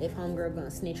 if homegirl gonna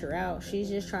snitch her out. She's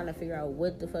just trying to figure out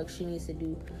what the fuck she needs to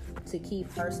do to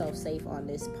keep herself safe on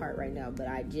this part right now. But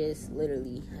I just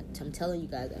literally, I'm telling you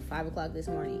guys, at 5 o'clock this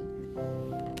morning,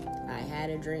 I had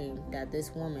a dream that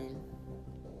this woman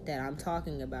that I'm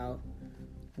talking about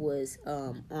was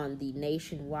on the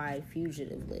nationwide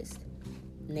fugitive list.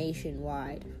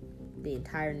 Nationwide. The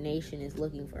entire nation is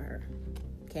looking for her.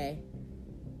 Okay?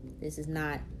 This is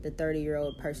not the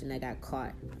 30-year-old person that got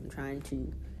caught. I'm trying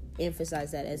to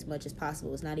emphasize that as much as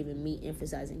possible. It's not even me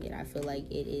emphasizing it. I feel like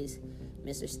it is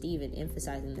Mr. Steven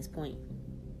emphasizing this point.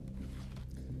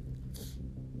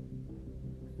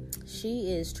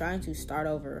 She is trying to start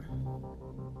over.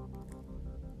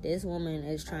 This woman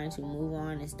is trying to move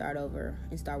on and start over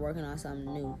and start working on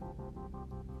something new.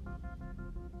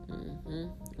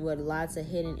 With lots of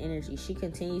hidden energy. She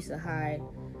continues to hide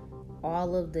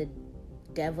all of the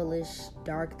devilish,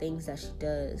 dark things that she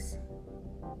does.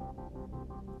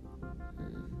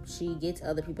 She gets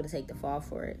other people to take the fall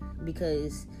for it,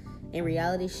 because in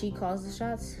reality, she calls the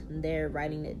shots. They're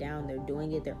writing it down. They're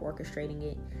doing it. They're orchestrating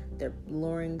it. They're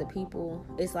luring the people.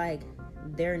 It's like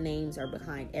their names are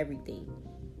behind everything.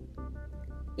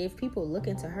 If people look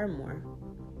into her more,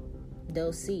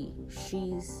 they'll see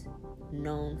she's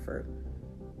known for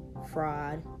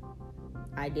fraud,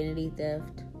 identity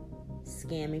theft,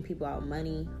 scamming people out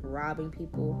money, robbing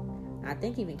people, I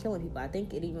think even killing people. I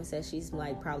think it even says she's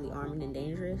like probably armed and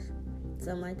dangerous,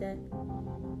 something like that.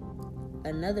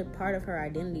 Another part of her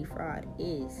identity fraud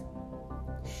is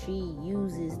she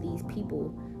uses these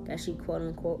people that she quote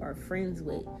unquote are friends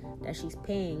with, that she's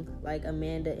paying, like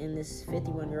Amanda and this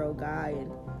 51-year-old guy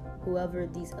and whoever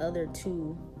these other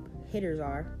two hitters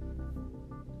are,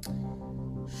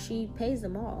 she pays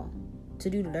them all to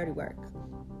do the dirty work.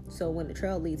 So when the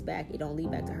trail leads back, it don't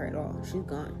lead back to her at all. She's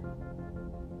gone.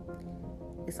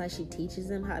 It's like she teaches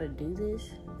them how to do this.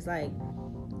 It's like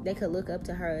they could look up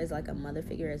to her as like a mother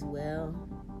figure as well.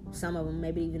 Some of them,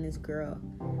 maybe even this girl,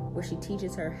 where she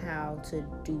teaches her how to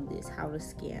do this, how to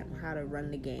scam, how to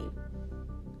run the game.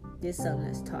 This is something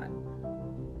that's taught.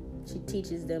 She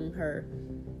teaches them her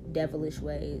devilish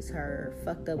ways, her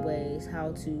fucked up ways,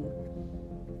 how to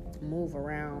move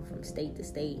around from state to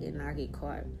state and not get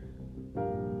caught.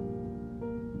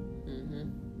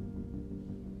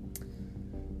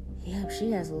 Yep,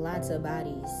 she has lots of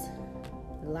bodies.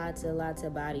 Lots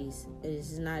of bodies.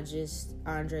 It's not just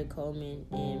Andre Coleman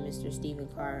and Mr. Stephen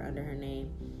Carr under her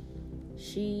name.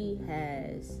 She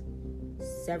has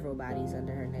several bodies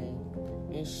under her name.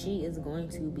 And she is going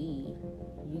to be,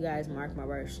 you guys mark my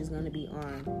words, she's going to be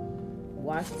on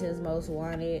Washington's Most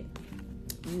Wanted,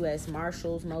 U.S.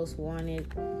 Marshals Most Wanted,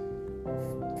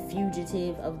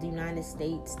 Fugitive of the United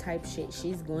States type shit.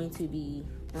 She's going to be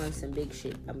on some big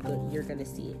shit. You're going to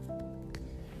see it.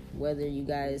 Whether you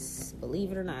guys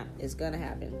believe it or not, it's going to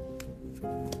happen.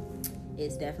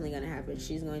 It's definitely going to happen.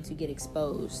 She's going to get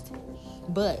exposed.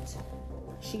 But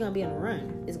she's going to be on the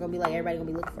run. It's going to be like everybody going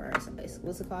to be looking for her.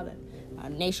 What's it called? A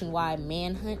nationwide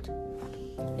manhunt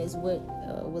is what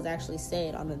was actually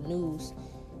said on the news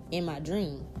in my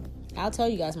dream. I'll tell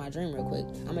you guys my dream real quick.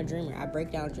 I'm a dreamer. I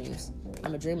break down dreams.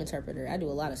 I'm a dream interpreter. I do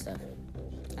a lot of stuff.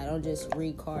 I don't just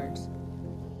read cards.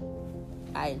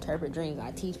 I interpret dreams.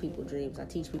 I teach people dreams. I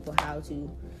teach people how to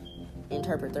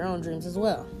interpret their own dreams as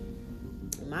well.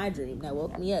 My dream that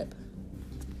woke me up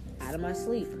out of my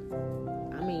sleep.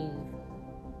 I mean,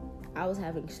 I was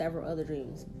having several other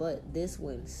dreams, but this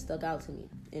one stuck out to me,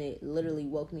 and it literally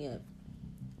woke me up.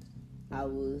 I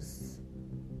was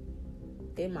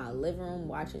in my living room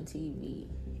watching TV,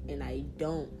 and I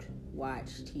don't watch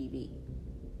TV.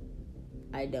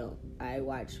 I don't. I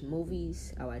watch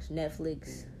movies. I watch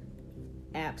Netflix,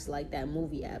 apps like that,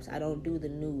 movie apps. I don't do the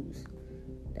news.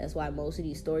 That's why most of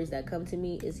these stories that come to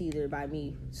me is either by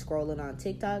me scrolling on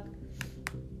TikTok,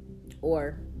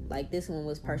 or like this one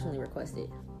was personally requested,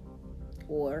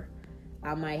 or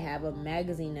I might have a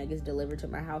magazine that gets delivered to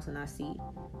my house and I see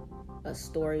a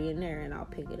story in there and I'll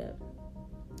pick it up.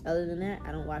 Other than that,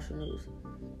 I don't watch the news.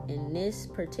 In this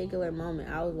particular moment,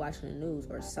 I was watching the news,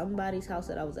 or somebody's house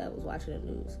that I was at was watching the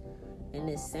news. And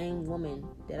this same woman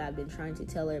that I've been trying to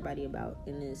tell everybody about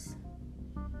in this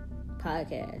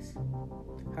podcast,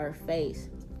 her face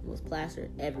was plastered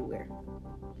everywhere.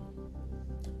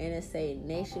 And it said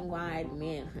nationwide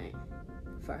manhunt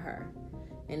for her.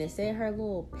 And it said her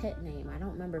little pet name. I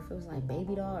don't remember if it was like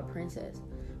baby doll or princess.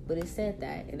 But it said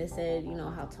that. And it said, you know,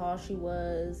 how tall she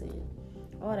was and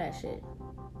all that shit.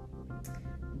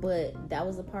 But that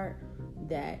was the part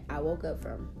that I woke up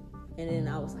from. And then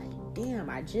I was like, damn,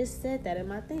 I just said that in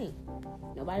my thing.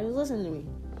 Nobody was listening to me.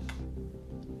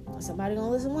 Somebody gonna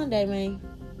listen one day, man.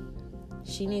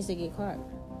 She needs to get caught.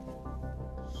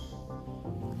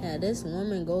 Yeah, this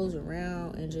woman goes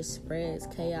around and just spreads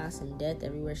chaos and death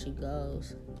everywhere she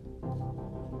goes.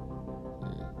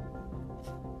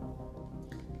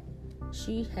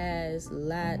 She has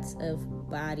lots of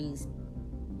bodies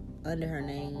under her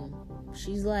name.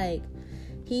 She's like,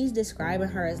 he's describing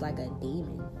her as like a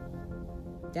demon.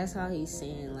 That's how he's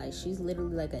saying, like, she's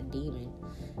literally like a demon.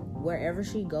 Wherever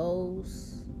she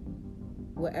goes,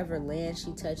 wherever land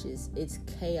she touches, it's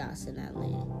chaos in that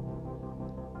land.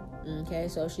 Okay,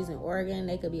 so if she's in Oregon,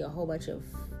 they could be a whole bunch of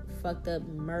fucked up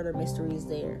murder mysteries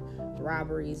there,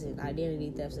 robberies and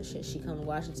identity thefts and shit. She come to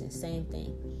Washington, same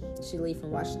thing. She leave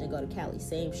from Washington, go to Cali,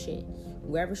 same shit.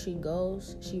 Wherever she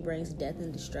goes, she brings death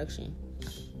and destruction.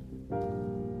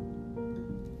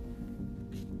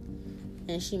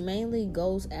 And she mainly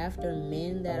goes after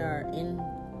men that are in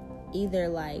either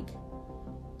like,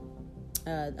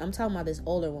 I'm talking about this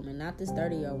older woman, not this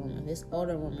 30-year-old woman, this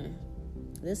older woman.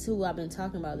 This is who I've been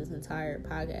talking about this entire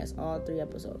podcast, all 3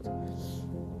 episodes.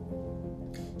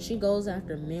 She goes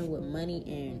after men with money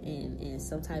and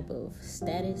some type of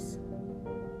status.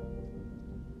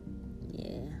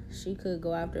 Yeah, she could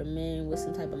go after men with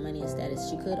some type of money and status.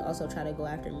 She could also try to go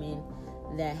after men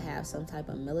that have some type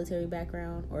of military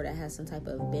background or that has some type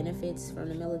of benefits from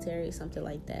the military, something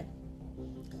like that.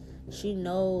 She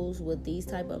knows with these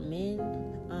type of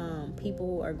men,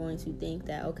 people are going to think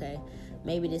that, okay,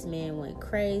 maybe this man went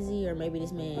crazy, or maybe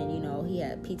this man, you know, he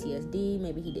had PTSD,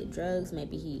 maybe he did drugs,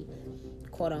 maybe he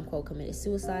quote unquote committed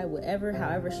suicide, whatever.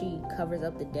 However she covers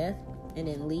up the death, and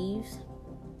then leaves,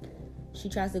 she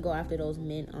tries to go after those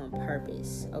men on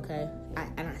purpose, okay?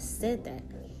 I said that,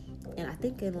 and I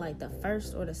think in like the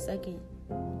first or the second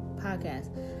podcast,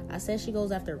 I said she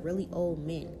goes after really old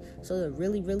men. So the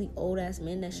really, really old ass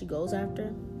men that she goes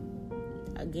after,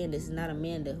 again, this is not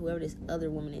Amanda, whoever this other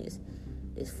woman is,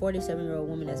 this 47-year-old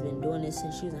woman that's been doing this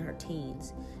since she was in her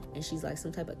teens, and she's like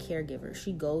some type of caregiver.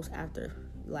 She goes after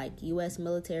like U.S.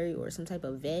 military or some type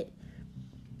of vet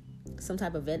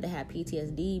that had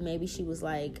PTSD. Maybe she was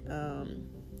like,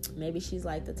 maybe she's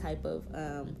like the type of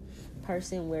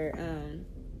person where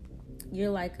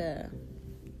you're like a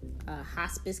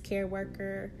hospice care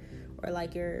worker, or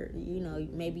like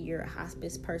maybe you're a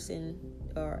hospice person,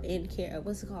 or in care,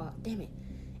 what's it called? Damn it.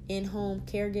 In-home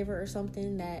caregiver or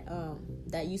something,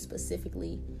 that you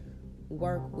specifically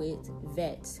work with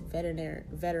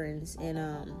veterans,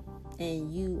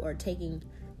 and you are taking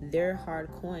their hard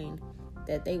coin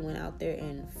that they went out there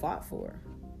and fought for.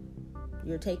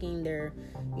 You're taking their,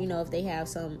 if they have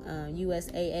some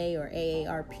USAA or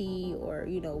AARP or,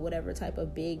 whatever type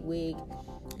of big wig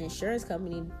insurance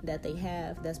company that they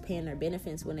have that's paying their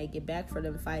benefits when they get back for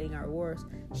them fighting our wars.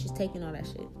 She's taking all that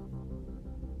shit.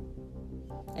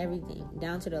 Everything,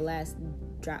 down to the last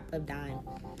drop of dime.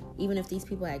 Even if these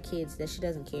people had kids, that she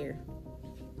doesn't care.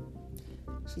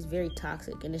 She's very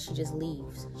toxic, and then she just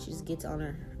leaves. She just gets on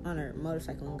her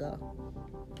motorcycle and go.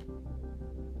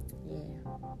 Yeah.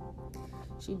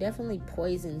 She definitely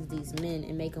poisons these men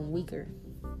and make them weaker.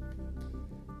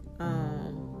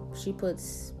 She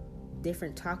puts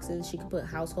different toxins. She could put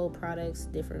household products,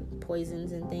 different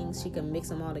poisons and things. She can mix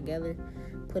them all together,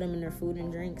 put them in their food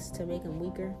and drinks to make them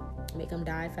weaker, make them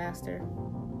die faster.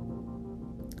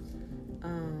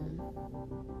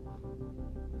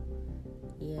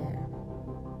 Yeah.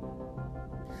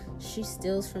 She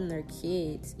steals from their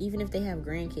kids. Even if they have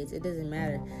grandkids, it doesn't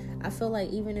matter. I feel like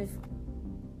even if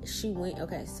she went,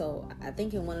 okay, so I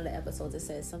think in one of the episodes it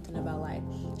says something about like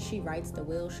she writes the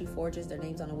will, she forges their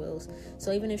names on the wills.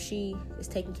 So even if she is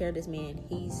taking care of this man,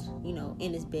 he's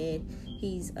in his bed,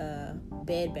 he's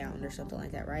bed bound or something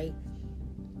like that, right?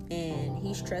 And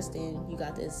he's trusting you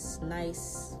got this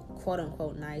nice, quote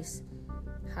unquote nice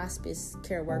hospice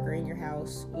care worker in your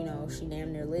house. She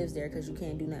damn near lives there because you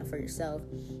can't do nothing for yourself.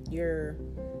 Your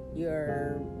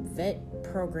vet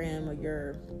program or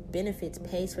your benefits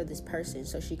pays for this person,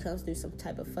 so she comes through some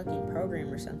type of fucking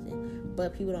program or something,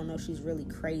 but people don't know she's really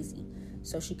crazy.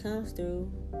 So she comes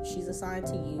through, she's assigned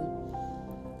to you.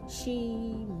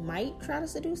 She might try to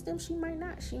seduce them, she might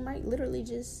not. She might literally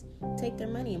just take their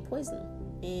money and poison them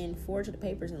and forge the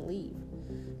papers and leave.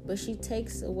 But she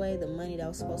takes away the money that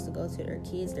was supposed to go to their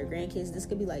kids, their grandkids. This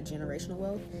could be like generational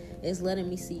wealth. It's letting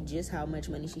me see just how much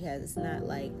money she has. It's not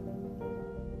like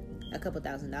a couple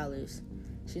 $1,000s.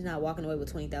 She's not walking away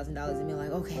with $20,000 and being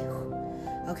like,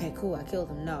 okay, cool, I killed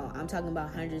him. No, I'm talking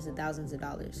about hundreds of thousands of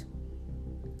dollars.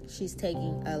 She's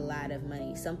taking a lot of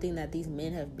money, something that these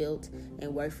men have built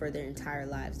and worked for their entire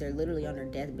lives. They're literally on their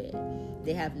deathbed.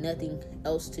 They have nothing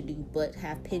else to do but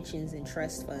have pensions and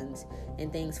trust funds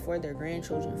and things for their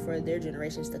grandchildren, for their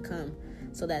generations to come,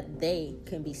 so that they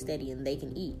can be steady and they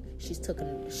can eat. She's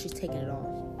taking it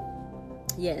all.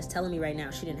 Yeah, it's telling me right now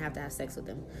she didn't have to have sex with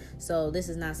them. So this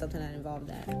is not something that involved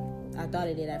that. I thought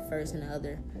it did at first in the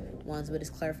other ones, but it's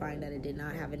clarifying that it did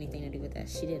not have anything to do with that.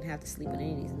 She didn't have to sleep with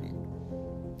any of these men.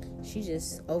 She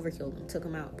just overkilled them, took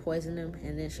them out, poisoned them,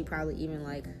 and then she probably even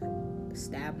like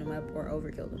stabbed them up or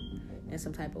overkilled them in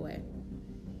some type of way.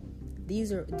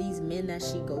 These men that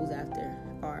she goes after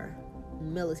are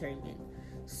military men.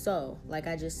 So, like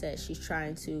I just said, she's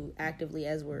trying to actively,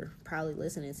 as we're probably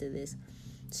listening to this,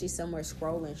 she's somewhere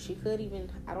scrolling. She could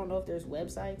even, I don't know if there's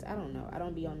websites. I don't know. I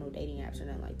don't be on no dating apps or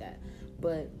nothing like that.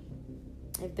 But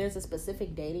if there's a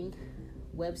specific dating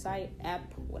website,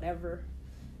 app, whatever,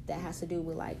 that has to do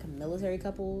with like military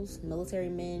couples, military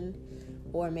men,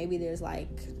 or maybe there's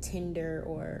like Tinder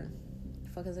or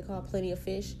Plenty of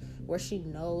Fish, where she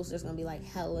knows there's gonna be like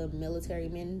hella military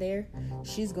men there,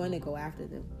 she's going to go after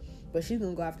them. But she's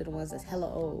gonna go after the ones that's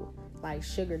hella old, like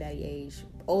sugar daddy age,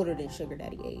 older than sugar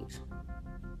daddy age.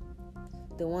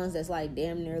 The ones that's like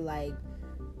damn near like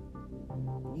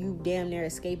you damn near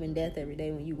escaping death every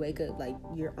day when you wake up, like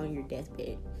you're on your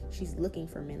deathbed. She's looking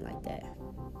for men like that.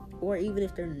 Or even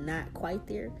if they're not quite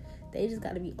there, they just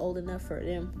got to be old enough for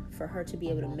her to be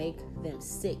able to make them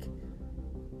sick,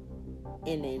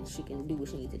 and then she can do what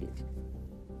she needs to do.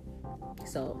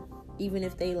 So even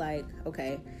if they like,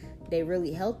 okay, they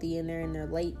really healthy and they're in their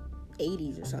late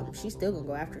 80s or something, she's still gonna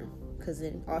go after him, because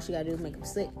then all she gotta do is make him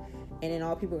sick, and then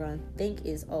all people are gonna think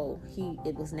is, oh,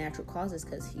 it was natural causes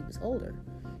because he was older.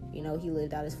 He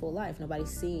lived out his full life.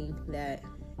 Nobody's seeing that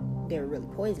they were really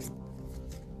poisoned.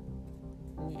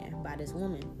 Yeah, by this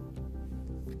woman.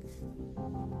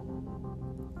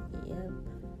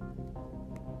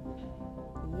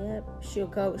 Yep.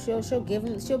 She'll give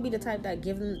them. She'll be the type that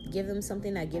give them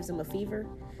something that gives them a fever,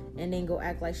 and then go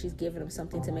act like she's giving them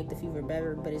something to make the fever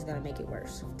better, but it's gonna make it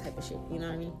worse. Type of shit. You know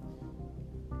what I mean?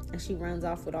 And she runs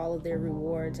off with all of their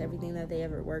rewards, everything that they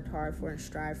ever worked hard for and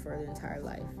strive for their entire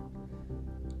life.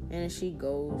 And then she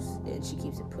goes and she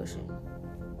keeps it pushing.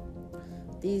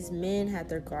 These men had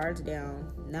their guards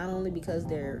down, not only because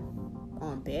they're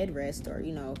on bed rest or,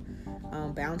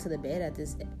 bound to the bed at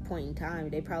this point in time.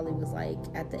 They probably was like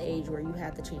at the age where you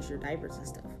have to change your diapers and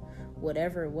stuff.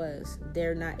 Whatever it was,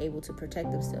 they're not able to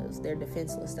protect themselves. They're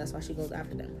defenseless. That's why she goes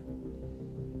after them.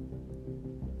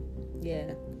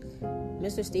 Yeah.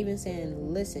 Mr.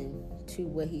 Stevenson, listen to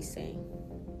what he's saying.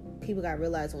 People got to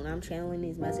realize when I'm channeling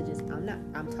these messages,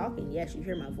 I'm talking. Yes, you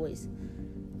hear my voice.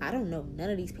 I don't know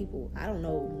none of these people. I don't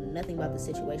know nothing about the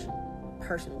situation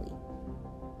personally.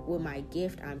 With my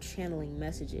gift, I'm channeling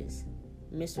messages.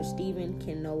 Mr. Steven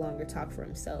can no longer talk for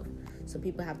himself. So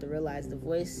people have to realize the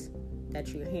voice that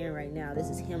you're hearing right now, this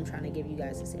is him trying to give you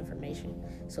guys this information.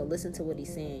 So listen to what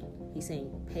he's saying. He's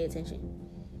saying, pay attention.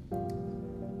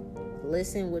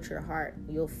 Listen with your heart.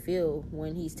 You'll feel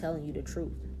when he's telling you the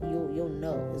truth. You'll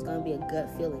know. It's going to be a gut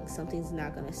feeling. Something's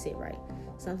not going to sit right.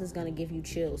 Something's going to give you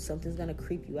chills. Something's going to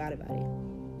creep you out about it.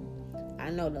 I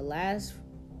know the last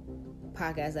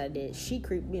podcast I did, she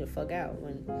creeped me the fuck out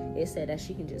when it said that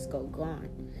she can just go gone.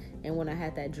 And when I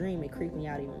had that dream, it creeped me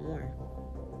out even more.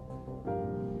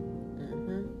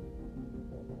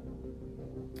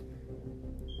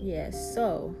 Yes,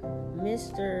 so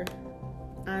Mr.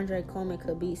 Andre Coleman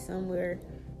could be somewhere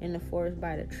in the forest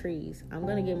by the trees. I'm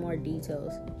going to get more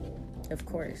details. Of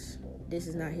course, this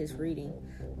is not his reading,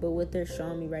 but what they're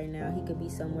showing me right now, he could be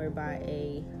somewhere by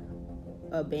a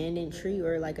abandoned tree,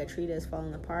 or like a tree that's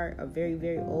falling apart, a very,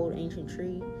 very old ancient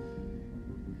tree.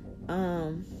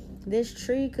 This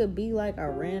tree could be like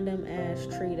a random ass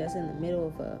tree that's in the middle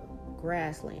of a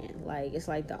grassland. Like, it's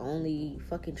like the only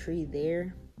fucking tree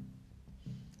there.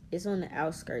 It's on the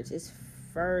outskirts. It's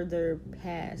further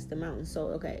past the mountain. So,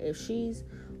 okay, if she's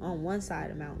on one side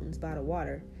of mountains by the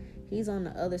water, he's on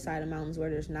the other side of mountains where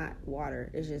there's not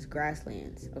water. It's just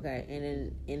grasslands, okay?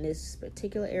 And in this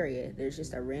particular area, there's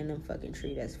just a random fucking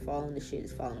tree that's falling to shit.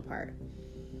 It's falling apart.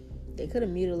 They could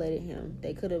have mutilated him.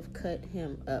 They could have cut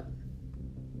him up.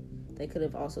 They could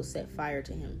have also set fire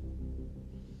to him.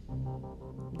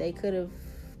 They could have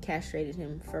castrated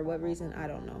him. For what reason, I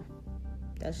don't know.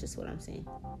 That's just what I'm saying.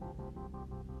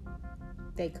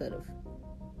 They could have.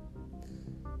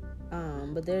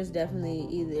 But there's definitely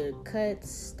either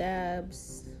cuts,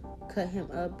 stabs, cut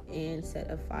him up, and set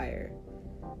a fire.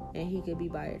 And he could be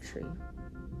by a tree.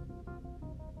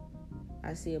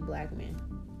 I see a black man.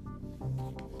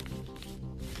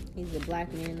 He's a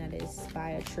black man that is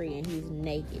by a tree, and he's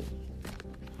naked.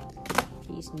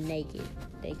 He's naked.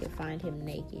 They could find him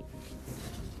naked.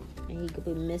 And he could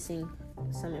be missing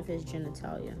some of his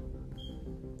genitalia.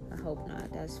 I hope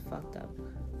not. That's fucked up.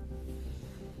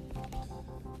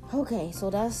 Okay, so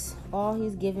that's all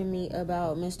he's giving me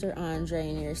about Mr. Andre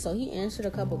in here. So he answered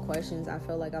a couple questions I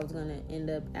felt like I was going to end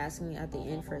up asking at the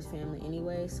end for his family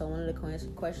anyway. So one of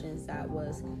the questions that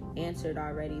was answered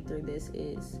already through this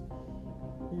is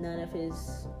none of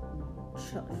his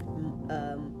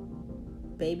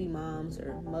baby moms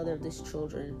or mother of his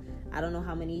children, I don't know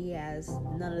how many he has,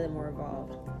 none of them were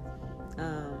involved.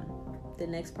 The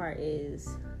next part is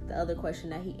the other question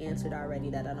that he answered already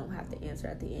that I don't have to answer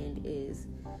at the end is,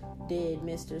 did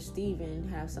Mr. Steven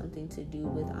have something to do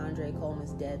with Andre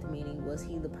Coleman's death? Meaning, was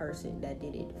he the person that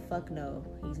did it? Fuck no,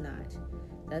 he's not.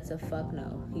 That's a fuck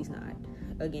no, he's not.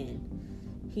 Again,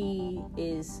 he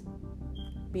is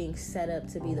being set up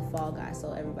to be the fall guy,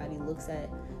 so everybody looks at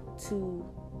two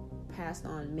passed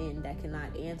on men that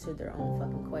cannot answer their own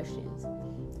fucking questions.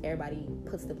 Everybody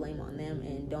puts the blame on them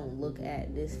and don't look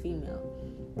at this female.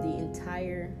 The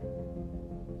entire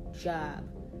job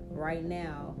right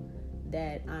now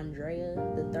that Andrea,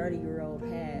 the 30-year-old,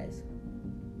 has,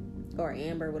 or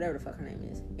Amber, whatever the fuck her name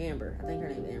is, Amber, I think her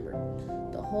name is Amber,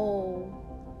 the whole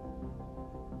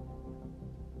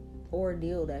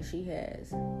ordeal that she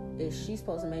has is she's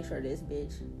supposed to make sure this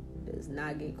bitch does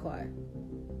not get caught.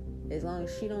 As long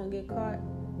as she don't get caught,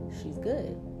 she's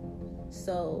good.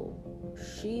 So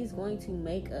she's going to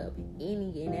make up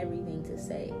any and everything to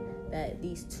say that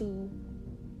these two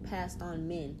passed on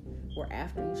men were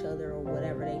after each other or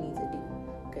whatever they need to do,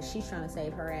 because she's trying to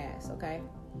save her ass, okay?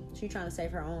 She's trying to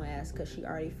save her own ass because she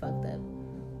already fucked up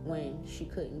when she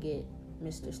couldn't get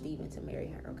Mr. Steven to marry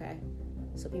her, okay?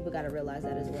 So people got to realize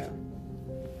that as well.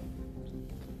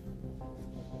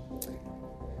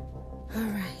 All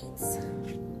right.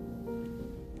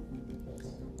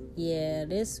 Yeah,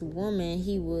 this woman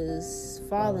he was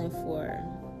falling for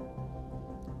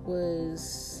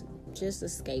was just a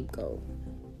scapegoat.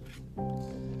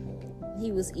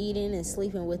 He was eating and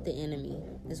sleeping with the enemy,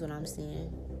 is what I'm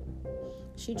saying.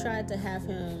 She tried to have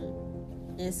him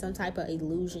in some type of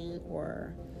illusion,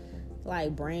 or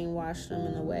like brainwash him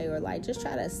in a way, or like just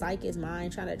try to psych his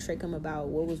mind, try to trick him about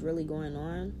what was really going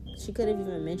on. She could have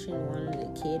even mentioned wanting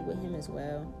a kid with him as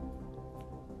well.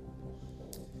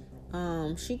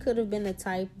 She could have been the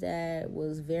type that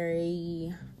was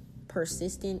very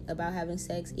persistent about having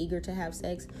sex, eager to have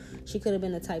sex. She could have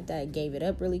been the type that gave it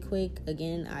up really quick.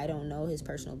 Again, I don't know his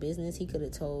personal business. He could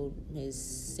have told his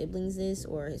siblings this,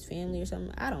 or his family or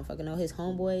something. I don't fucking know. His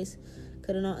homeboys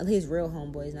could have known, his real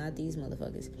homeboys, not these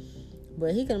motherfuckers.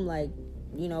 But he could have, like,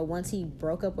 you know, once he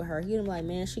broke up with her, he could have been like,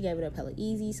 man, she gave it up hella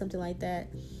easy, something like that.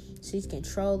 She's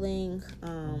controlling.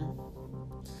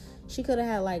 She could have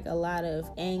had like a lot of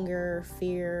anger,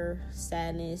 fear,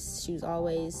 sadness. She was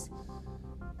always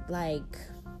like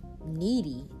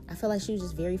needy. I feel like she was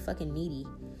just very fucking needy,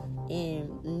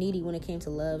 and needy when it came to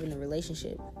love in the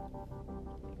relationship.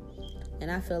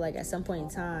 And I feel like at some point in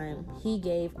time, he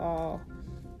gave all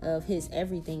of his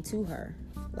everything to her,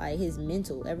 like his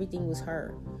mental, everything was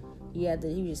her. He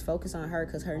was just focused on her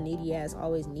because her needy ass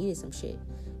always needed some shit,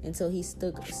 until he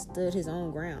stood his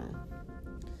own ground.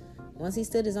 Once he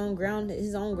stood his own ground that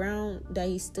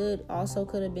he stood also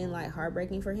could have been like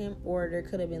heartbreaking for him, or there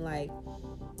could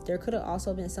have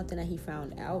also been something that he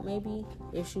found out, maybe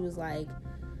if she was like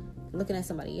looking at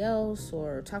somebody else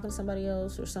or talking to somebody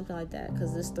else or something like that,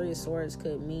 because this Three of Swords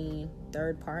could mean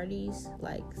third parties,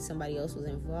 like somebody else was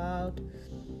involved.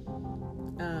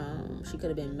 She could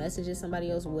have been messaging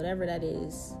somebody else, whatever that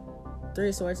is. Three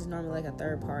of Swords is normally like a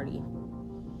third party.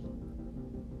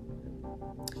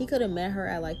 He could have met her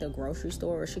at like the grocery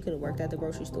store, or she could have worked at the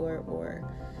grocery store, or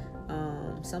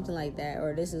something like that,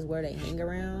 or this is where they hang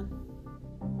around.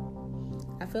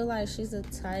 I feel like she's a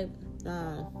type,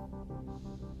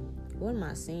 what am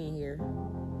I seeing here?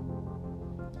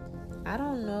 I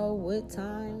don't know what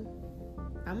time.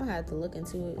 I'm gonna have to look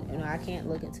into it. You know, I can't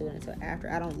look into it until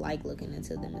after. I don't like looking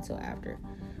into them until after.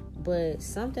 But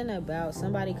something about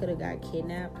somebody could have got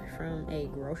kidnapped from a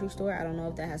grocery store. I don't know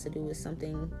if that has to do with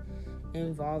something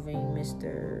involving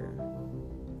Mr.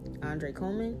 Andre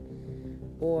Coleman,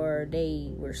 or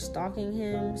they were stalking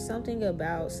him. Something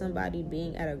about somebody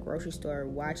being at a grocery store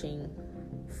watching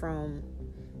from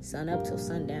sun up till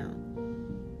sundown.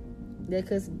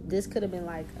 Because this could have been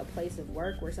like a place of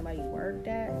work where somebody worked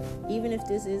at. Even if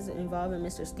this is involving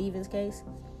Mr. Stevens' case,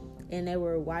 and they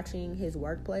were watching his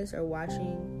workplace or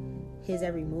watching his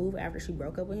every move after she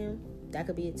broke up with him, that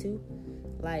could be it too.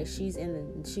 Like she was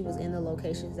in the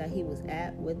locations that he was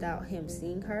at without him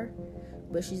seeing her,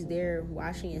 but she's there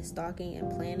watching and stalking and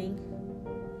planning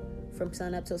from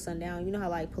sun up till sundown. You know how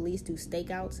like police do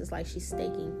stakeouts? It's like she's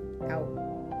staking out,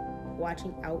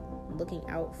 watching out, looking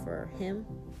out for him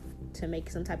to make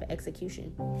some type of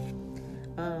execution.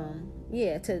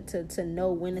 To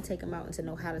know when to take him out and to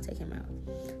know how to take him out.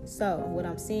 So what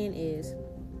I'm seeing is,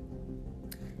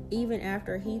 even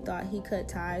after he thought he cut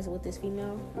ties with this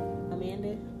female,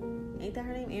 Amanda, ain't that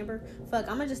her name? Amber? Fuck,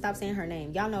 I'm gonna just stop saying her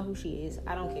name. Y'all know who she is.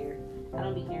 I don't care. I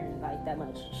don't be caring like that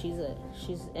much. She's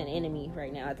an enemy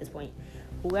right now at this point.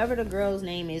 Whoever the girl's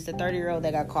name is, the 30-year-old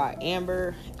that got caught,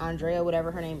 Amber, Andrea,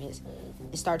 whatever her name is,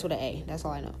 it starts with an A. That's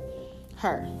all I know.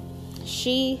 Her.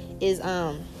 She has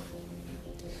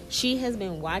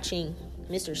been watching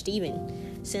Mr.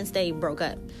 Steven since they broke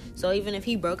up. So even if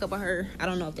he broke up with her, I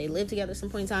don't know if they lived together at some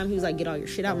point in time, he was like, get all your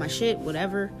shit out my shit,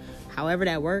 whatever, however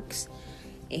that works.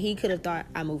 And he could have thought,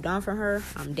 I moved on from her,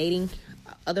 I'm dating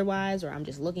otherwise, or I'm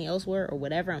just looking elsewhere, or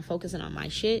whatever, I'm focusing on my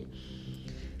shit.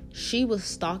 She was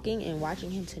stalking and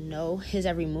watching him to know his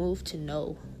every move, to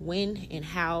know when and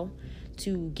how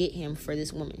to get him for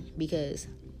this woman, because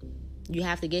you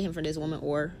have to get him for this woman,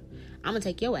 or I'm gonna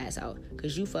take your ass out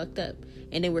because you fucked up,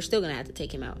 and then we're still gonna have to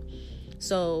take him out.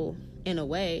 So in a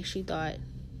way, she thought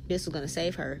this was gonna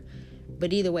save her,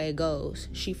 but either way it goes,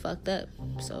 she fucked up.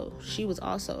 So she's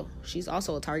also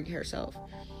a target herself.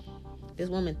 This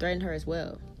woman threatened her as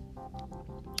well.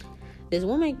 This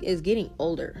woman is getting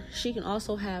older. She can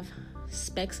also have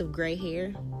specks of gray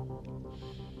hair.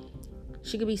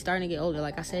 She could be starting to get older.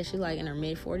 Like I said, she's like in her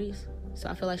mid-40s. So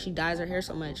I feel like she dyes her hair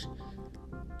so much.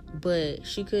 But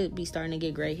she could be starting to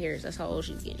get gray hairs. That's how old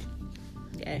she's getting.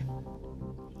 Okay.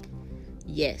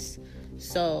 Yes.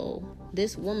 So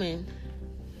this woman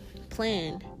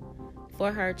planned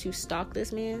for her to stalk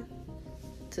this man.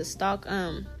 To stalk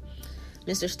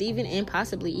Mr. Steven, and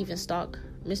possibly even stalk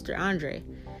Mr. Andre.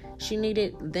 She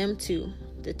needed them two,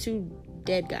 the two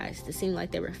dead guys, to seem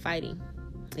like they were fighting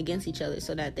against each other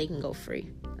so that they can go free.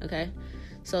 Okay?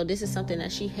 So this is something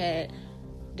that she had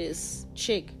this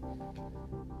chick,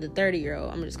 the 30-year-old.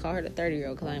 I'm gonna just call her the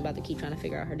 30-year-old because I ain't about to keep trying to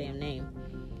figure out her damn name.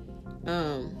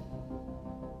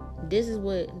 This is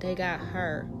what they got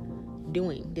her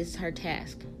doing. This is her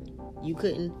task. You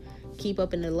couldn't keep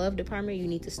up in the love department. You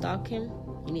need to stalk him.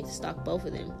 You need to stalk both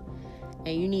of them.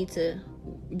 And you need to,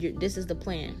 this is the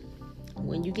plan.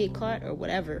 When you get caught or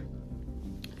whatever,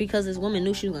 because this woman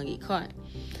knew she was going to get caught.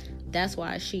 That's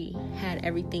why she had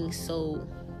everything so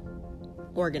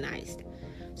organized.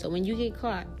 So when you get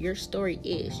caught, your story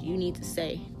is, you need to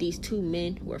say, these two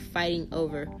men were fighting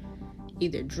over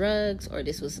either drugs, or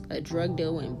this was a drug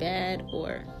deal went bad,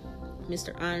 or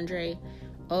Mr. Andre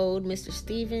owed Mr.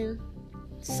 Steven,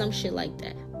 some shit like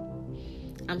that.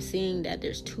 I'm seeing that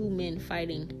there's two men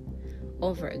fighting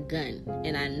over a gun,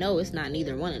 and I know it's not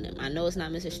neither one of them. I know it's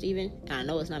not Mr. Steven, and I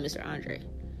know it's not Mr. Andre,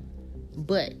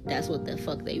 but that's what the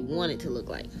fuck they want it to look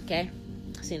like. Okay,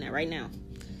 I'm seeing that right now.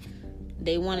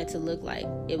 They want it to look like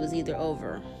it was either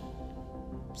over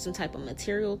some type of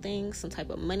material thing, some type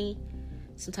of money,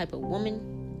 some type of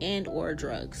woman, and or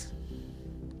drugs.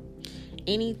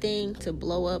 Anything to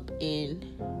blow up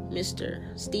in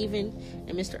Mr. Steven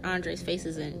and Mr. Andre's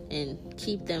faces and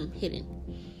keep them hidden.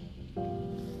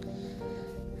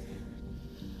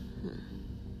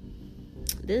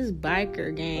 This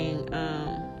biker gang,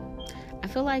 I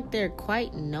feel like they're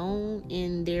quite known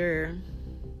in their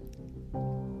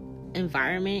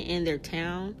environment, in their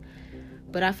town,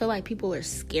 but I feel like people are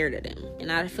scared of them.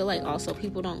 And I feel like also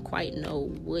people don't quite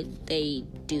know what they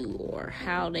do or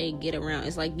how they get around.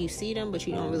 It's like you see them, but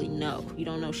you don't really know. You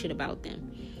don't know shit about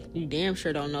them. You damn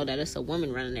sure don't know that it's a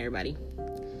woman running everybody.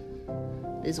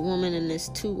 This woman in this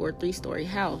 2 or 3 story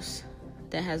house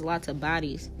that has lots of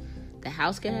bodies. The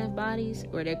house can have bodies,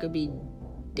 or there could be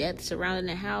death surrounding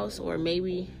the house, or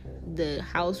maybe the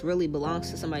house really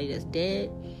belongs to somebody that's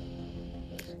dead.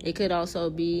 It could also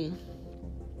be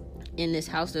in this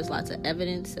house there's lots of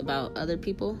evidence about other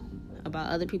people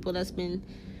that's been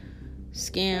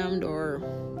scammed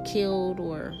or killed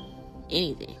or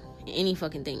anything, any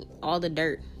fucking thing. All the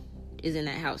dirt is in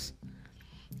that house,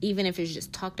 even if it's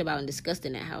just talked about and discussed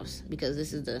in that house, because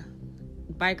this is the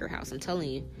biker house. I'm telling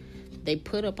you, they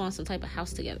put up on some type of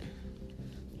house together.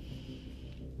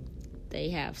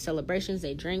 They have celebrations,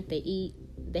 they drink, they eat,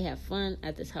 they have fun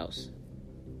at this house.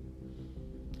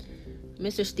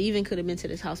 Mr. Steven could have been to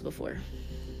this house before.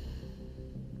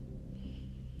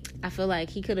 I feel like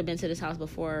he could have been to this house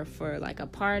before for like a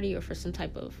party or for some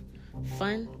type of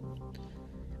fun.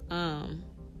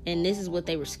 And this is what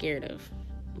they were scared of.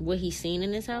 What he's seen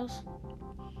in this house.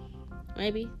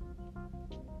 Maybe.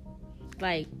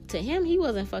 Like, to him, he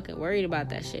wasn't fucking worried about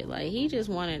that shit. Like, he just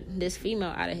wanted this female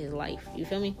out of his life. You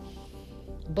feel me?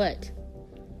 But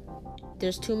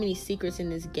there's too many secrets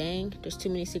in this gang. There's too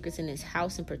many secrets in this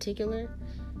house in particular.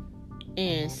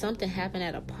 And something happened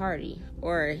at a party.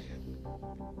 Or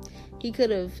he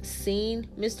could have seen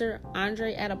Mr.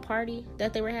 Andre at a party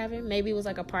that they were having. Maybe it was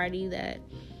like a party that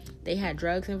they had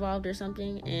drugs involved or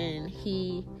something. And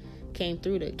he came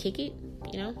through to kick it.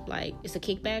 You know, like, it's a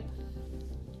kickback.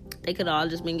 They could all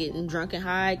just been getting drunk and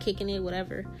high, kicking it,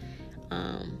 whatever.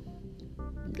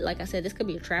 Like I said, this could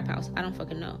be a trap house. I don't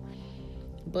fucking know.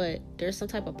 But there's some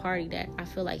type of party that I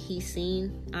feel like he's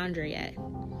seen Andre at.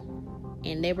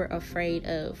 And they were afraid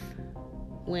of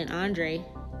when Andre,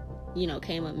 you know,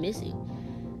 came up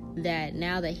missing, that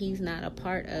now that he's not a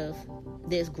part of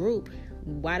this group,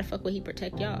 why the fuck would he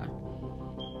protect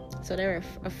y'all? So they're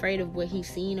afraid of what he's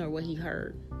seen or what he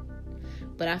heard.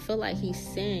 But I feel like he's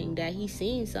saying that he's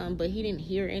seen something, but he didn't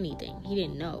hear anything. He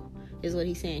didn't know, is what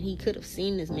he's saying. He could have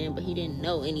seen this man, but he didn't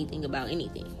know anything about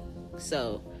anything.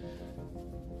 So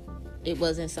it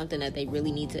wasn't something that they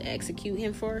really need to execute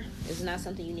him for. It's not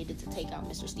something you needed to take out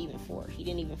Mr. Steven for. He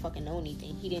didn't even fucking know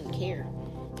anything. He didn't care.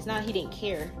 It's not he didn't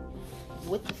care.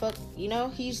 What the fuck? You know,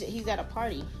 he's at a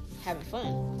party having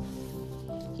fun.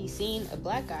 He's seen a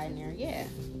black guy in there, yeah.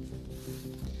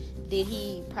 Did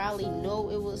he probably know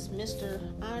it was Mr.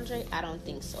 Andre? I don't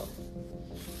think so.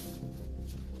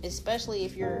 Especially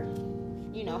if you're,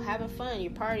 you know, having fun.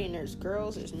 You're partying. There's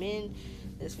girls, there's men,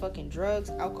 there's fucking drugs,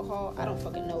 alcohol. I don't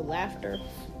fucking know, laughter.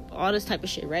 All this type of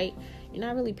shit, right? You're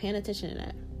not really paying attention to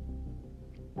that.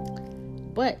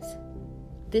 But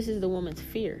this is the woman's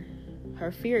fear.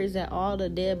 Her fear is that all the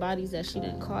dead bodies that she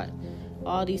done caught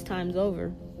all these times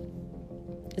over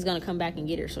is going to come back and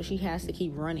get her. So she has to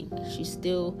keep running. She's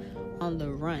still on the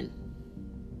run.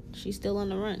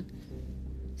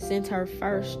 Since her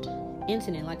first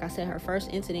incident. Like I said, her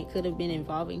first incident could have been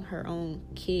involving her own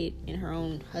kid and her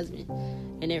own husband.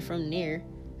 And then from there,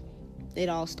 it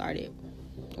all started.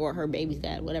 Or her baby's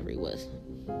dad, whatever he was.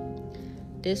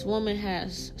 This woman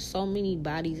has so many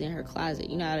bodies in her closet.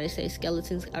 You know how they say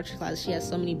skeletons out your closet? She has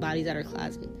so many bodies out her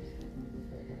closet.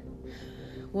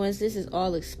 Once this is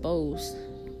all exposed,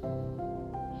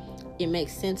 it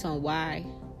makes sense on why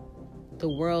the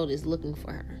world is looking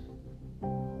for her.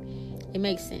 It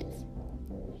makes sense.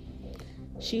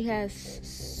 She has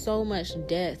so much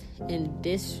death and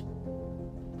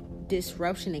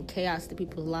disruption and chaos to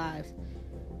people's lives.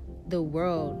 The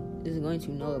world is going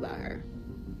to know about her.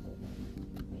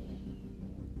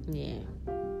 Yeah.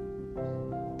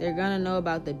 They're gonna know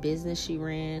about the business she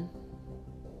ran,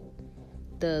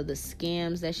 the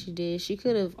scams that she did. She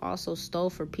could have also stole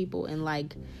for people in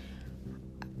like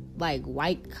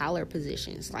white collar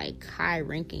positions, like high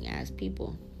ranking ass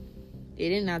people. It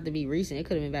didn't have to be recent. It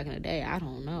could have been back in the day. I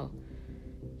don't know.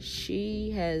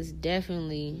 She has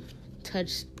definitely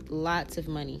touched lots of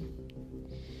money.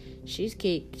 She's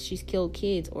killed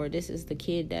kids, or this is the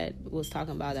kid that was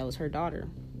talking about that was her daughter.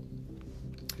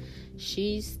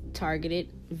 She's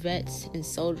targeted vets and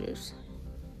soldiers.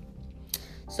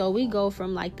 So we go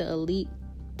from like the elite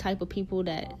type of people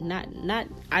that not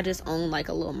I just own like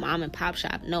a little mom and pop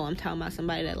shop. No, I'm talking about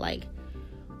somebody that like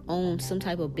owns some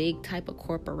type of big type of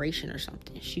corporation or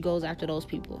something. She goes after those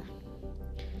people.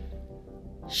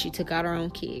 She took out her own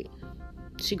kid.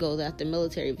 She goes after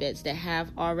military vets that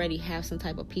already have some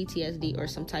type of PTSD or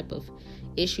some type of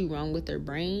issue wrong with their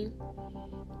brain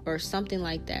or something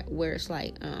like that, where it's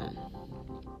like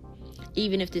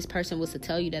even if this person was to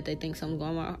tell you that they think something's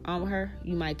going on with her,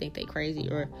 you might think they crazy,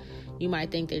 or you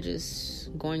might think they're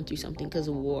just going through something because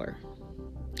of war.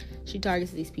 She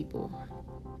targets these people.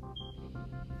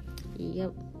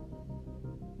 Yep.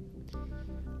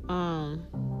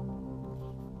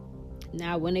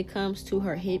 Now when it comes to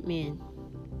her hitmen,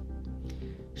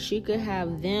 she could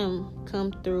have them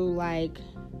come through like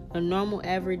a normal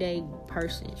everyday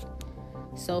person.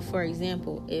 So for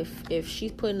example, if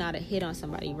she's putting out a hit on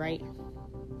somebody, right?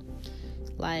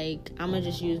 Like, I'm gonna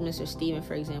just use Mr. Steven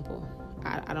for example.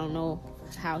 I don't know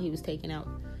how he was taken out,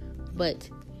 but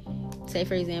say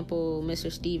for example,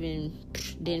 Mr. Steven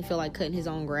didn't feel like cutting his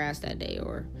own grass that day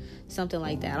or something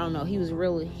like that. I don't know. He was a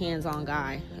really hands-on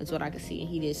guy. That's what I could see.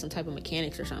 He did some type of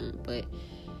mechanics or something. But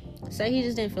say he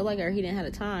just didn't feel like it, or he didn't have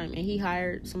the time, and he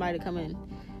hired somebody to come and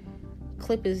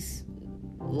clip his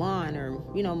lawn, or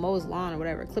mow his lawn or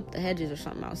whatever, clip the hedges or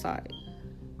something outside.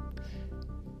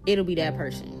 It'll be that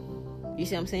person. You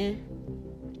see what I'm saying?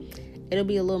 It'll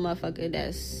be a little motherfucker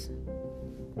that's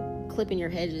clipping your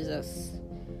hedges, that's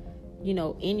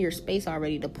in your space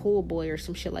already, the pool boy or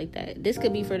some shit like that. This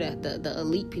could be for the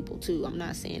elite people too. I'm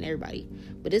not saying everybody,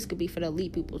 but this could be for the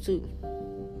elite people too.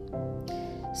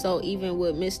 So even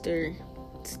with Mr.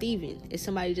 Steven, if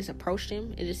somebody just approached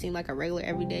him, it just seemed like a regular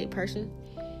everyday person,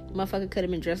 motherfucker could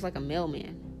have been dressed like a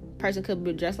mailman. Person could have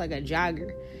been dressed like a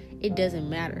jogger. It doesn't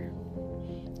matter.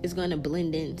 It's going to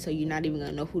blend in, so you're not even going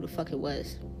to know who the fuck it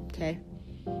was. Okay?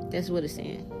 That's what it's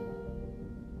saying.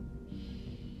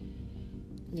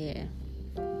 Yeah.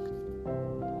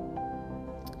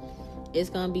 It's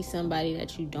going to be somebody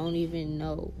that you don't even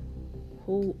know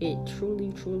who it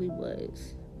truly, truly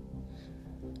was.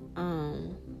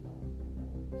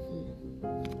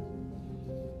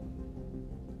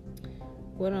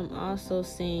 What I'm also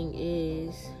seeing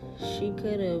is she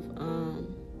could have,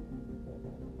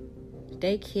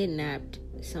 they kidnapped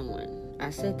someone.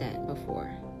 I said that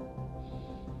before.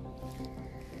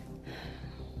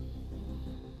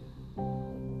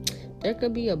 There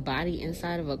could be a body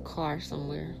inside of a car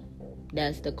somewhere.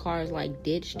 The car is like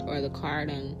ditched, or the car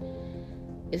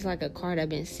it's like a car that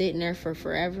been sitting there for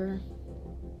forever,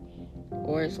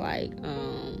 or it's like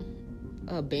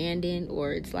abandoned,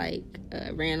 or it's like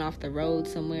ran off the road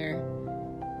somewhere.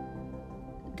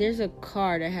 There's a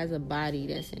car that has a body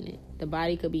that's in it. The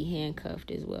body could be handcuffed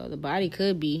as well. The body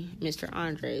could be Mr.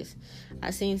 Andres.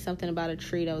 I seen something about a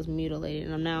tree that was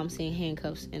mutilated, and now I'm seeing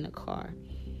handcuffs in a car.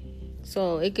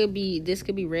 So this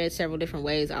could be read several different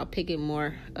ways. I'll pick it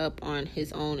more up on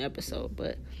his own episode,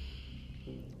 but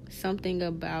something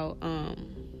about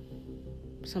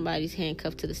somebody's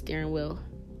handcuffed to the steering wheel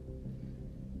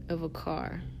of a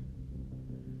car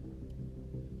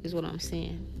is what I'm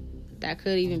saying. That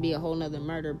could even be a whole nother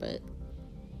murder, but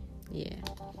yeah.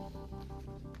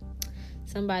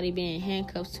 Somebody being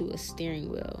handcuffed to a steering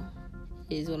wheel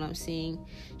is what I'm seeing.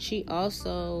 She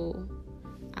also,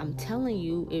 I'm telling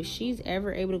you, if she's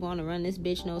ever able to go on a run, this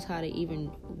bitch knows how to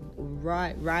even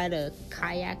ride a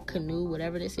kayak, canoe,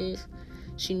 whatever this is.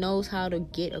 She knows how to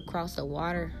get across the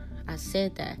water, I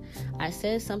said that. I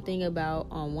said something about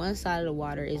on one side of the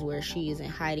water is where she isn't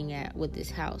hiding at with this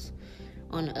house.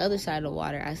 On the other side of the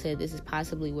water, I said this is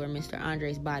possibly where Mr.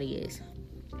 Andre's body is,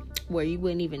 where you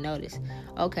wouldn't even notice.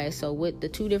 Okay, so what the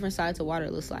two different sides of water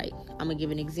looks like, I'm going to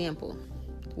give an example.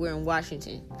 We're in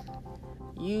Washington.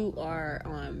 You are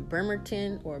on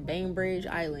Bremerton or Bainbridge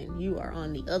Island. You are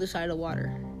on the other side of the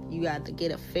water. You got to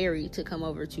get a ferry to come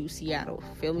over to Seattle.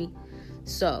 Feel me?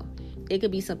 So, it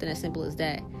could be something as simple as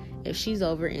that. If she's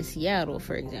over in Seattle,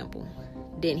 for example,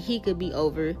 then he could be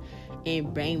over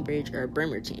in Bainbridge or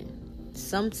Bremerton.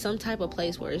 Some type of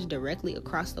place where it's directly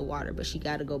across the water, but she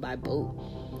got to go by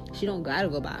boat. She don't got to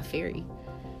go by a ferry.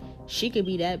 She could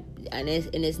be that, and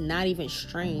it's not even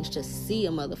strange to see a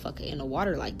motherfucker in the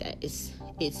water like that. It's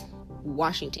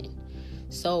Washington.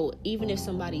 So even if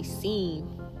somebody's seen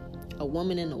a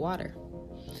woman in the water,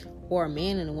 or a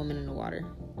man and a woman in the water,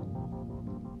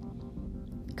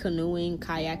 canoeing,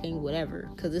 kayaking, whatever,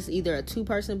 because it's either a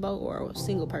 2-person boat or a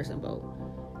single person boat,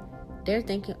 they're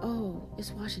thinking, oh,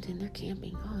 it's Washington, they're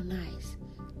camping, oh, nice.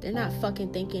 They're not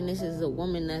fucking thinking this is a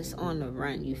woman that's on the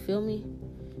run, you feel me?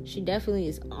 She definitely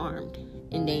is armed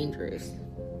and dangerous,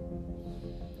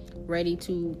 ready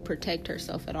to protect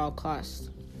herself at all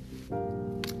costs.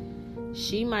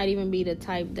 She might even be the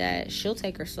type that she'll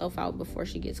take herself out before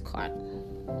she gets caught.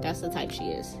 That's the type she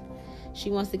is.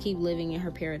 She wants to keep living in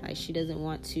her paradise. She doesn't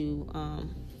want to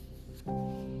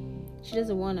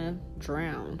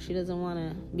drown. She doesn't want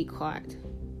to be caught.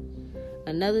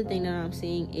 Another thing that I'm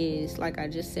seeing is, like I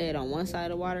just said, on one side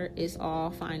of the water, it's all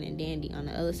fine and dandy. On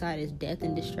the other side is death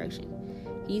and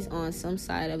destruction. He's on some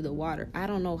side of the water. I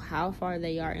don't know how far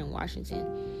they are in Washington.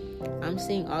 I'm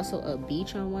seeing also a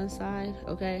beach on one side,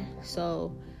 okay?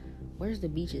 So, where's the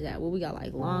beaches at? Well, we got,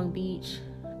 like, Long Beach.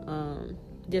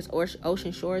 There's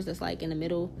Ocean Shores that's, like, in the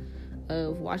middle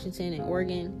of Washington and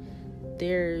Oregon.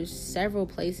 There's several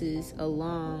places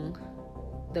along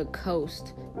the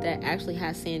coast that actually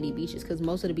has sandy beaches, because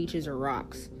most of the beaches are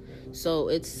rocks. So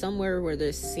it's somewhere where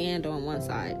there's sand on one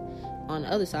side. On the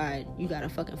other side, you got a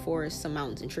fucking forest, some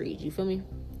mountains and trees. You feel me?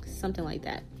 Something like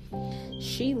that.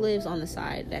 She lives on the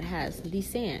side that has the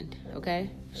sand, okay?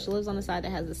 She lives on the side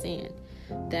that has the sand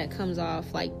that comes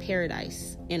off like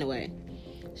paradise in a way.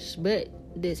 But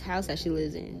this house that she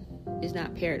lives in is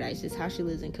not paradise. This house she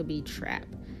lives in could be trap.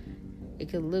 It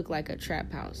could look like a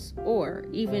trap house. Or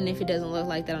even if it doesn't look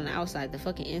like that on the outside, the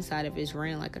fucking inside of it's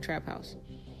ran like a trap house.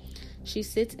 She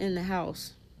sits in the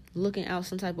house looking out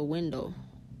some type of window.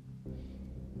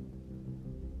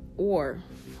 Or,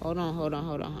 hold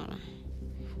on.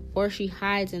 Or she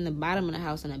hides in the bottom of the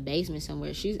house in a basement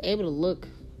somewhere. She's able to look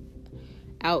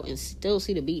out and still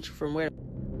see the beach from where